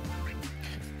though.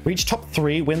 Reach top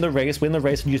 3, win the race,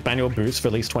 and use manual boost for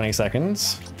at least 20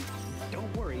 seconds.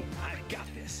 Don't worry, I've got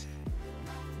this.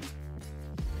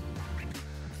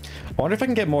 I wonder if I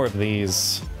can get more of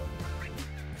these.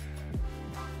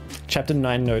 Chapter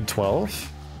 9, Node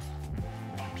 12.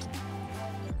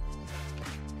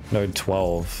 Node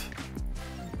 12.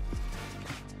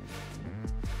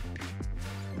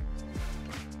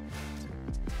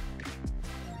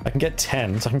 I can get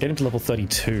 10, so I can get him to level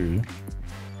 32.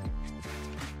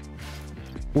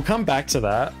 We'll come back to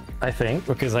that, I think,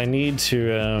 because I need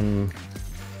to,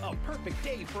 A perfect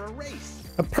day for a race.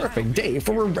 A perfect day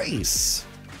for a race!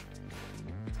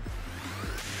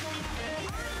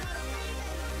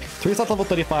 3-star level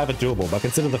 35 are doable, but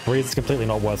consider the freeze is completely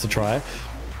not worth a try.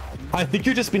 I think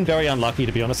you've just been very unlucky,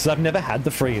 to be honest, because I've never had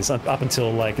the freeze up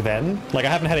until, like, then. Like, I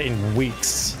haven't had it in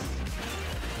weeks.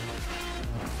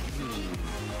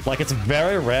 Like, it's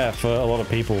very rare for a lot of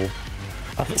people.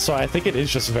 So I think it is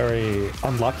just very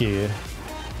unlucky.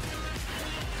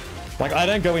 Like, I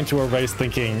don't go into a race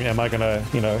thinking, am I gonna,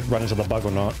 you know, run into the bug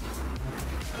or not?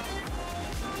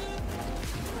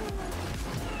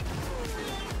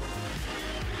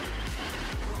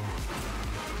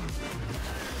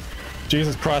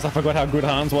 Jesus Christ, I forgot how good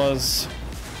Hans was.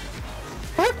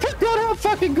 I forgot how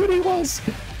fucking good he was!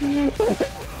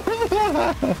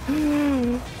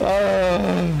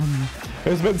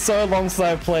 It's been so long since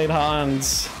I've played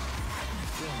Hans.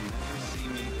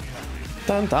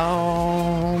 Dun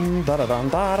dun da da dun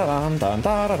da da dun dun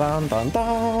da da dun dun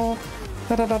dun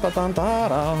da da da dun da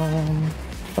dun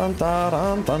dun da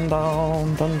dun dun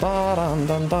dun dun da dun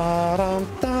dun da dun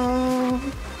dun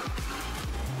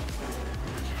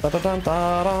da da dun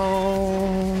da dun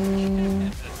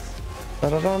da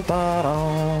da dun da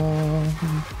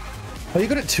dun. Oh, you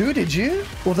got it too, did you?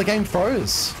 Well, the game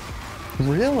froze.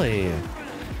 Really?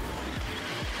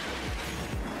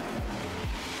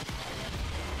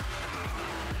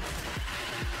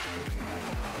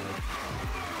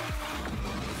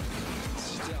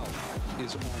 Stealth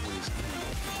is always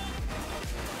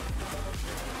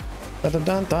Da da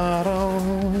da da da.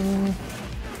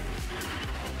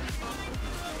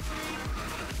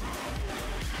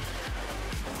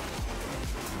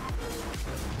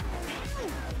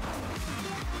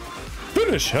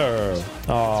 Finish her!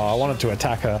 Oh, I wanted to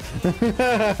attack her.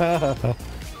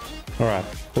 Alright,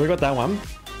 well, we got that one.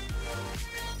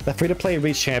 The free-to-play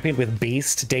reach champion with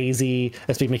Beast, Daisy,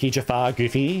 SP Mickey, Jafar,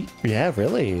 Goofy. Yeah,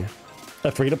 really.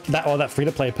 That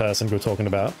free-to-play person we were talking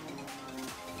about.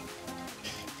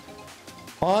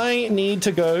 I need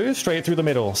to go straight through the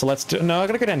middle, so let's do. No, I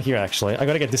gotta go down here actually. I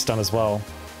gotta get this done as well.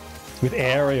 With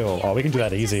Ariel. Oh, we can do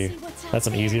that easy. That's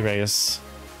an easy race.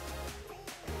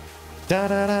 Da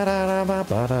da da da da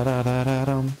ba da da da da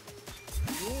dum.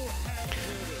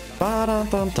 Ba dum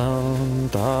dum dum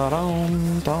da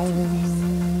dum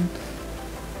dum.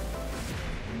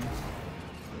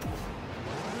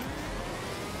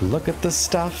 Look at the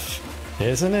stuff,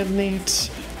 isn't it neat?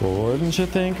 Wouldn't you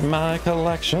think my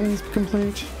collection's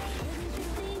complete?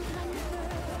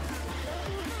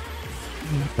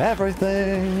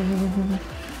 Everything.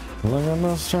 Look at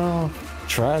the strong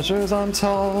treasures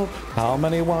untold. How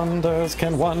many wonders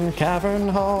can one cavern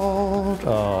hold?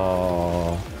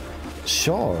 Oh,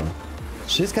 sure.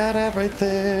 She's got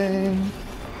everything.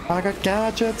 I got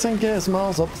gadgets and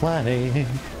gizmos aplenty.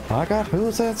 I got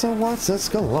who's it and what's it's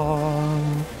galore.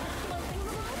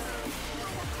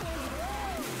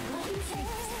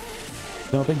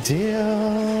 No big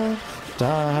deal.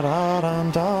 Da da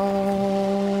dum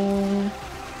dum.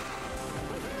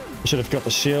 I should have got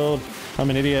the shield. I'm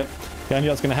an idiot. Yeah, I knew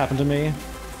that's gonna happen to me.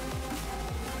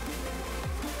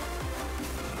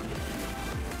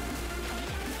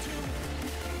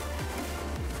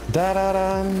 Da da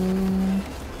dum.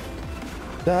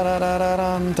 Da da da da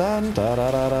dum dum da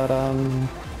da da da dum.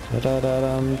 Da da da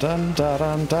dum dum da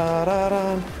dum da da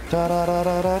dum da da da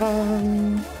da da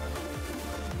dum.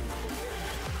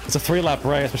 It's a 3-lap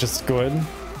race, which is good.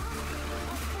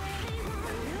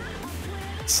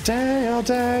 Stay all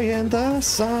day in the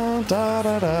sun, da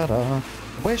da da da.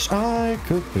 Wish I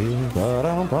could be, ba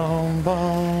dum bum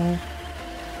bum.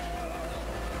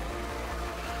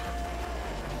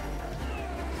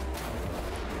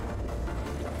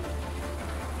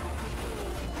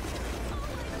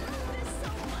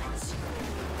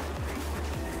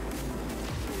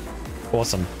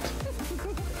 Awesome.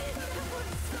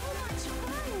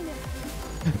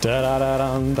 Da da da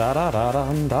dum da da da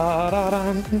dum da da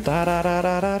dum da da da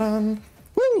da da dum.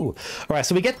 Woo! All right,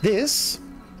 so we get this.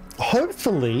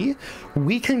 Hopefully,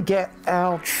 we can get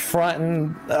our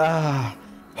Triton.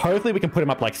 Hopefully, we can put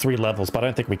him up like 3 levels, but I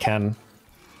don't think we can.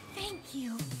 Thank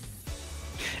you.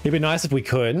 It'd be nice if we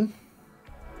could.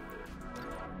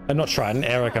 And not Triton,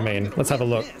 Eric. I mean, let's have a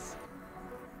look.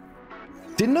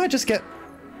 Didn't I just get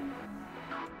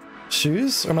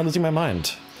shoes, or am I losing my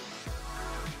mind?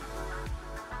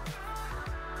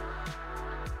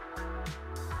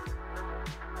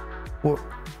 Well,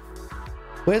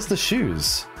 where's the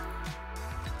shoes?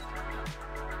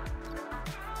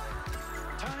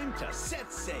 Time to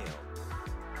set sail.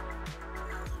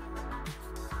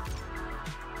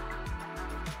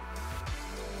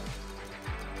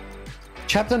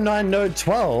 Chapter 9, Node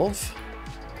 12.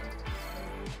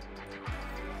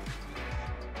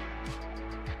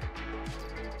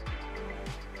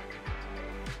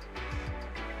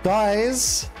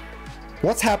 Guys,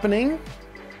 what's happening?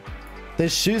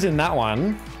 There's shoes in that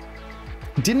one.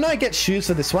 Didn't I get shoes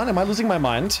for this one? Am I losing my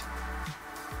mind?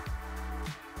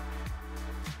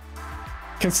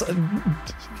 Has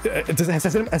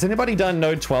anybody done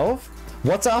Node 12?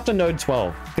 What's after Node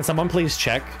 12? Can someone please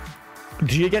check?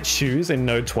 Do you get shoes in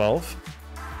Node 12?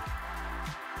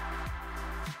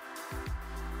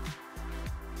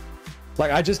 Like,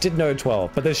 I just did Node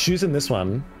 12, but there's shoes in this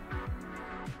one.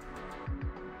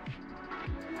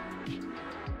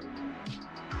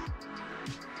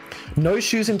 No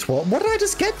shoes in 12. What did I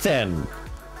just get then?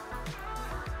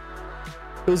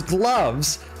 It was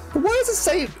gloves. Why does it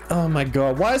say... Oh my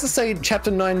god. Why does it say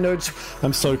chapter 9 nodes?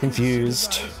 I'm so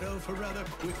confused.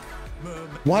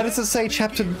 Why does it say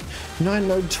chapter 9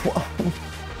 node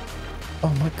 12?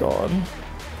 Oh my god.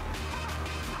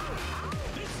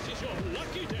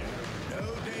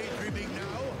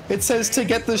 It says to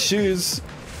get the shoes.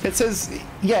 It says,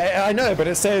 yeah, I know, but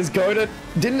it says go to,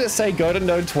 didn't it say go to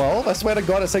node 12? I swear to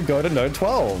God, it said go to node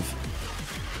 12.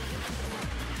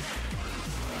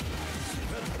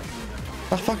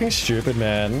 That's fucking stupid,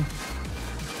 man.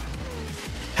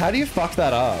 How do you fuck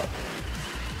that up?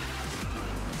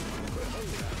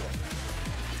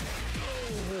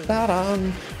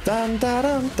 Da-dum, dum,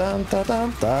 da-dum, dum,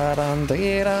 da-dum, da-dum,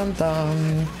 dee-dum,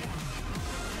 dum.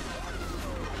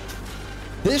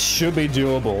 This should be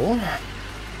doable.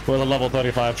 With a level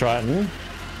 35 Triton.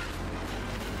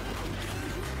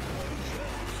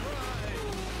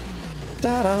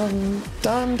 Da-dum,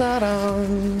 dum,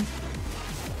 da-dum.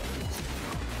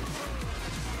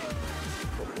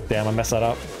 Damn, I messed that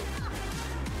up.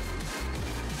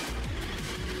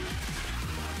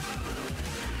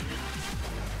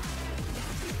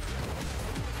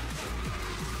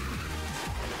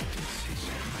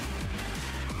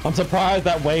 I'm surprised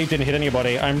that wave didn't hit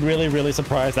anybody. I'm really, really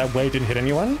surprised that wave didn't hit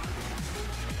anyone.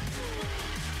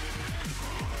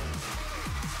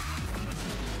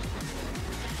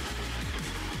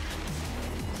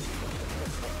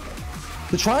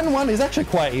 The Triton one is actually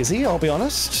quite easy, I'll be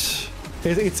honest.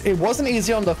 It wasn't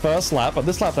easy on the first lap, but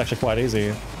this lap's actually quite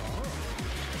easy.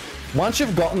 Once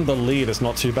you've gotten the lead, it's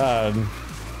not too bad.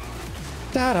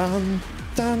 Da-dum,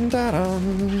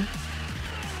 dum-da-dum.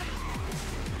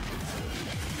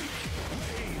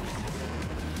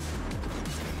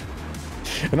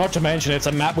 And not to mention, it's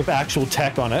a map with actual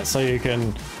tech on it, so you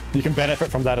can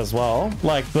benefit from that as well.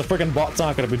 Like, the friggin' bots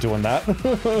aren't going to be doing that.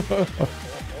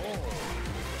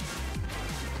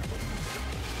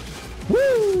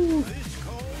 Woo!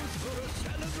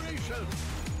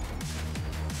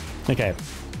 Okay.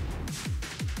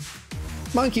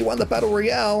 Monkey won the battle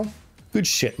royale. Good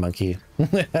shit, Monkey.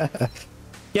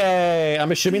 Yay!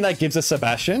 I'm assuming that gives us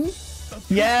Sebastian.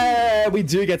 Yeah, we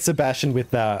do get Sebastian with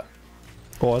that.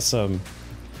 Awesome.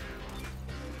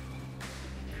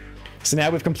 So now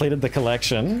we've completed the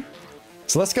collection.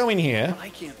 So let's go in here. I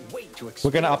can't wait to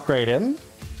We're going to upgrade him.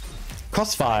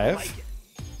 Cost 5.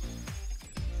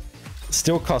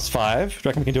 Still cost 5. Do you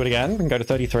reckon we can do it again? We can go to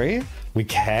 33. We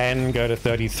can go to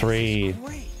 33.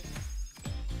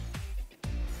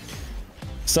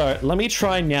 So let me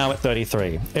try now at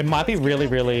 33. It might be really,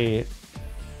 really...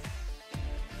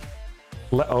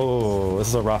 Oh, this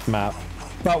is a rough map.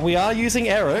 But we are using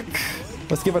Eric.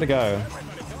 Let's give it a go.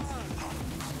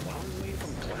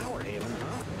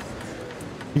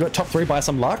 You got top 3 by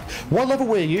some luck? What level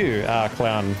were you,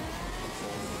 Clown?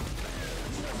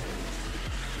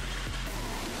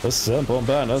 The simple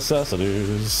bare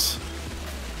necessities.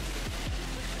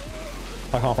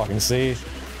 I can't fucking see.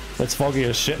 It's foggy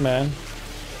as shit, man.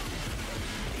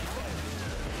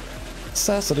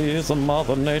 Necessities are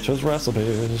Mother Nature's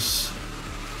recipes.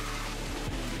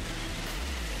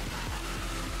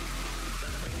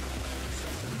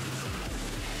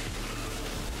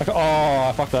 Okay, oh,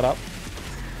 I fucked that up.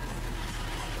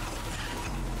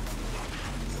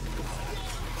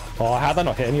 Oh, how'd that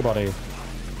not hit anybody?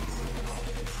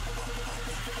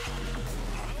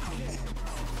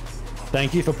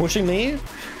 Thank you for pushing me.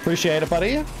 Appreciate it,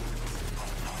 buddy.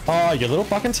 Oh, you little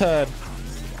fucking turd.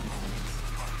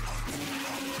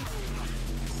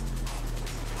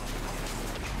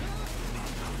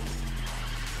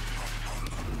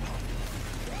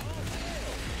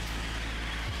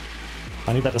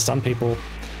 I need that to stun people.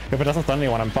 If it doesn't stun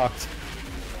anyone, I'm fucked.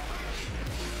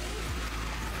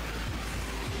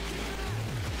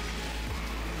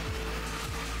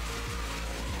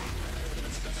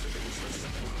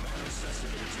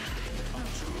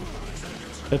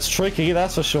 It's tricky,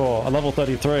 that's for sure. At level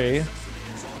 33.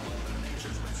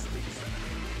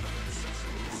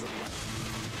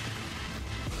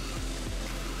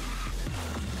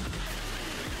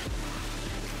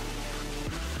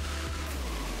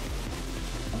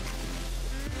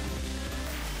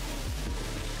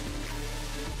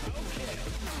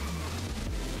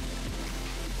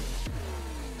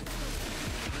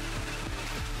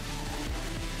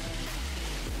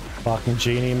 Fucking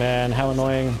genie, man. How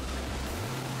annoying.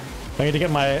 I need to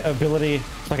get my ability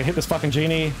so I can hit this fucking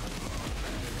genie.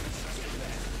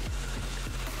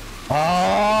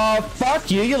 Oh, fuck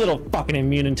you, you little fucking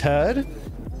immune turd.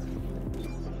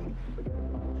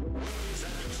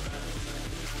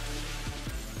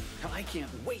 I can't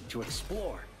wait to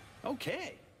explore.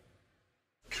 Okay.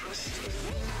 This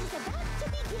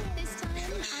time,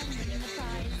 I'm winning the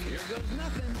prize. Here goes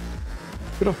nothing.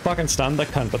 Could have fucking stunned that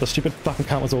cunt, but the stupid fucking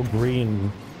cunt was all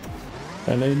green.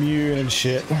 And immune and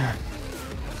shit.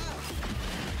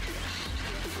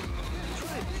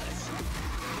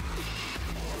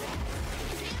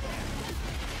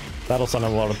 That'll stun a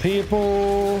lot of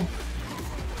people.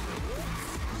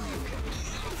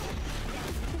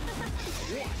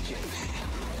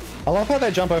 I love how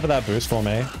they jump over that boost for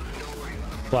me.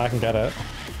 So I can get it.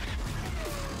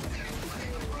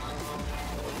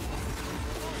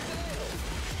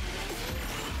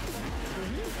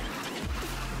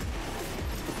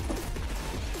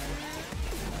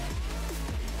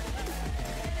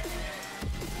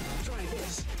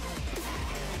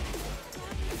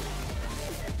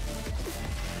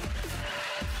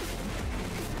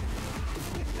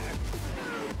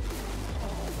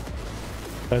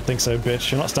 I don't think so,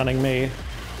 bitch. You're not stunning me.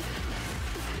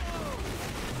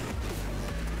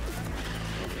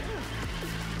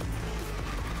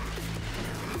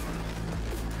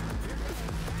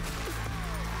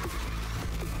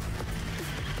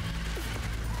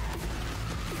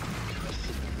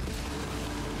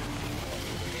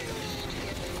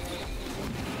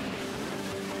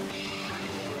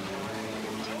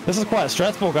 This is quite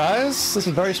stressful, guys. This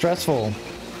is very stressful.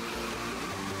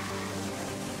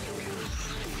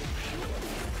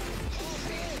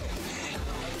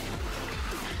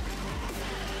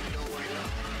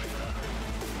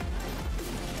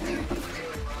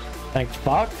 Thank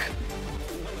fuck.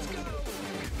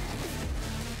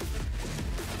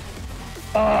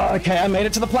 Okay, I made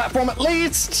it to the platform at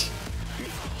least.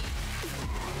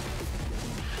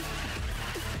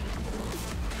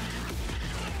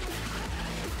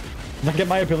 If I get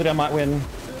my ability, I might win.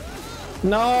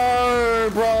 No,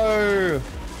 bro.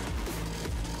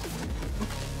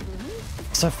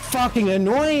 So fucking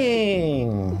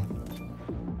annoying.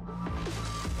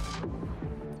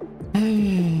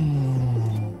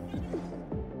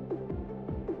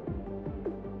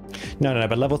 No,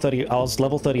 but level 30, I was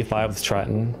level 35 with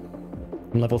Triton.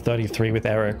 I'm level 33 with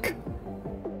Eric.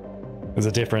 There's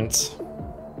a difference.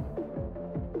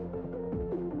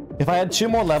 If I had 2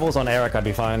 more levels on Eric, I'd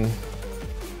be fine.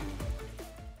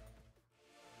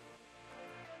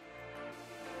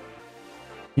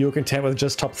 You were content with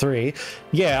just top 3?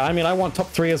 Yeah, I mean, I want top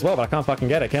 3 as well, but I can't fucking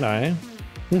get it, can I?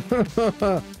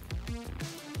 I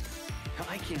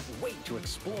can't wait to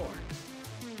explore.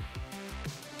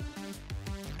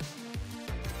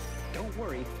 Don't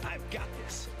worry, I've got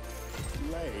this.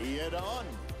 Lay it on.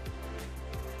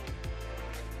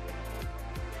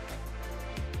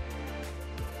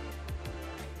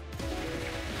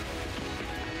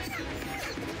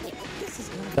 This is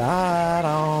gonna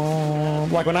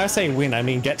Da-dum. Like when I say win, I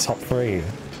mean get top 3.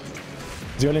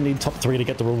 You only need top 3 to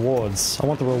get the rewards. I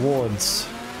want the rewards.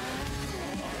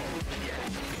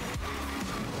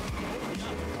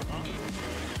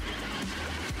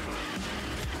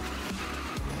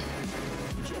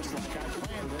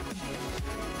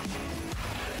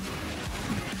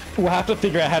 We'll have to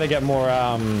figure out how to get more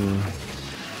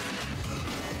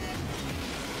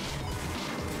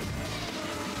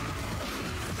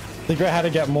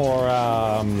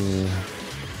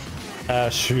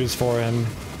shoes for him.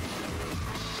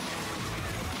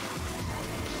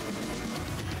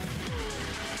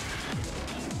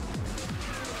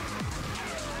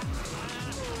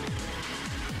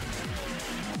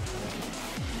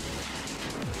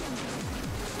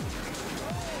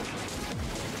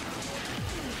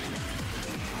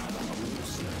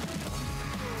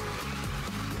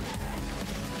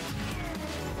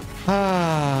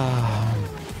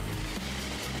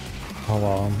 Hold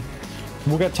on.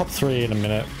 We'll get top 3 in a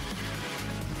minute.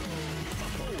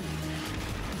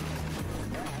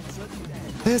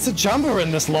 There's a jumper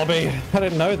in this lobby. I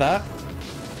didn't know that.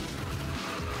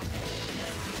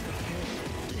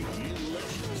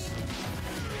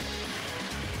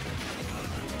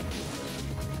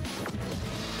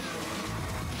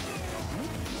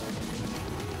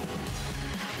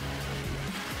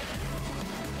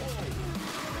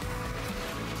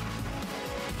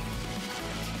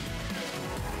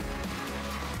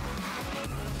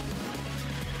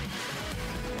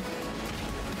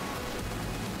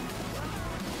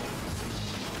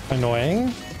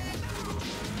 Annoying.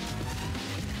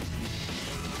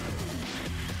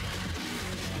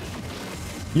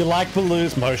 You like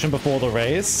Baloo's motion before the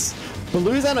race?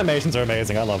 Baloo's animations are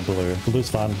amazing. I love Baloo. Baloo's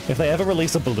fun. If they ever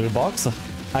release a Baloo box,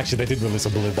 actually they did release a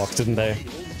Baloo box, didn't they?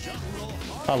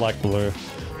 I like Baloo.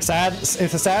 Sad. It's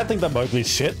a sad thing that Mowgli's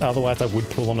shit. Otherwise, I would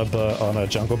pull on a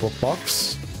Jungle Book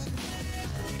box.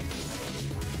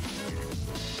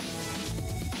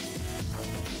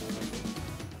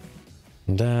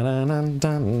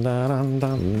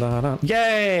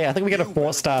 Yay! I think we get a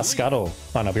 4-star scuttle.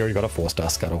 Oh no, we already got a 4-star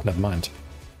scuttle. Never mind.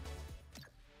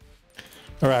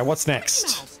 Alright, what's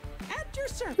next? at your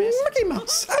service. Mickey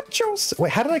Mouse at your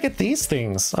Wait, how did I get these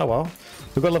things? Oh well.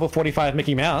 We've got level 45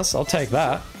 Mickey Mouse. I'll take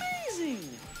that.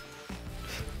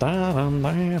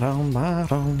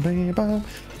 Amazing.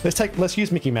 Let's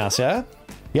use Mickey Mouse, yeah?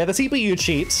 Yeah, the CPU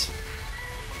cheats.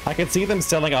 I can see them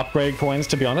selling upgrade coins,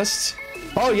 to be honest.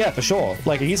 Oh yeah, for sure.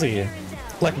 Like, easy.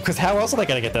 Like, because how else are they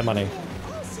gonna get their money?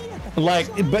 Like,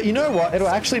 but you know what? It'll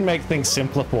actually make things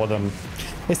simpler for them.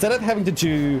 Instead of having to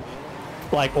do,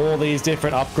 like, all these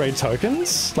different upgrade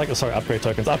tokens, like, sorry, upgrade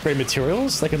tokens, upgrade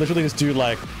materials, they could literally just do,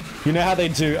 like, you know how they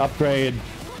do upgrade,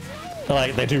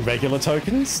 like, they do regular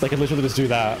tokens? They could literally just do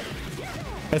that.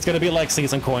 It's gonna be like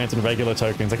season coins and regular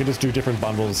tokens. They can just do different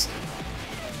bundles.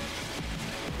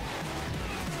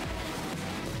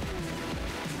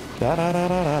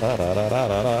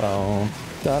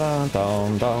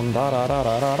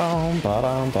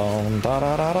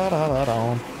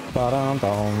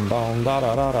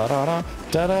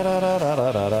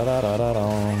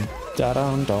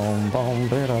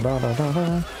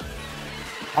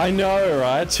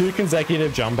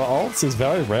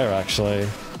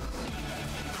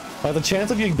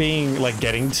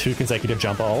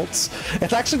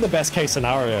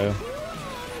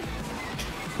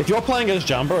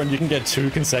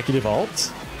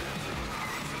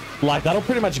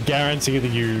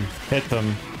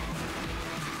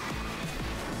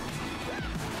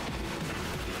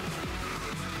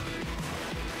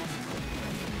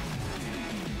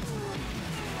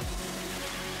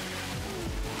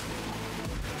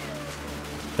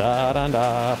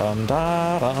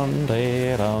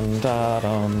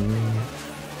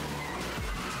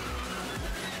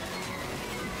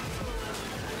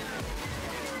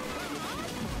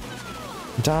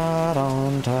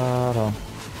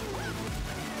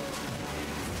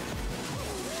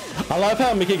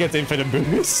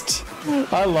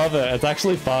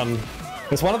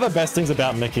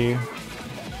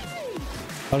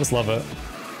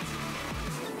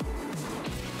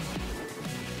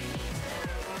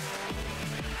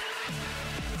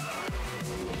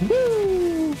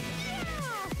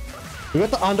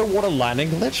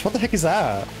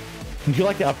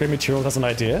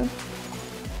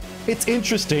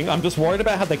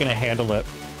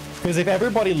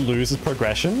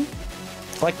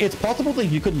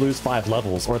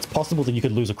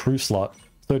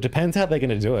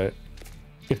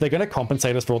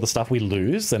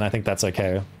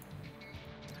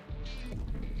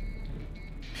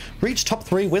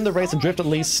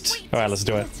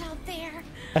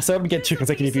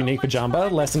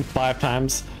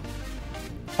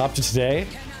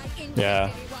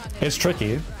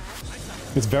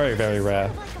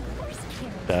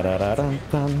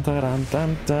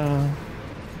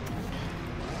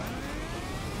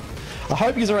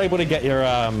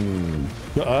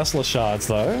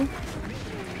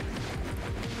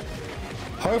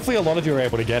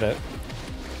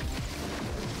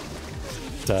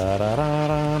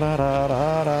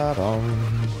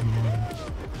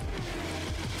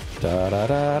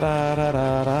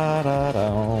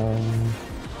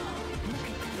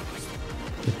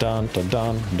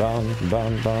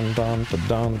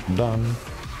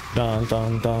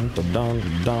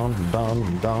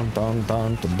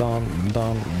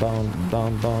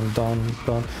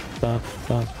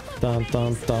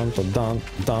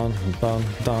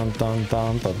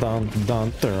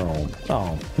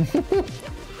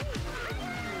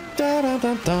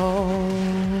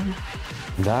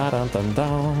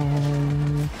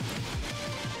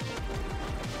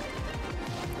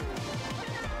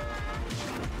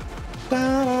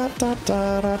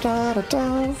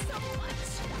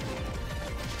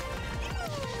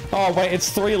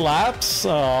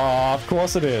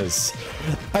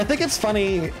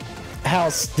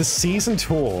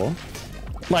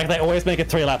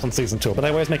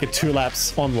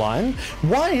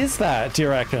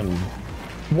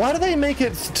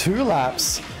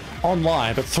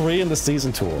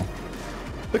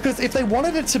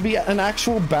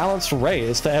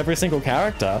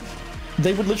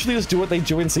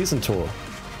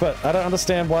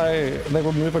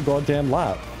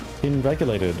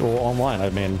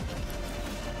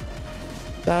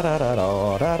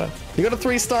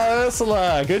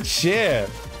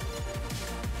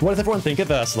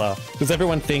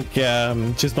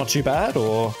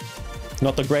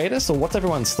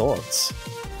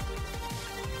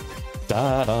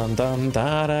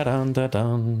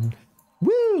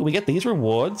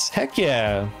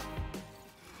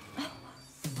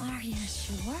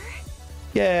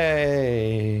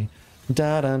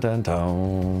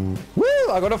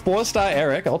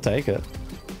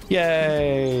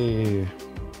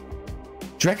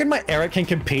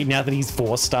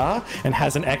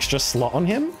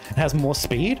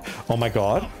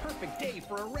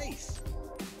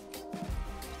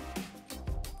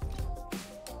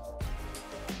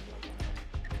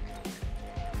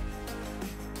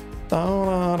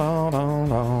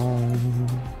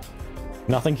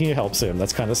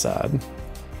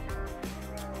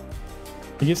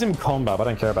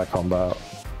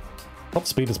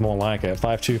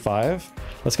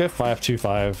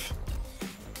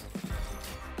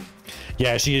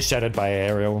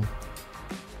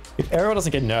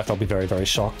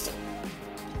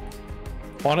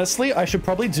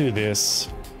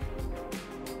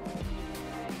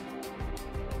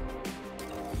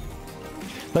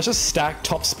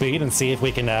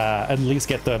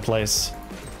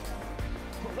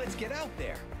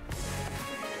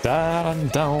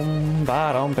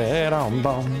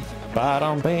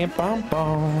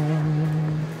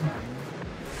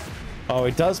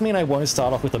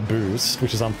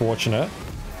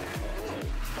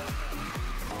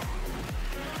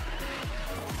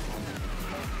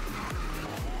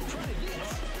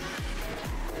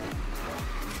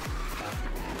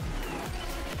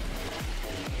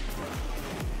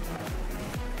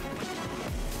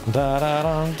 Da da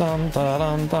dum dum da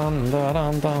dum dum da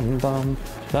dum dum dum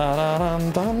da da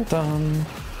dum dum dum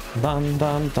dum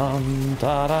dum dum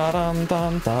da da dum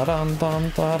dum da dum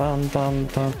dum da dum dum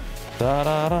dum da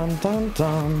da dum dum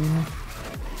dum.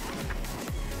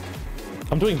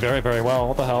 I'm doing very, very well.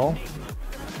 What the hell?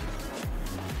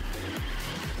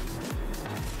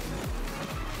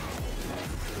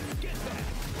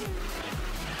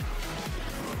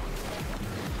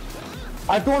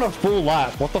 I've gone a full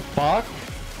lap. What the fuck?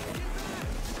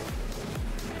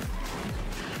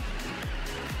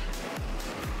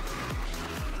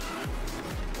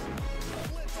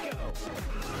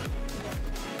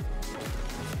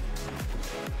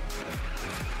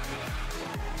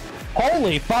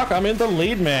 Holy fuck, I'm in the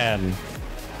lead, man.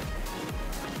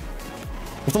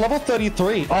 It's a level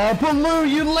 33. Oh, Baloo,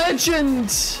 you legend!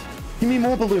 Give me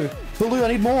more, Baloo. Baloo, I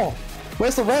need more.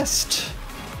 Where's the rest?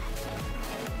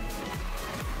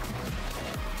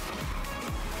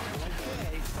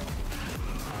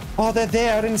 Oh, they're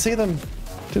there. I didn't see them.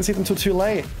 Didn't see them till too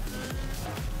late.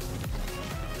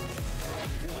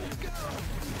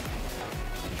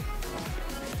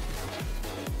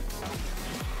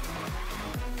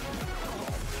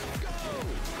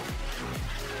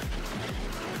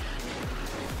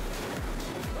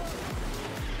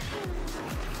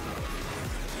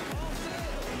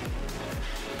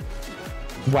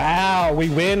 Wow, we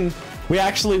win. We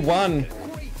actually won.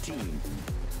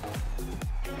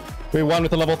 We won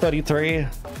with a level 33.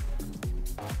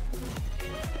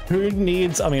 Who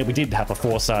needs... I mean, we did have a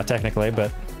 4-star technically,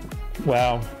 but...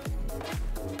 Wow.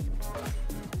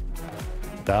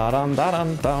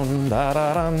 Da-dum-da-dum-dum,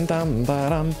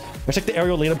 da-da-dum-dum-da-dum. I checked the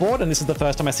aerial leaderboard, and this is the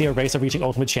first time I see a racer reaching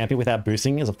Ultimate Champion without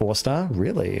boosting as a 4-star.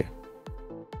 Really?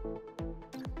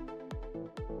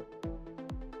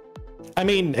 I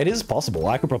mean, it is possible.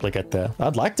 I could probably get there.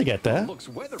 I'd like to get there. Looks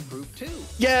weatherproof too.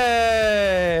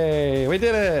 Yay! We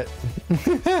did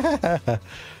it!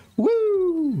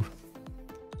 Woo!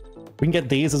 We can get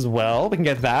these as well. We can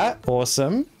get that.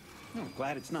 Awesome. I'm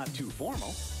glad it's not too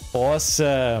formal.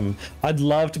 Awesome. I'd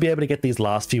love to be able to get these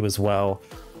last few as well.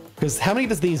 Because how many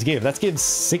does these give? That gives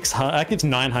 600. That gives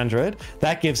 900.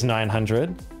 That gives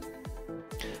 900.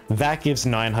 That gives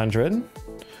 900.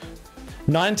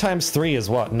 9 times 3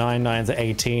 is what? 9 9s are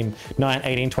 18. 9,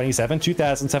 18, 27.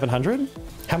 2,700?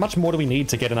 How much more do we need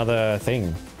to get another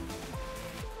thing?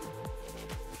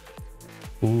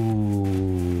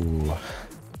 Ooh.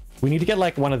 We need to get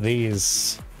like one of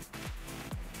these.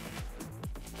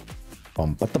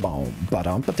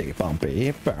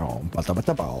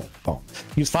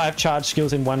 Use 5 charge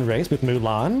skills in 1 race with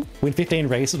Mulan. Win 15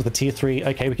 races with a tier 3.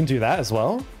 Okay, we can do that as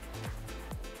well.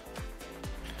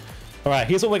 All right,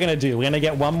 here's what we're gonna do. We're gonna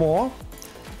get one more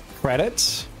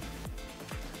credit.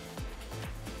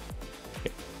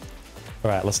 All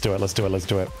right, let's do it. Let's do it. Let's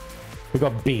do it. We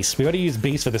got Beast. We got to use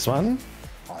Beast for this one.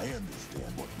 I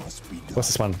understand what must be done. What's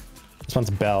this one? This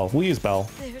one's Belle. We'll use Belle.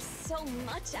 There's so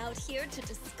much out here to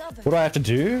discover. What do I have to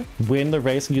do? Win the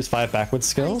race and use 5 backwards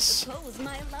skills?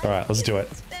 All right, let's do it.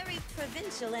 It's very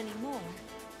provincial anymore.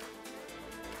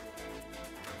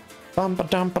 Bum ba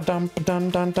dum ba dum ba dum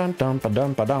dum dum dum ba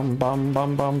dum ba dum bum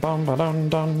bum bum bum ba dum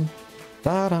dum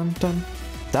da dum dum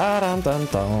da dum dum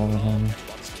dum.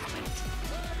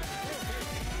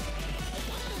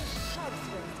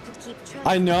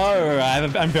 I know.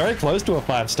 I'm very close to a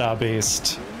 5-star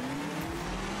beast.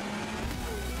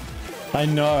 I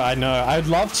know. I know. I'd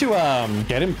love to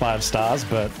get him 5 stars,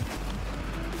 but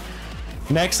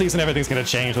next season everything's gonna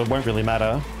change, so it won't really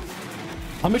matter.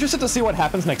 I'm interested to see what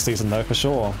happens next season, though, for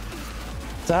sure.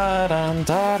 Da dum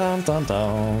da dum dum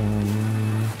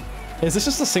dum. Is this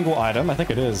just a single item? I think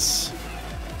it is.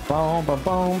 Boom ba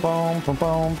boom boom boom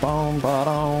boom boom ba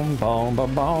dum boom ba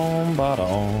boom ba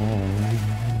dum.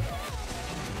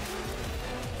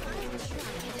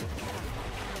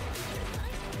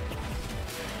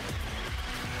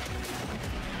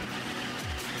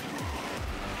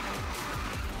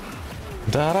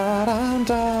 Da da da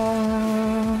da.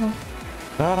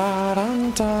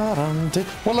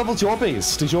 What level's your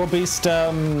beast? Is your beast,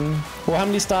 well, how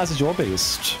many stars is your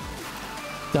beast?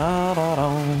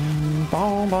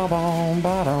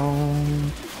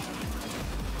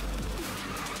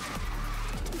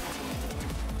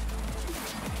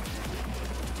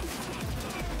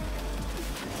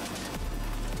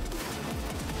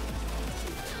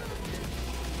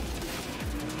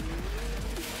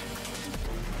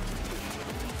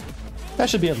 That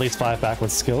should be at least 5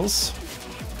 backwards skills.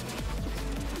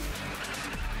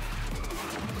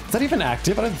 Is that even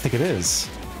active? I don't think it is.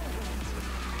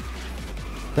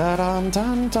 Da dum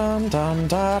dum dum dum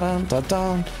da dum da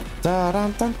dum da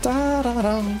dum dum da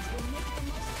dum.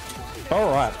 All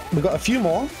right, we've got a few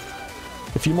more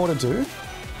to do.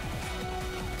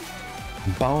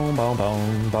 Boom, boom,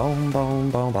 boom, boom,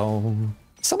 boom, boom, boom.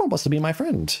 Someone wants to be my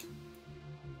friend.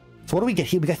 So what do we get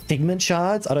here? We got Figment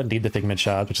Shards. I don't need the Figment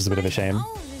Shards, which is a bit of a shame.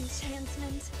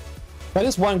 That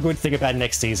is one good thing about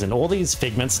next season. All these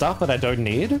Figment stuff that I don't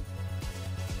need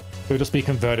will just be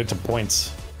converted to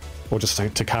points or just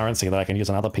to currency that I can use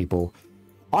on other people.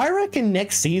 I reckon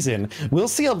next season we'll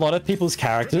see a lot of people's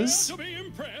characters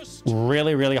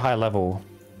really, really high level.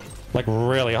 Like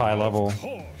really high level.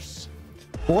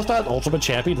 4-star Ultimate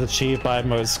Champion is achieved by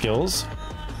most skills.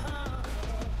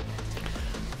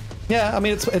 Yeah, I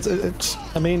mean,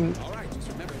 I mean,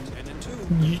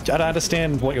 I don't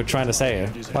understand what you're trying to say.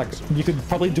 Like, you could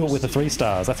probably do it with the 3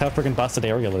 stars. That's how freaking busted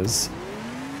Aerial is.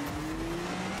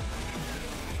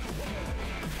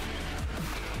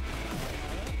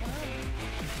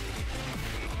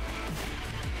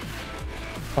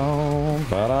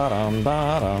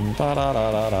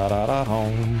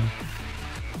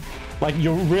 Like,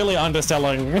 you're really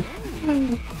underselling.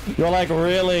 You're like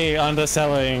really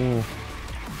underselling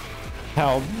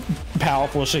how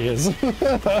powerful she is.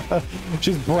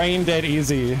 She's brain dead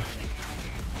easy.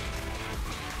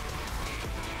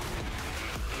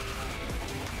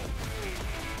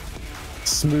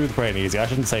 Smooth brain easy. I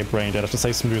shouldn't say brain dead, I should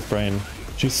say smooth brain.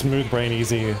 She's smooth brain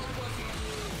easy.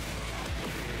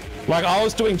 Like, I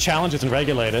was doing challenges in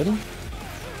Regulated,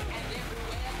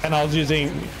 and I was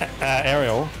using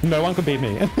Aerial. No one could beat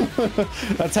me.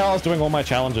 That's how I was doing all my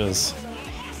challenges.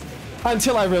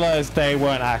 Until I realized they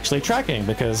weren't actually tracking,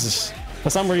 because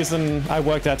for some reason I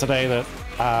worked out today that...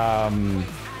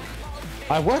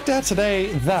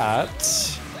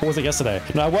 Or was it yesterday?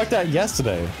 No, I worked out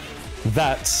yesterday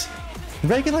that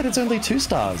Regulated's only 2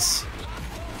 stars.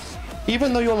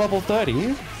 Even though you're level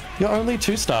 30, you're only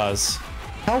 2 stars.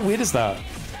 How weird is that?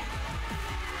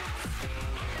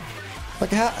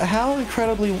 Like, how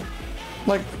incredibly...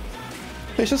 Like,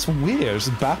 it's just weird, it's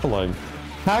just baffling.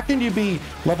 How can you be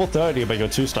level 30 but you're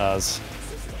 2 stars?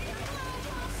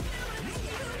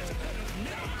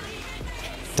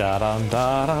 Da dum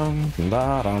da dum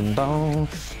da dum dum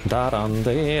da dum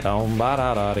dee dum ba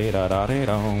da da dee da da dee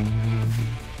dum.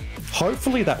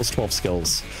 Hopefully that was 12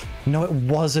 skills. No, it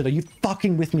wasn't. Are you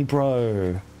fucking with me,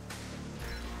 bro?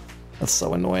 That's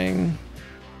so annoying.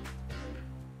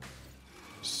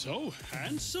 So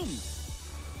handsome.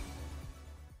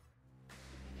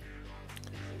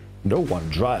 No one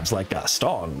drives like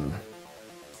Gaston.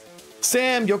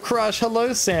 Sam, your crush.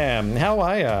 Hello, Sam. How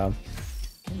are ya?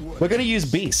 We're gonna use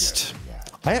Beast.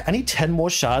 I need 10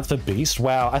 more shards for Beast.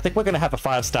 Wow, I think we're gonna have a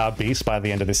 5-star Beast by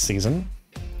the end of this season.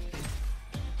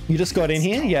 You just got in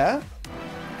here, yeah?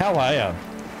 How are ya?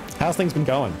 How's things been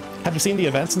going? Have you seen the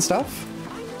events and stuff?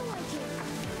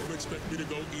 You expect me to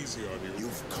go easy on you?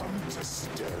 You've come to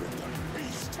stare at the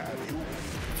beast, have you?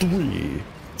 3,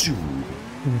 2,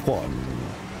 1.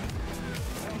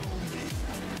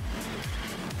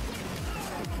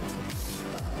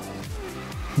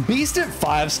 Beast at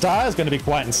 5-star is going to be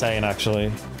quite insane,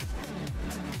 actually.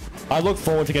 I look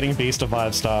forward to getting Beast at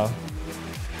 5-star.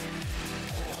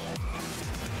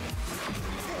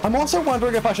 I'm also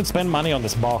wondering if I should spend money on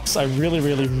this box. I really,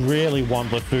 really, really want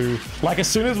LeFou. Like, as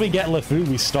soon as we get LeFou,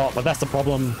 we stop, but that's the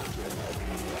problem.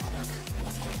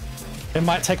 It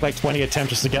might take like 20 attempts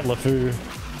just to get LeFou.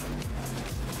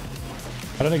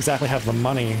 I don't exactly have the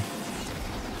money.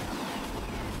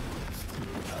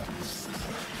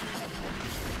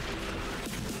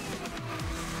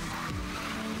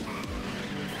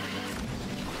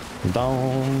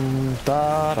 Dum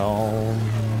da dum.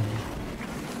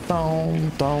 Dum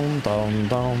dum dum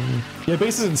dum. Yeah,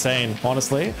 Beast is insane,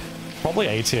 honestly. Probably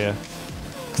A tier.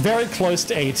 Very close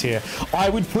to A tier. I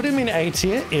would put him in A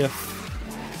tier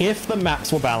if the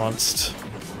maps were balanced.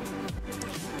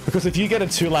 Because if you get a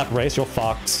 2-lap race, you're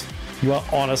fucked. You are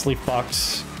honestly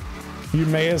fucked. You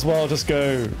may as well just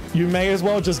go... You may as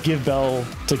well just give Bell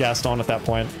to Gaston at that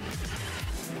point.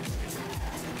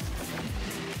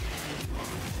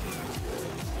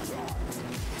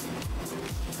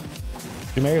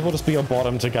 You may as well just be a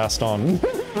bottom to Gaston.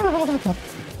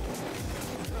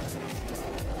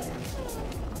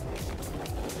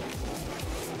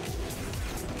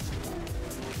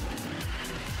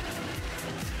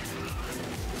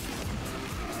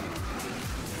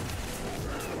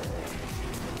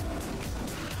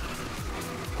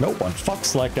 No one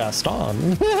fucks like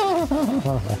Gaston.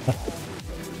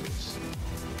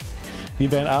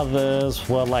 Even others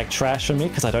were like trash for me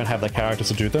because I don't have the characters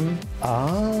to do them.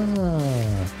 Ah.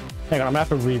 Hang on, I'm gonna have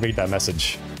to reread that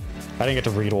message. I didn't get to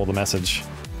read all the message.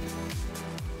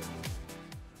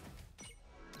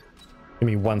 Give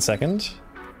me 1 second.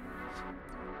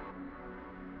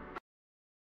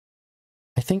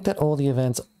 think that all the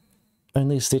events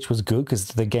only Stitch was good because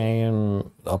the game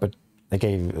they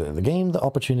gave the game the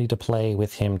opportunity to play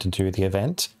with him to do the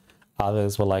event.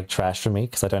 Others were like trash for me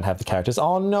because I don't have the characters.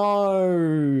 Oh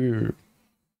no!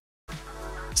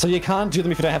 So you can't do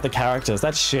them if you don't have the characters.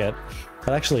 That's shit.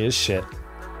 That actually is shit.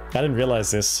 I didn't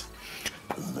realize this.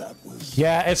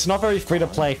 Yeah, it's not very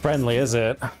free-to-play friendly, is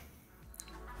it?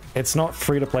 It's not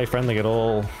free-to-play friendly at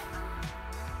all.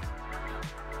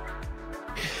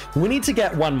 We need to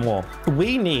get one more.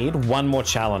 We need one more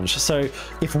challenge. So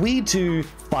if we do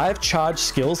 5 charge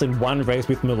skills in one race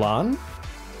with Mulan,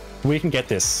 we can get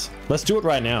this. Let's do it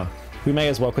right now. We may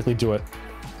as well quickly do it.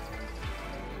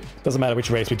 Doesn't matter which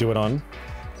race we do it on,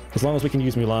 as long as we can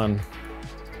use Mulan.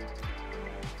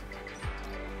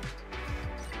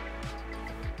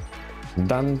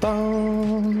 Dun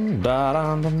dun da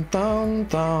dun dun dun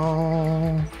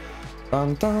dun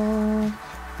dun dun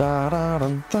da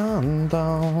dun dun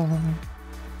dun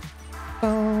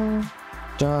dun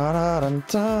da dun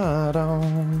dun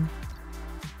dun.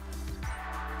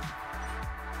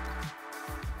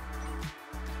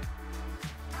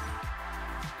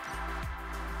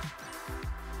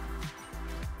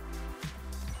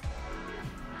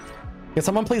 Can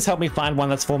someone please help me find one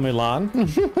that's for Mulan?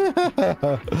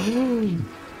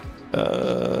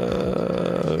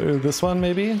 This one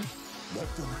maybe?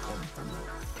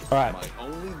 Alright. My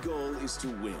only goal is to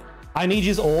win. I need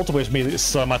you all to wish me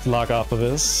so much luck after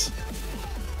this.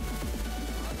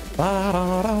 I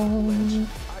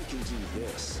can do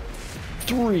this.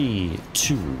 3,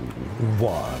 2,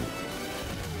 1.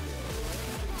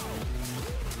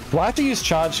 Do I have to use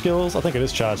charge skills? I think it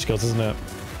is charge skills, isn't it?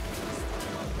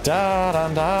 Da da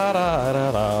da da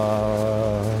da da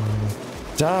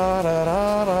da da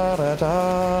da da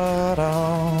da da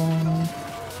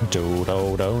do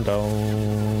do do do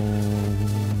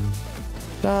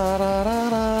da da da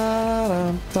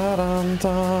da da da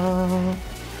da.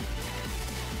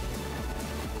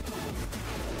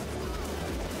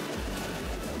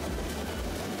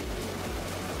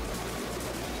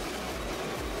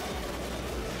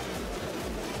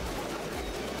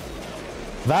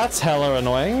 That's hella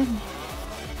annoying.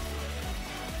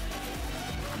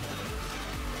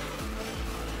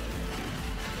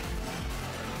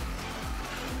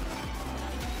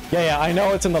 Yeah, I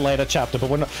know it's in the later chapter,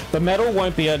 but the medal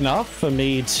won't be enough for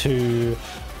me to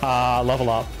level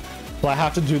up. So I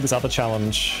have to do this other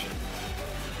challenge.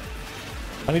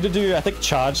 I need to do, I think,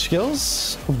 charge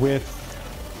skills with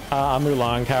a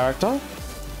Mulan character.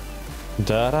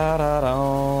 Da da da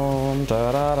dum,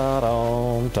 da da da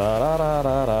dum, da da da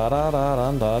da da da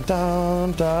da da da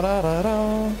da da da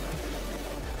da.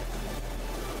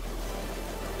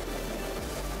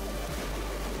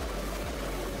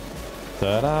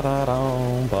 Da da da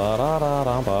dum, ba da da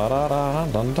dum, ba da da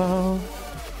dum dum.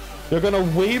 You're gonna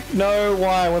weep? No,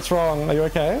 why? What's wrong? Are you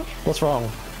okay? What's wrong?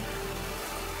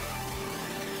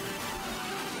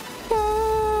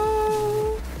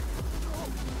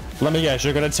 Let me guess,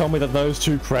 you're gonna tell me that those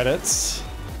 2 credits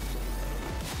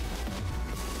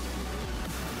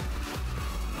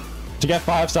to get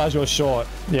 5 stars you're short,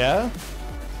 yeah?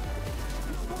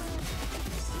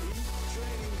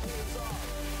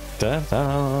 Da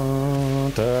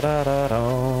da da da da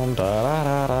da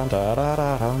da da da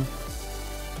da da.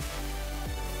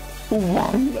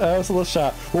 1 Ursula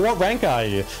shot. Well, what rank are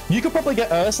you? You could probably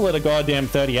get Ursula to goddamn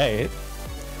 38.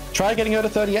 Try getting her to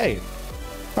 38.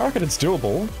 I reckon it's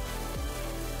doable.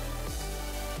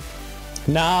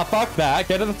 Nah, fuck that.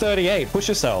 Get her to 38. Push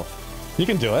yourself. You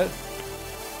can do it.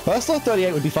 Ursula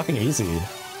 38 would be fucking easy.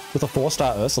 With a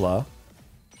 4-star Ursula.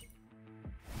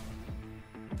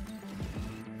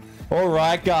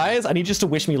 Alright, guys. I need you to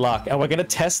wish me luck. And we're going to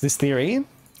test this theory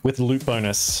with loot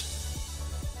bonus.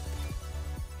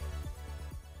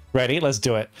 Ready? Let's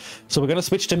do it. So we're going to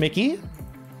switch to Mickey.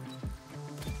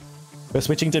 We're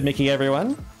switching to Mickey,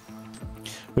 everyone.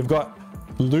 We've got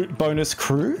loot bonus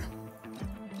crew.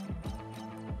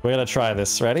 We're gonna try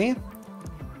this. Ready?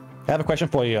 I have a question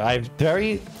for you. I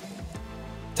very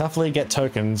toughly get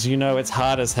tokens. You know it's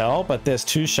hard as hell, but there's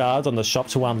 2 shards on the shop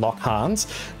to unlock Hans.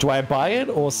 Do I buy it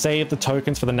or save the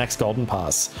tokens for the next golden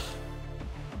pass?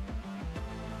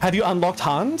 Have you unlocked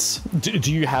Hans?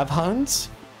 Do you have Hans?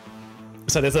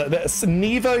 So there's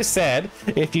Nevo said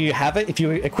if you have it, if you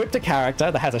equipped a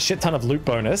character that has a shit ton of loot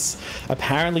bonus,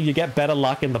 apparently you get better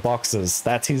luck in the boxes.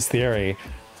 That's his theory.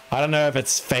 I don't know if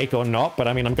it's fake or not, but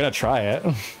I mean, I'm gonna try it.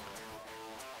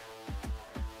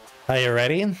 Are you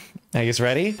ready? Are you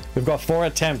ready? We've got 4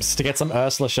 attempts to get some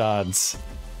Ursula shards.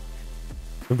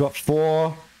 We've got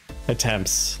 4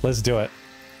 attempts. Let's do it.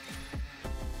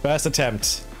 First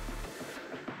attempt.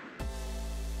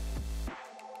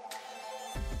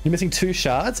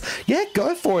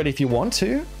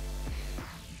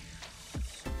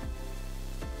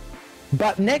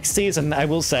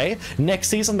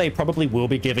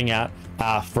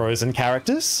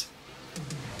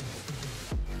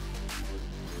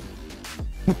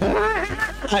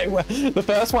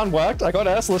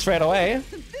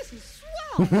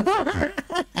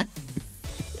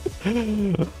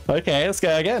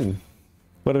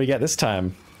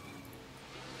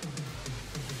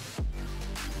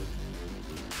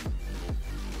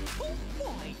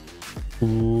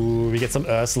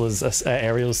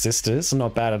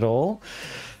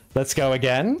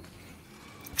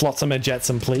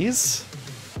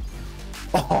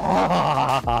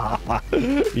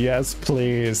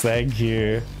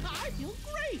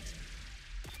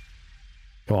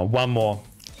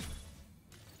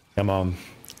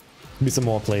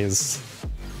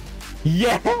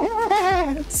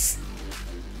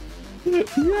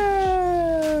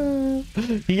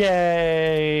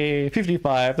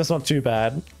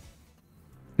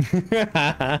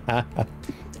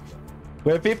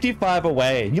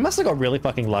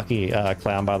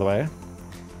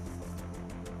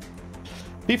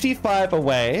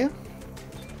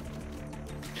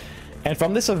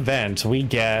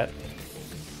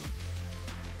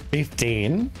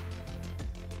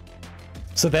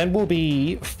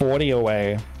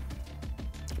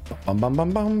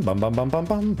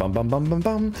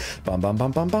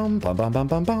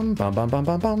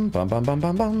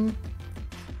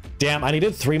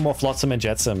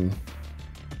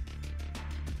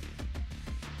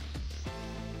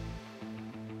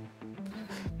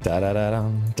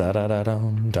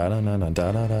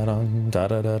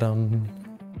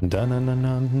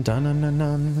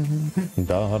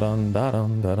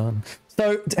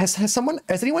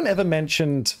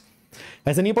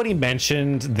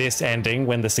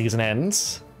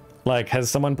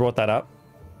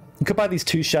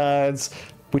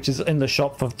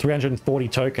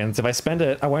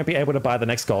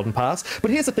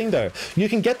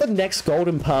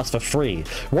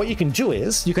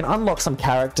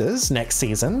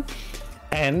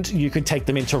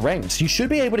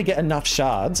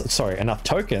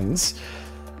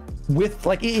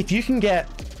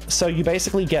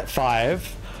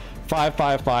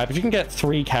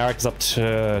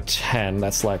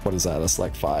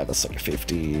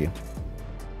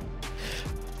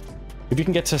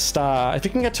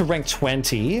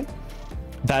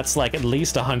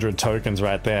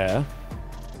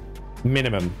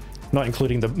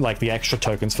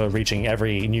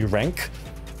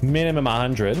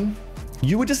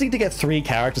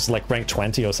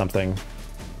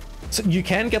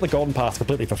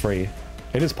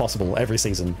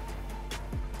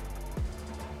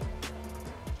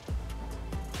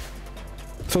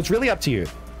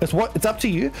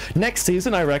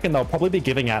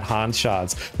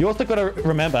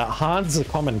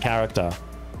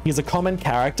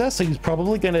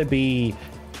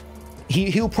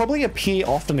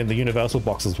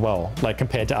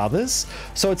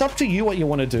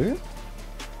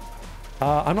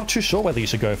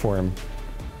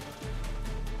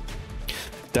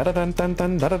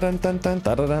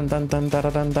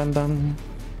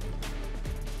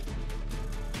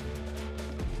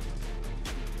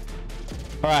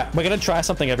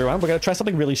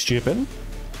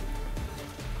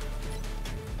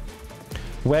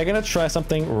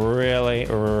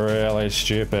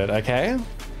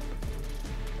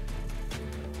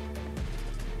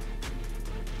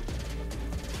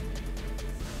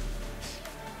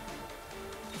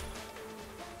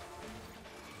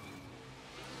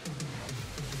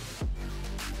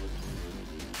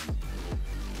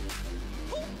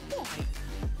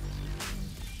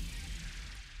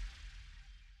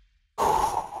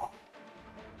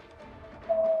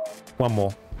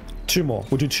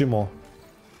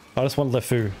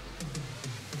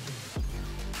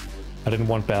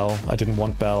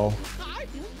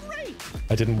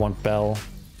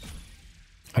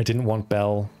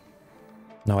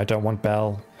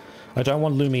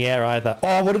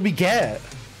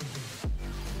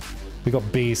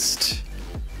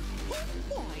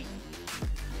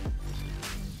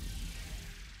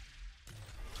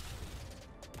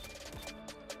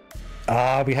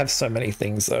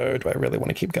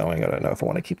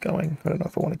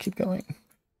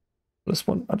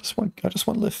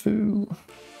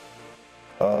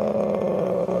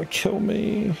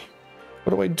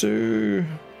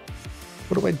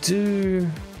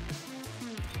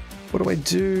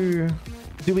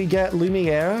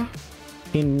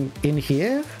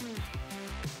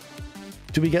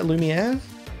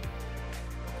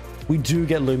 We do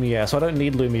get Lumiere, so I don't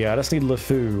need Lumiere. I just need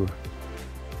LeFou.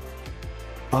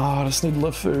 Oh, I just need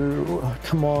LeFou.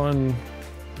 Come on.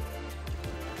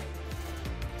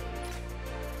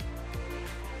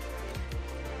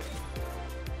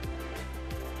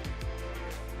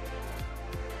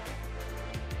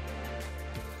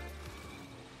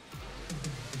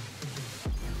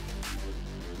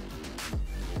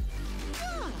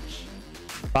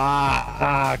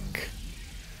 Fuck.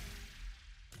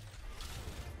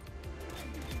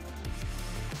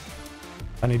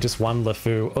 I need just one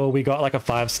LeFou. Oh, we got like a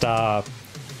 5-star.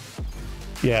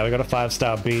 Yeah, we got a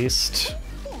 5-star beast.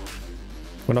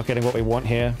 We're not getting what we want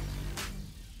here.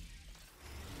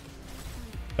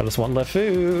 I just want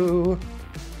LeFou.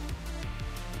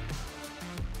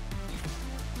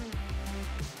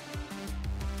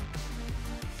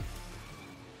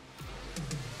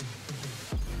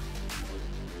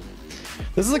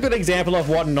 This is a good example of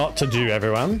what not to do,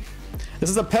 everyone. This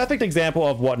is a perfect example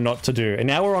of what not to do. And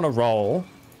now we're on a roll.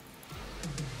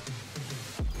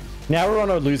 Now we're on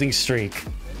a losing streak.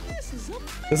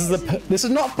 This is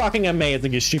not fucking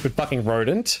amazing, you stupid fucking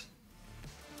rodent.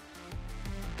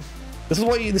 This is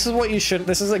what you should.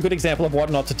 This is a good example of what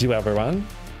not to do, everyone.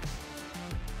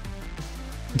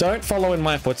 Don't follow in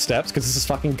my footsteps because this is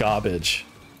fucking garbage.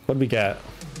 What did we get?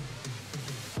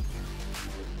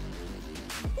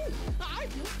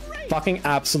 Fucking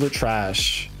absolute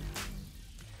trash.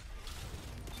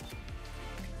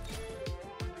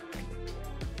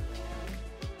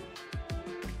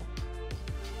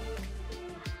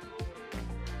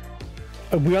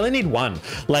 We only need one.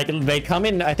 Like, they come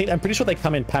in, I'm pretty sure they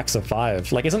come in packs of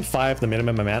 5. Like, isn't 5 the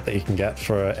minimum amount that you can get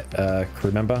for a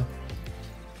crew member?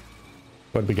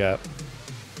 What did we get?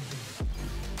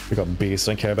 We got Beast.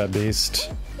 Don't care about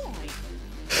Beast.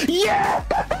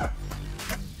 Yeah!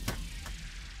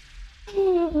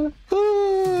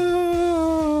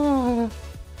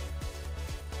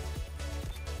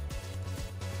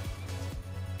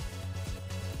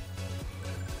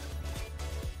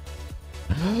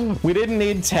 We didn't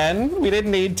need 10. We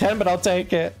didn't need 10, but I'll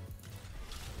take it.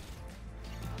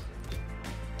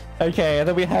 Okay, and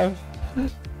then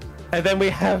we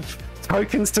have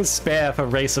tokens to spare for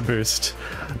Racer Boost.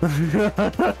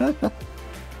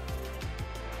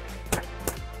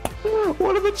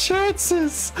 What are the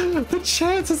chances? The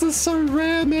chances are so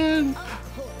rare, man.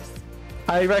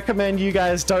 I recommend you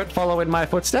guys don't follow in my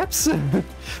footsteps.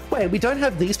 Wait, we don't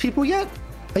have these people yet?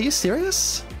 Are you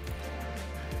serious?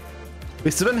 We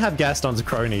still don't have Gaston's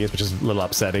cronies, which is a little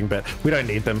upsetting, but we don't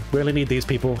need them. We only need these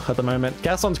people at the moment.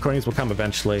 Gaston's cronies will come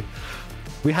eventually.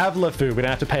 We have LeFou. We don't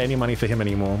have to pay any money for him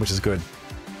anymore, which is good.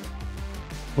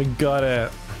 We got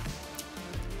it.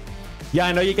 Yeah,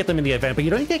 I know you get them in the event, but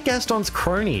you don't get Gaston's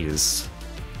cronies.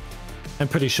 I'm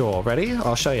pretty sure. Ready?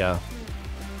 I'll show you.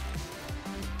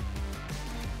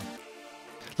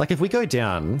 Like, if we go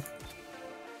down,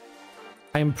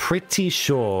 I'm pretty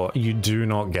sure you do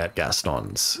not get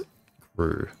Gaston's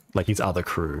crew, like his other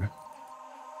crew.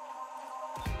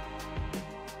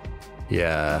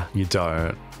 Yeah, you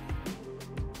don't.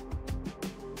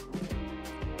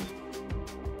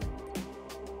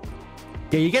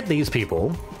 Yeah, you get these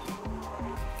people.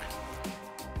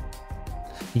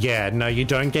 Yeah, no, you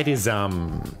don't get his,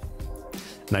 no,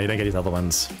 you don't get his other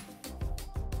ones.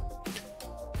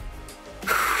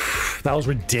 That was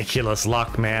ridiculous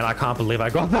luck, man. I can't believe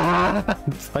I got that.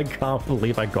 I can't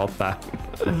believe I got that.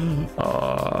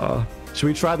 Should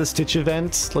we try the Stitch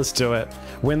event? Let's do it.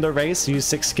 Win the race, use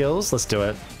 6 skills. Let's do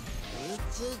it.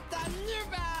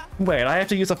 Wait, I have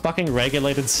to use a fucking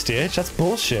regulated Stitch? That's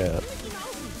bullshit.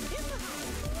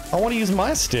 I want to use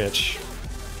my Stitch.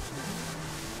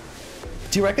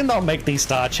 Do you reckon they'll make these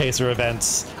Star Chaser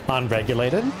events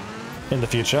unregulated in the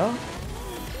future?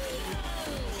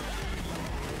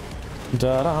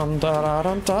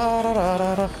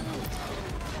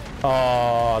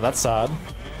 Oh, that's sad.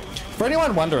 For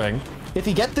anyone wondering, if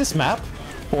you get this map,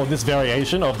 or this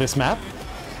variation of this map,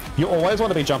 you always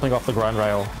want to be jumping off the ground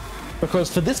rail.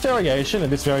 Because for this variation and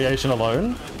this variation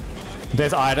alone,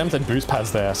 there's items and boost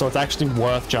pads there, so it's actually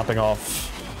worth jumping off.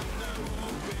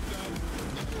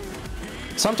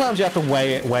 Sometimes you have to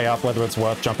weigh up whether it's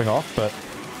worth jumping off, but...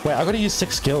 Wait, I've got to use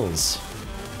 6 skills.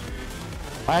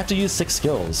 I have to use 6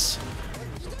 skills.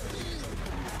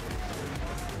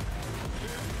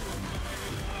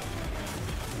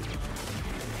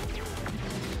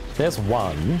 There's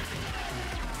 1.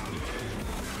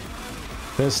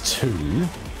 There's 2.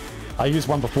 I used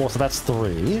 1 before, so that's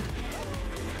 3.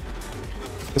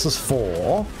 This is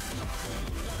 4.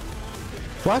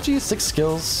 Do I have to use 6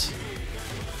 skills?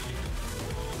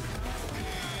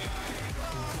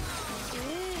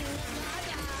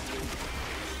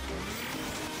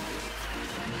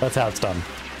 That's how it's done.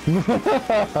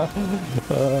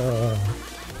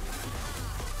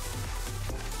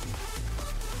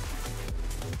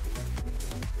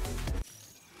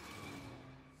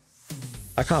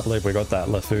 I can't believe we got that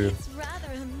LeFou. It's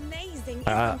rather amazing,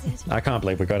 I isn't it? can't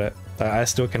believe we got it. I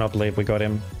still cannot believe we got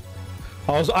him.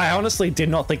 I honestly did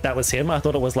not think that was him. I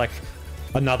thought it was like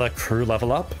another crew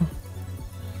level up.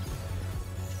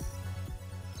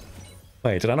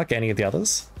 Wait, did I not get any of the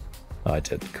others? Oh, I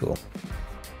did. Cool.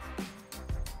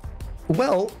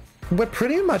 Well, we're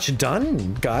pretty much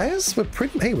done, guys. We're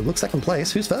pretty... Hey, we look second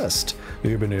place. Who's first?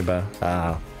 Uber Nuber.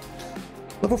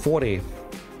 Level 40.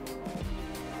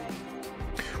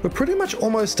 We're pretty much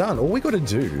almost done. All we got to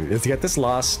do is get this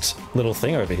last little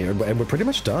thing over here, and we're pretty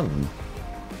much done.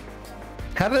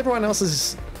 How did everyone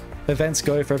else's events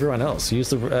go for everyone else? Use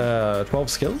the 12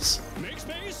 skills? Make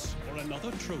space for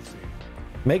another trophy.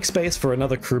 Make space for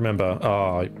another crew member.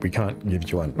 Oh, we can't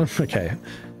give you one. Okay.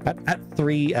 At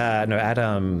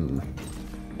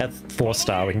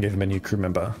 4-star, we can give him a new crew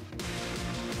member.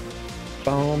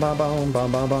 Boom, boom, boom,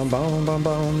 boom, boom, boom, boom, boom,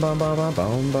 boom, boom, boom,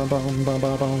 boom, boom, boom,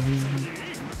 boom, boom.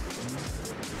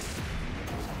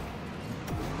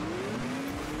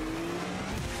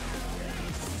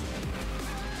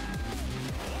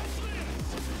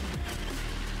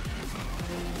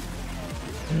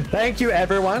 Thank you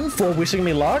everyone for wishing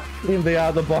me luck in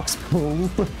the box pool.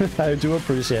 I do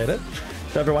appreciate it.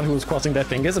 To everyone who was crossing their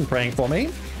fingers and praying for me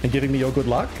and giving me your good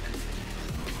luck.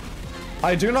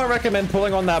 I do not recommend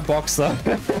pulling on that box though.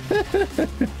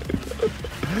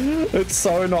 It's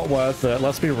so not worth it.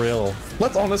 Let's be real.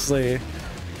 Let's honestly,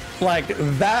 like,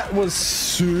 that was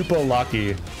super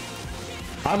lucky.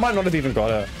 I might not have even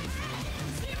got it.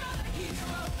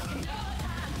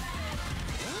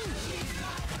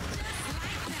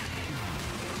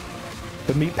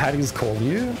 The meat patties call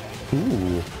you?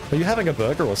 Ooh. Are you having a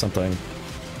burger or something?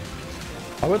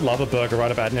 I would love a burger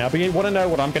right about now, but you want to know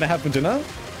what I'm going to have for dinner?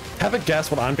 Have a guess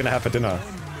what I'm going to have for dinner.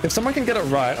 If someone can get it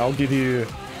right, I'll give you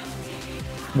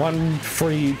 1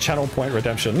 free channel point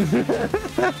redemption.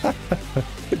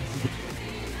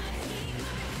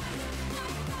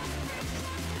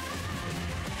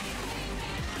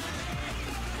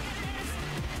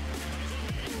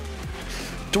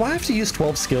 Do I have to use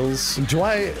 12 skills? Do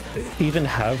I even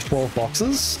have 12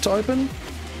 boxes to open?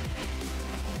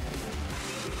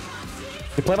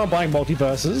 You plan on buying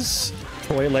Multiverses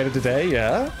toy later today,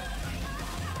 yeah?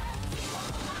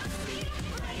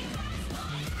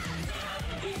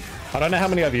 I don't know how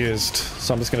many I've used,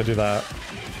 so I'm just gonna do that.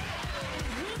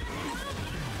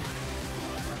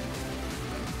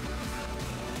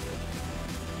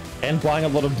 And buying a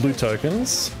lot of blue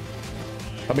tokens.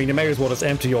 I mean, you may as well just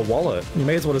empty your wallet. You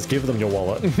may as well just give them your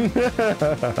wallet. At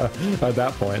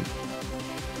that point.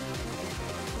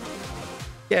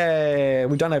 Yay,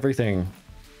 we've done everything.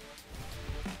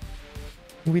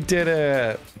 We did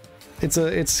it.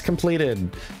 It's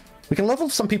completed. We can level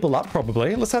some people up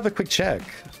probably. Let's have a quick check.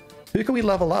 Who can we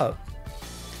level up?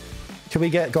 Can we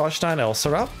get Goshstein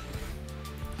Elsa up?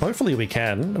 Hopefully we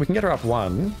can. We can get her up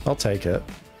 1. I'll take it.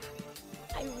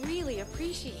 I really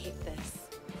appreciate this.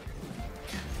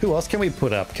 Who else can we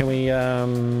put up? Can we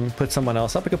put someone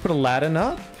else up? We could put Aladdin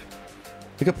up.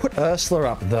 We could put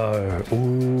Ursula up though.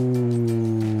 Ooh.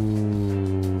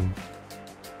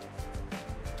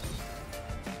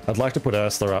 I'd like to put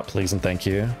Ursula up, please and thank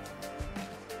you.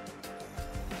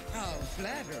 How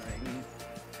flattering.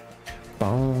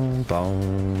 Boom,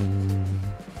 boom.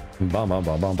 Boom, boom,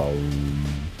 boom, boom, boom.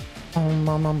 Boom,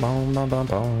 boom, boom, boom, boom, boom,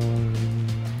 boom.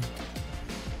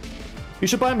 You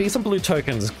should buy me some blue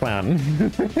tokens, clan.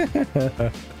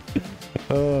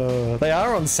 They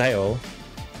are on sale.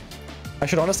 I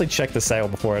should honestly check the sale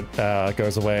before it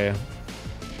goes away.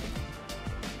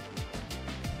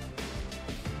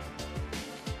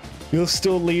 You'll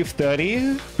still leave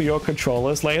 30 for your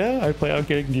controllers later? I plan on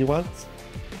getting new ones.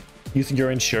 Using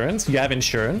your insurance? You have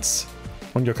insurance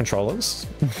on your controllers?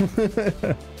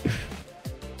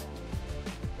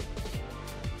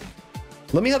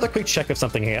 Let me have a quick check of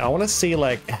something here. I want to see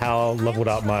like how leveled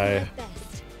up my...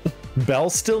 Belle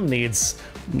still needs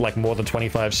like more than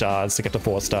 25 shards to get to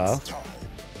 4-star.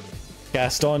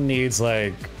 Gaston needs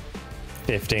like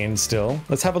 15 still.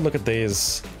 Let's have a look at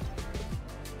these.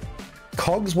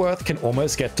 Cogsworth can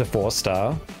almost get to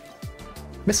 4-star.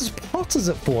 Mrs. Potts is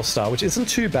at 4-star, which isn't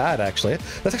too bad actually.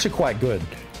 That's actually quite good.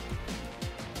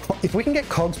 If we can get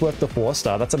Cogsworth to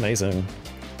 4-star, that's amazing.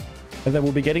 And then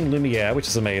we'll be getting Lumiere, which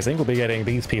is amazing. We'll be getting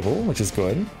these people, which is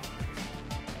good.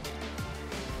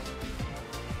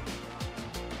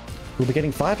 We'll be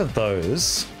getting 5 of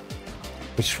those,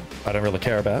 which I don't really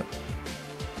care about.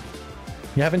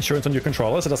 You have insurance on your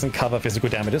controller, so it doesn't cover physical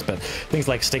damages, but things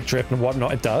like stick drift and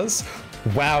whatnot, it does.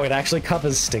 Wow, it actually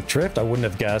covers stick drift. I wouldn't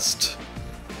have guessed.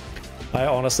 I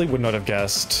honestly would not have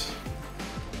guessed.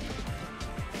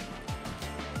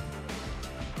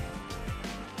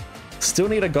 Still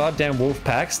need a goddamn wolf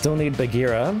pack. Still need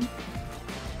Bagheera.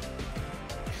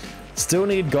 Still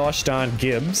need gosh darn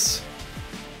Gibbs.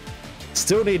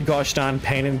 Still need gosh darn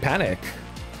Pain and Panic.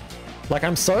 Like,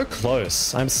 I'm so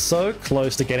close. I'm so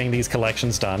close to getting these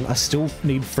collections done. I still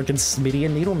need freaking Smitty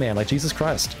and Needleman. Like, Jesus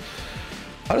Christ.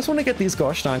 I just want to get these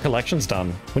gosh darn collections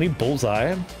done. We need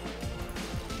Bullseye.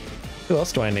 Who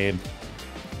else do I need?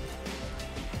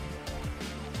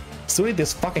 Still need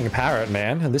this fucking parrot,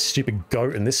 man. And this stupid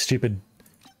goat and this stupid...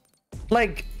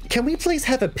 Like, can we please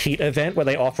have a Pete event where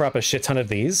they offer up a shit ton of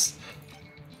these?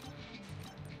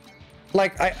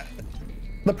 Like,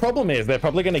 the problem is they're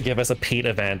probably going to give us a Pete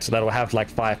event that'll have like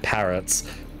 5 parrots,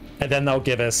 and then they'll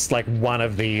give us like one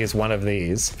of these,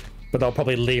 but they'll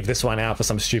probably leave this one out for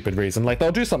some stupid reason. Like,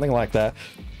 they'll do something like that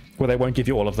where they won't give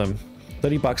you all of them.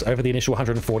 $30 over the initial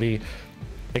 140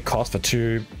 it costs for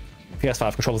 2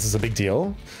 PS5 controllers is a big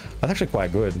deal. That's actually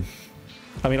quite good.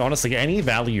 I mean, honestly, any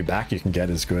value back you can get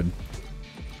is good.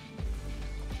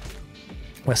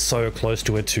 We're so close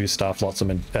to a 2-star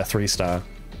Flotsam and a 3-star.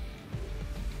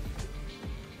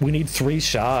 We need 3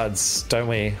 shards, don't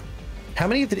we? How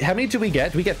many do we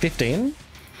get? Do we get 15?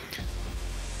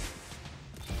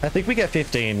 I think we get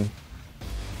 15.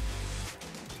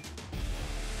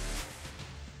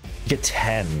 Get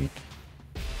 10.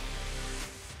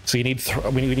 So you need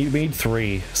we need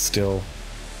 3 still.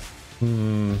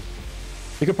 We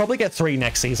could probably get 3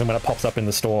 next season when it pops up in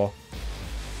the store.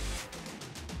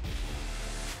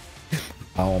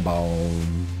 Boom,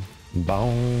 boom,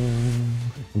 boom,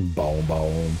 boom,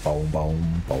 boom, boom,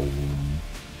 boom, boom.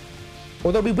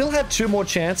 Although we will have 2 more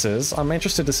chances. I'm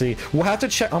interested to see. We'll have to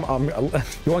check. You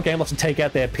want Gameloft to take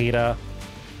out their Peter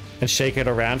and shake it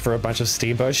around for a bunch of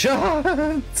Steamboat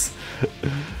shots.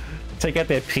 Take out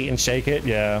their Pete and shake it.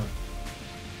 Yeah.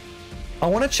 I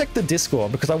want to check the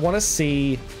Discord because I want to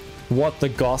see what the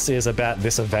goss is about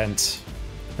this event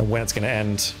and when it's going to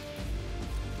end.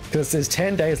 Because there's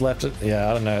 10 days left.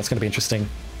 Yeah, I don't know. It's going to be interesting.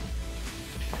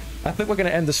 I think we're going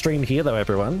to end the stream here, though,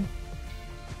 everyone.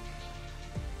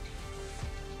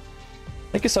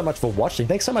 Thank you so much for watching.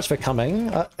 Thanks so much for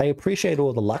coming. I appreciate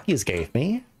all the luck you gave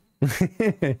me.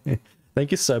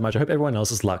 Thank you so much. I hope everyone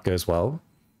else's luck goes well.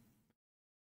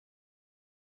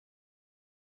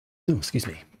 Ooh, excuse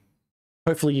me.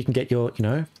 Hopefully you can get your,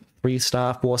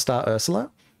 3-star, 4-star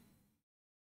Ursula.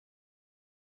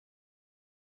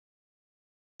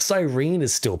 Cyrene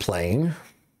is still playing.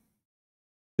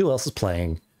 Who else is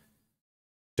playing?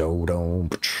 Does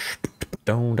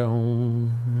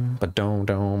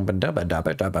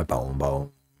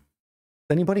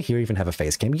anybody here even have a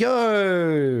face cam?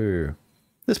 Yo!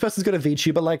 This person's got a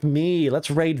VTuber like me. Let's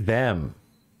raid them.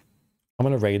 I'm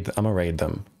gonna raid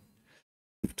them.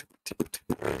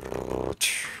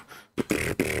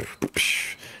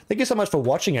 Thank you so much for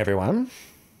watching, everyone.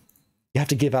 You have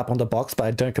to give up on the box, but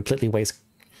I don't completely waste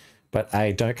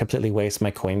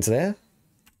my coins there.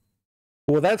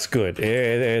 Well, that's good.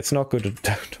 It's not good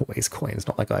to waste coins,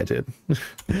 not like I did.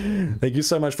 Thank you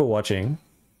so much for watching.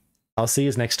 I'll see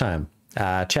you next time.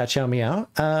 Ciao, ciao, meow.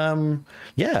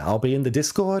 Yeah, I'll be in the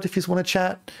Discord if you want to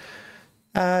chat.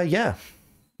 Yeah.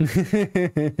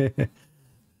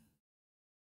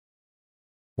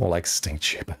 More like stink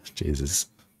chip. Jesus.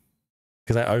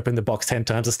 Because I opened the box 10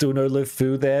 times. I still no live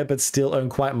food there, but still own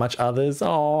quite much others.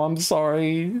 Oh, I'm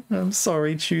sorry. I'm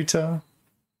sorry, tutor.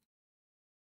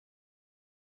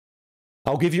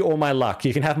 I'll give you all my luck.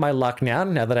 You can have my luck now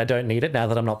that I don't need it, now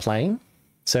that I'm not playing.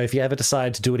 So if you ever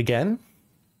decide to do it again,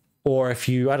 or if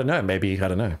you, I don't know, maybe, I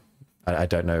don't know. I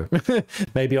don't know.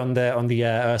 Maybe on the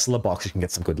Ursula box, you can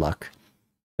get some good luck.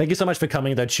 Thank you so much for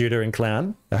coming, though, Tutor and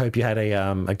Clown. I hope you had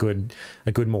a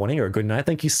good morning or a good night.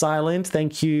 Thank you, Silent.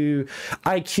 Thank you,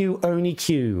 IQ Oni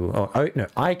Q. Oh, no,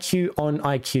 IQ on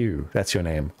IQ. That's your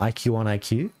name. IQ on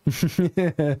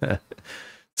IQ.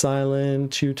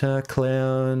 Silent, Tutor,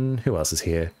 Clown. Who else is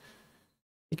here?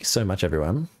 Thank you so much,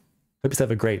 everyone. Hope you have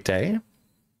a great day.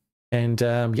 And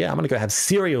yeah, I'm going to go have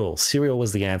cereal. Cereal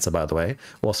was the answer, by the way.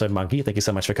 Also, Monkey, thank you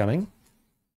so much for coming.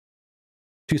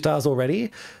 2 stars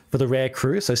already for the rare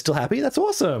crew, so still happy? That's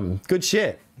awesome. Good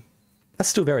shit. That's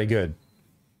still very good.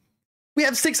 We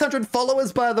have 600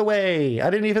 followers, by the way. I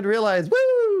didn't even realize.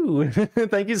 Woo!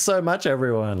 Thank you so much,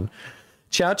 everyone.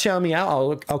 Ciao, ciao,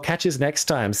 meow. I'll catch you next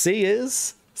time. See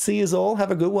yous. See yous all.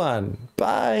 Have a good one.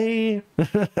 Bye.